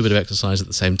actually do a bit of exercise at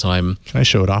the same time. Can I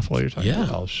show it off while you're talking? Yeah.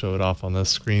 I'll show it off on this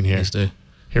screen here. Please do.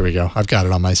 Here we go. I've got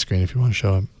it on my screen if you want to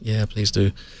show it. Yeah, please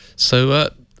do. So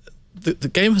the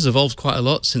game has evolved quite a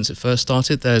lot since it first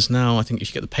started. There's now, I think if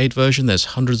you get the paid version, there's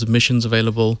hundreds of missions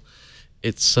available.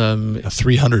 It's a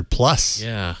 300 plus.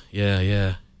 Yeah.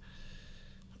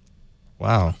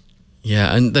 Wow.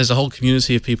 Yeah, and there's a whole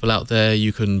community of people out there.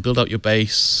 You can build up your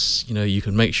base. You know, you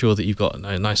can make sure that you've got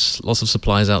lots of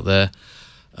supplies out there.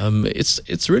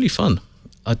 It's really fun.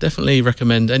 I definitely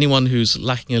recommend anyone who's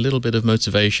lacking a little bit of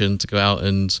motivation to go out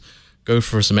and go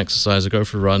for some exercise or go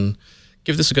for a run.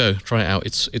 Give this a go. Try it out.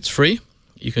 It's free.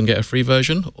 You can get a free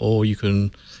version, or you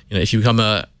can, if you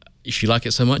like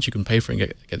it so much, you can pay for it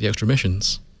and get the extra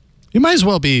missions. You might as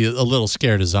well be a little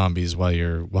scared of zombies while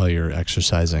you're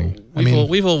exercising.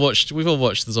 We've all watched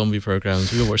the zombie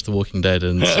programs. We've all watched The Walking Dead,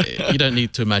 and you don't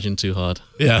need to imagine too hard.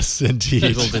 Yes, indeed.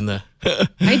 We've all been there.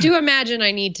 I do imagine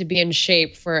I need to be in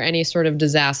shape for any sort of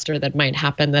disaster that might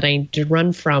happen that I need to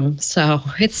run from. So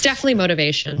it's definitely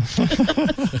motivation.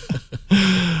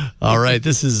 All right,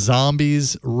 this is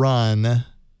Zombies Run.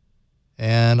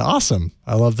 And awesome.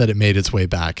 I love that it made its way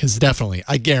back, because definitely,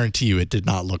 I guarantee you, it did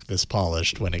not look this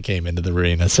polished when it came into the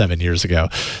arena 7 years ago.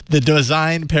 The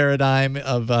design paradigm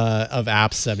of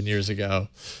apps 7 years ago,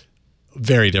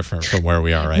 very different from where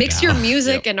we are right now. Mix your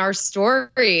music and our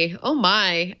story. Oh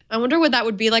my. I wonder what that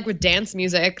would be like with dance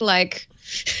music. Like,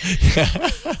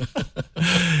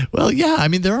 well, yeah, I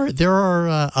mean, there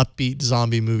are upbeat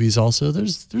zombie movies also.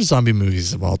 There's zombie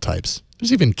movies of all types.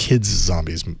 There's even kids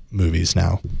zombies movies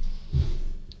now.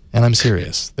 And I'm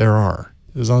serious. There are.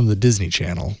 It was on the Disney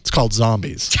Channel. It's called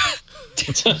Zombies.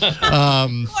 Of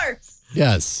course.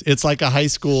 Yes, it's like a high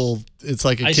school. It's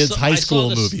like a kid's high school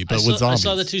movie, but with zombies.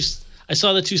 I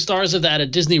saw the two stars of that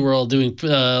at Disney World doing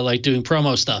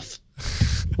promo stuff.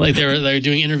 Like they were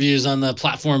doing interviews on the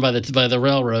platform by the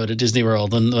railroad at Disney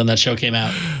World when that show came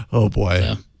out. Oh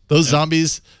boy, those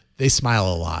zombies, they smile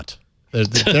a lot.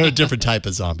 They're a different type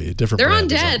of zombie. They're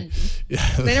undead. Yeah.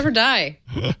 They never die.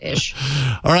 Ish.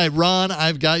 All right, Ron,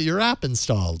 I've got your app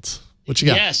installed. What you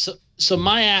got? Yes. So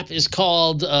my app is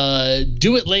called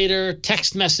Do It Later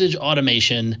Text Message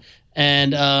Automation.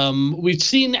 And we've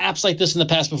seen apps like this in the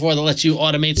past before that lets you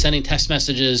automate sending text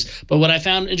messages. But what I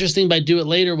found interesting by Do It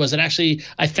Later was I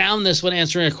found this when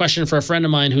answering a question for a friend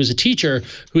of mine who's a teacher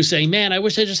who's saying, man, I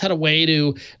wish I just had a way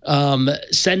to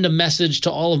send a message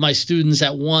to all of my students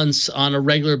at once on a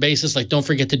regular basis, like don't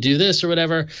forget to do this or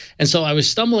whatever. And so I was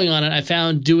stumbling on it. I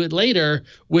found Do It Later,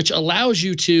 which allows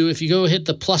you to, if you go hit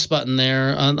the plus button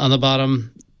there on the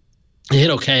bottom, hit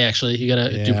OK, actually. You got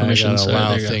to do permissions. I gotta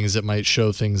allow things that might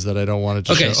show things that I don't want it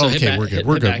to show. So okay, we're good.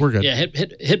 We're good. Yeah,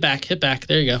 hit back.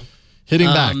 There you go. Hitting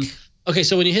back. Okay,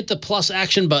 so when you hit the plus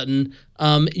action button,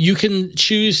 you can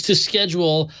choose to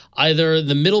schedule either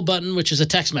the middle button, which is a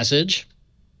text message,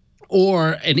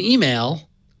 or an email,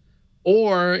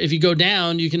 or if you go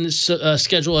down, you can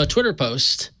schedule a Twitter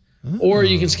post. Or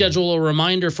you can schedule a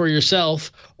reminder for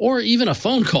yourself, or even a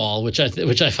phone call, which I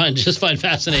find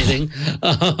fascinating.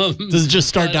 Does it just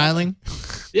start dialing?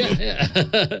 Yeah.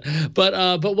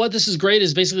 But what this is great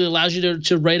is basically allows you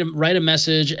to write a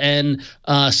message and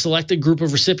select a group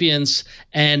of recipients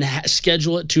and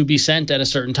schedule it to be sent at a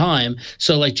certain time.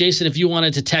 So like Jason, if you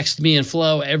wanted to text me and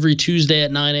Flo every Tuesday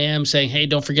at 9 a.m. saying, hey,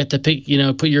 don't forget to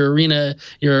put your arena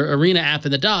app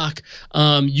in the dock,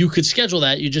 you could schedule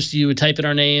that. You would type in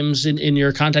our names in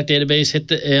your contact database,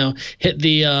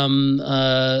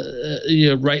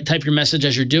 type your message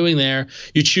as you're doing there.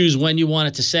 You choose when you want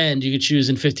it to send. You could choose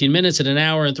in 15 minutes, in an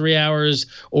hour, in 3 hours,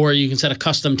 or you can set a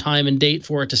custom time and date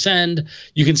for it to send.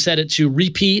 You can set it to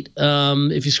repeat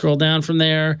if you scroll down from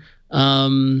there.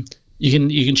 You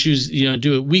can choose,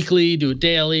 do it weekly, do it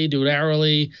daily, do it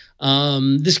hourly.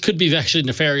 This could be actually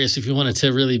nefarious if you wanted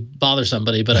to really bother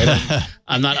somebody, but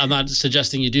I'm not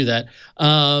suggesting you do that.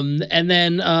 And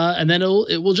then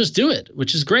it will just do it,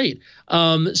 which is great.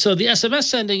 So the SMS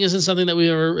sending isn't something that we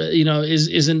ever,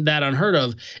 isn't that unheard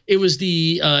of. It was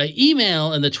the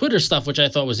email and the Twitter stuff, which I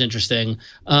thought was interesting,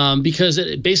 because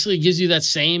it basically gives you that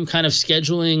same kind of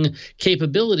scheduling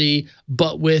capability,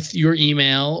 but with your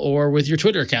email or with your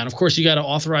Twitter account. Of course, you got to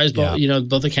authorize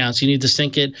both accounts. You need to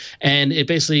sync it, and it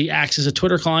basically acts as a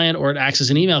Twitter client or it acts as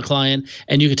an email client.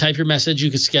 And you could type your message,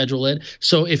 you could schedule it.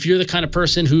 So if you're the kind of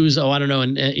person who's an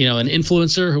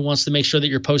influencer who wants to make sure that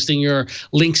you're posting your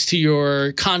links to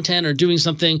your content or doing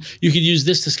something, you could use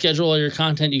this to schedule all your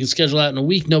content. You can schedule out in a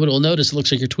week. Nobody will notice. It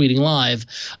looks like you're tweeting live.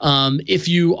 If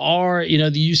you are,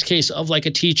 the use case of like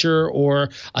a teacher or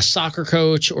a soccer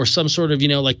coach or some sort of,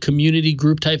 like community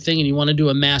group type thing, and you want to do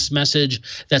a mass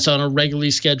message that's on a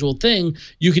regularly scheduled thing,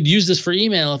 you could use this for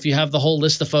email if you have the whole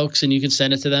list of folks, and you can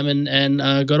send it to them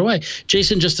and go away.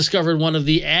 Jason just discovered one of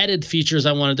the added features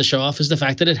I wanted to show off is the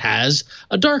fact that it has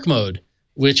a dark mode.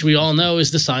 which we all know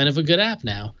is the sign of a good app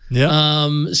now. Yeah.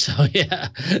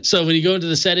 So when you go into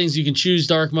the settings, you can choose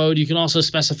dark mode. You can also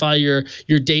specify your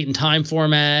date and time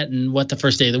format and what the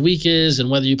first day of the week is and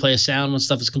whether you play a sound when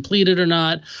stuff is completed or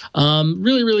not.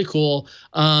 Really, really cool.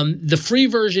 The free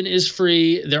version is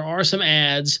free. There are some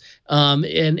ads.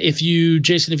 And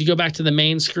Jason, if you go back to the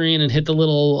main screen and hit the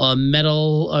little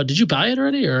metal, did you buy it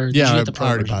already, or did you get the pro I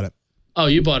already version? bought it. Oh,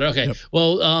 you bought it. Okay. Yep.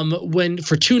 Well,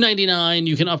 for $2.99,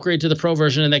 you can upgrade to the pro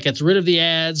version, and that gets rid of the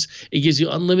ads. It gives you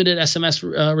unlimited SMS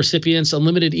recipients,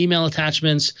 unlimited email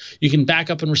attachments. You can back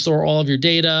up and restore all of your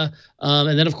data,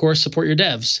 and then of course support your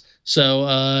devs. So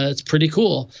it's pretty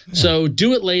cool. Yeah. So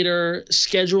do it later.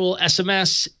 Schedule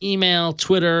SMS, email,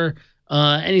 Twitter.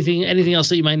 Anything else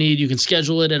that you might need, you can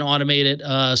schedule it and automate it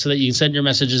so that you can send your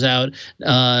messages out.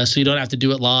 So you don't have to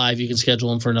do it live. You can schedule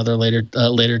them for another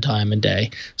later time and day.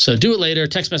 So do it later.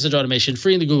 Text message automation,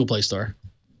 free in the Google Play Store.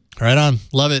 Right on.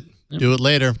 Love it. Yep. Do it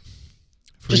later.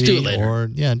 Free, just do it later. Or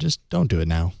just don't do it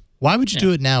now. Why would you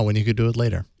do it now when you could do it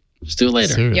later? Just do it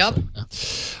later. Seriously. Yep.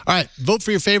 All right. Vote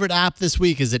for your favorite app this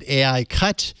week. Is it AI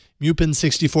Cut, Mupin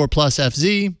 64 Plus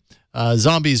FZ,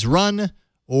 Zombies Run,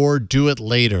 or do it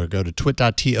later? Go to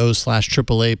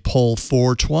twit.to/AAA poll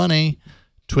 420,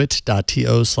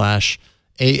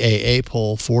 twit.to/AAA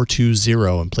poll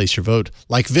 420, and place your vote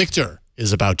like Victor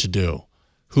is about to do.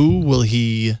 Who will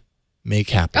he make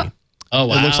happy? Oh,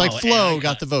 wow. It looks like Flo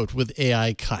got the vote with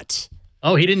AI Cut.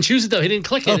 Oh, he didn't choose it, though. He didn't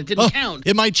click it. It didn't count.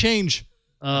 It might change.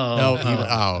 Oh.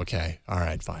 No. Okay. All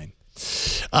right, fine.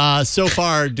 So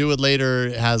far, Do It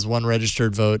Later has one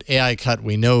registered vote. AI Cut,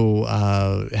 we know,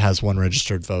 has one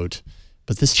registered vote.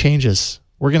 But this changes.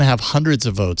 We're going to have hundreds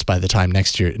of votes by the time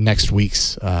next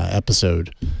week's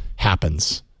episode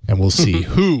happens. And we'll see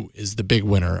who is the big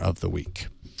winner of the week.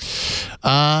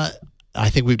 I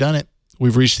think we've done it.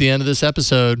 We've reached the end of this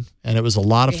episode, and it was a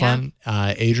lot of fun.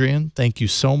 Adrian, thank you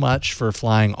so much for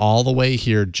flying all the way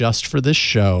here just for this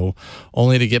show,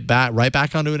 only to get right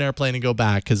back onto an airplane and go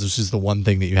back, because this is the one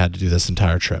thing that you had to do this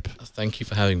entire trip. Thank you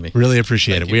for having me. Really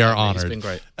appreciate it. We are honored. It's been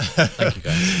great. Thank you,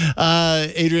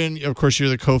 guys. Adrian, of course, you're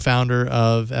the co-founder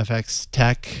of FX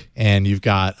Tech, and you've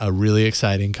got a really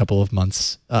exciting couple of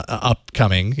months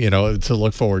upcoming, to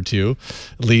look forward to,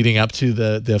 leading up to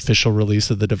the official release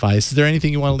of the device. Is there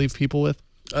anything you want to leave people with?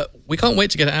 We can't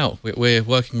wait to get it out. We're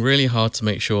working really hard to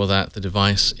make sure that the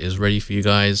device is ready for you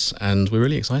guys, and we're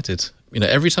really excited.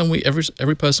 Every time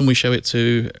every person we show it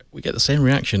to, we get the same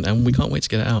reaction, and we can't wait to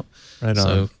get it out. Right on.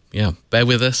 So yeah, bear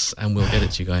with us, and we'll get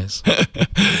it to you guys.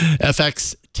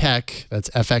 FX Tech, that's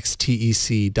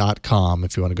fxtec.com.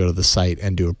 If you want to go to the site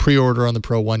and do a pre-order on the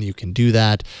Pro One, you can do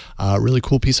that. Really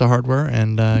cool piece of hardware,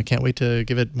 and can't wait to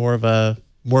give it more of a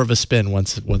spin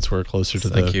once we're closer to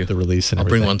the release and I'll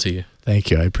everything. bring one to you.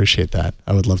 Thank you. I appreciate that.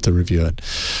 I would love to review it.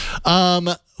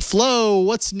 Flo,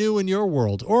 what's new in your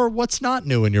world, or what's not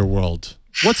new in your world?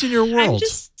 What's in your world?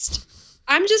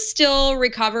 I'm just still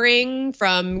recovering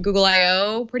from Google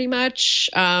I/O pretty much,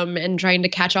 and trying to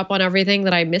catch up on everything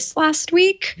that I missed last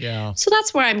week. Yeah. So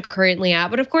that's where I'm currently at.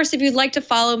 But of course, if you'd like to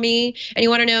follow me and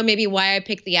you want to know maybe why I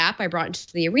picked the app I brought into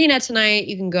the arena tonight,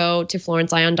 you can go to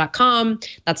florenceion.com.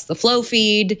 That's the Flow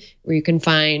feed where you can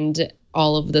find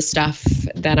all of the stuff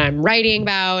that I'm writing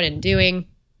about and doing.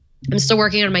 I'm still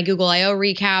working on my Google I/O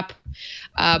recap,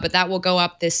 but that will go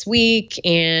up this week,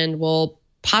 and we'll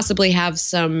possibly have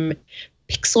some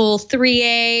Pixel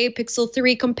 3a, Pixel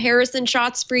 3 comparison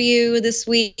shots for you this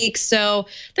week. So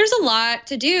there's a lot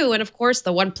to do. And of course,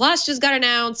 the OnePlus just got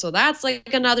announced. So that's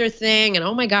like another thing. And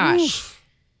oh my gosh. Oof.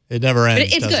 It never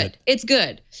ends. But it's good. It's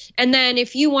good. And then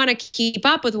if you want to keep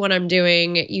up with what I'm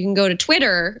doing, you can go to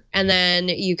Twitter, and then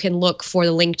you can look for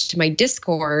the link to my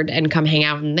Discord and come hang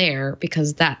out in there,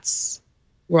 because that's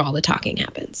where all the talking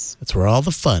happens. That's where all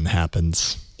the fun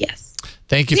happens. Yes.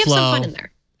 Thank you, Flo. We have some fun in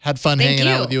there. Had fun hanging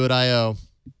out with you at I/O.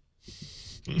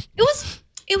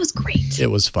 It was great. It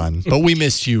was fun, but we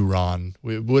missed you, Ron.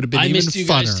 It would have been even missed you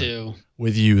guys funner too.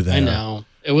 With you there. I know.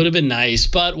 It would have been nice.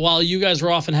 But while you guys were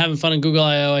off and having fun in Google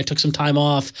I/O, I took some time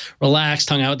off, relaxed,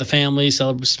 hung out with the family,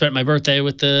 spent my birthday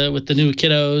with the new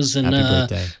kiddos, and Happy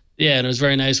birthday. Yeah, and it was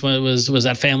very nice when it was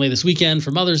at family this weekend for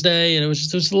Mother's Day, and it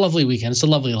was a lovely weekend. It's a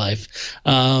lovely life.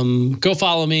 Go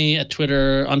follow me on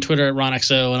Twitter at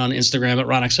RonXO, and on Instagram at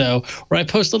RonXO, where I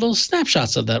post little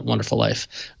snapshots of that wonderful life.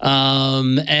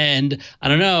 And I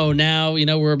don't know, now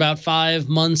we're about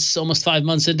almost 5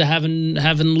 months into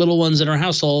having little ones in our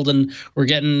household, and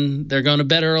they're going to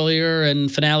bed earlier,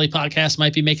 and Finale Podcast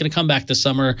might be making a comeback this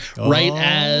summer, right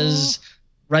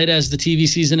right as the TV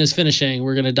season is finishing,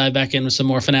 we're going to dive back in with some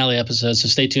more finale episodes. So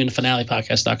stay tuned to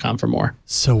finalepodcast.com for more.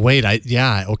 So wait, I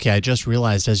just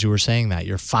realized as you were saying that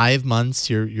you're 5 months,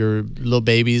 your little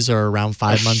babies are around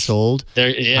 5 months old.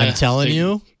 I'm telling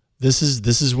you, this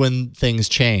is when things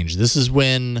change. This is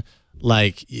when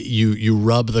like you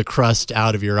rub the crust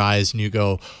out of your eyes and you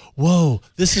go, whoa,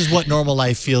 this is what normal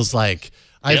life feels like.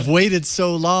 I've waited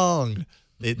so long.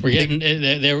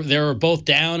 They were both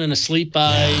down and asleep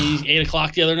by 8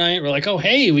 o'clock the other night. We're like, oh,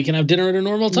 hey, we can have dinner at a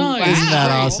normal time. Wow. Isn't that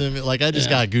awesome? Like, I just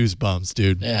got goosebumps,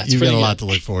 dude. Yeah, you've got a lot to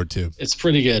look forward to. It's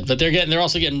pretty good, but they're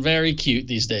also getting very cute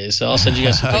these days. So I'll send you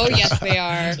guys some Oh, pictures. yes, they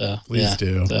are. So, please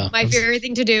do. So. My favorite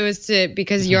thing to do is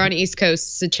because you're on East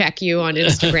Coast, to check you on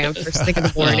Instagram first thing in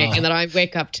the morning, and then I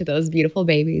wake up to those beautiful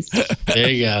babies. There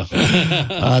you go.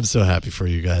 I'm so happy for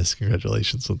you guys.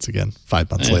 Congratulations once again,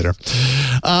 5 months later.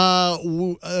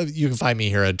 You can find me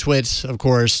here at Twit, of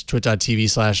course,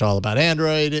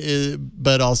 twit.tv/allaboutandroid,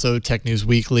 but also Tech News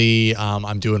Weekly.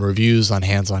 I'm doing reviews on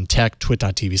hands-on tech,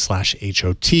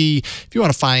 twit.tv/HOT. If you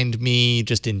want to find me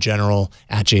just in general,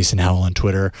 at Jason Howell on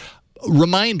Twitter.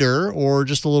 Reminder, or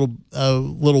just a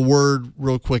little word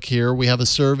real quick here. We have a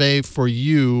survey for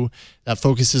you that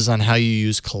focuses on how you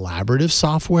use collaborative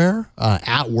software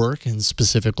at work, and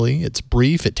specifically, it's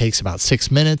brief. It takes about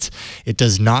 6 minutes. It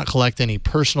does not collect any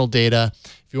personal data.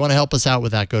 If you want to help us out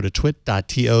with that, go to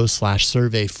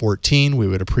twit.to/survey14. We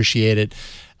would appreciate it.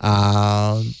 Do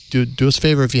us a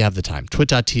favor if you have the time.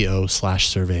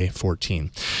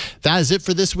 twit.to/survey14. That is it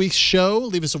for this week's show.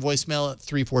 Leave us a voicemail at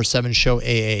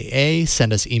 347-SHOW-AAA.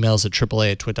 Send us emails at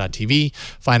AAA@twit.tv.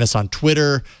 Find us on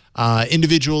Twitter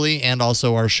individually, and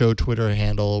also our show Twitter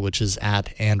handle, which is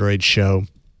at Android Show.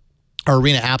 Our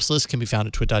Arena apps list can be found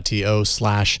at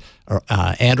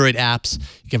twit.to/Android apps.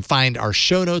 You can find our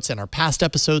show notes and our past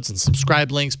episodes and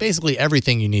subscribe links, basically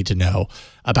everything you need to know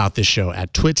about this show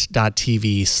at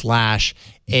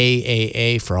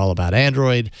twit.tv/AAA for All About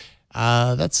Android.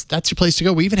 That's your place to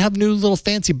go. We even have new little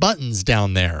fancy buttons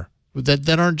down there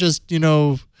that aren't just,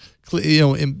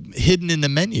 hidden in the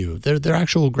menu. They're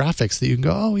actual graphics that you can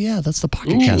go, oh yeah, that's the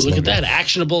Pocket Cast look logo. at that,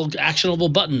 actionable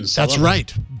buttons. That's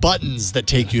right, buttons that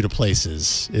take you to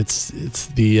places. It's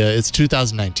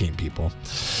 2019, people.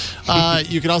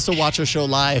 You can also watch our show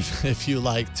live if you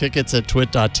like. Tickets at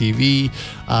twit.tv.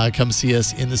 Come see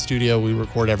us in the studio. We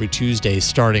record every Tuesday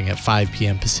starting at 5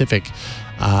 p.m. Pacific.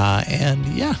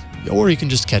 Or you can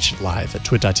just catch it live at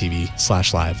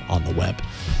twit.tv/live on the web.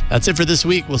 That's it for this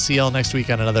week. We'll see y'all next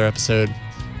week on another episode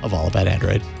of All About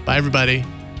Android. Bye, everybody.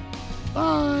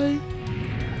 Bye.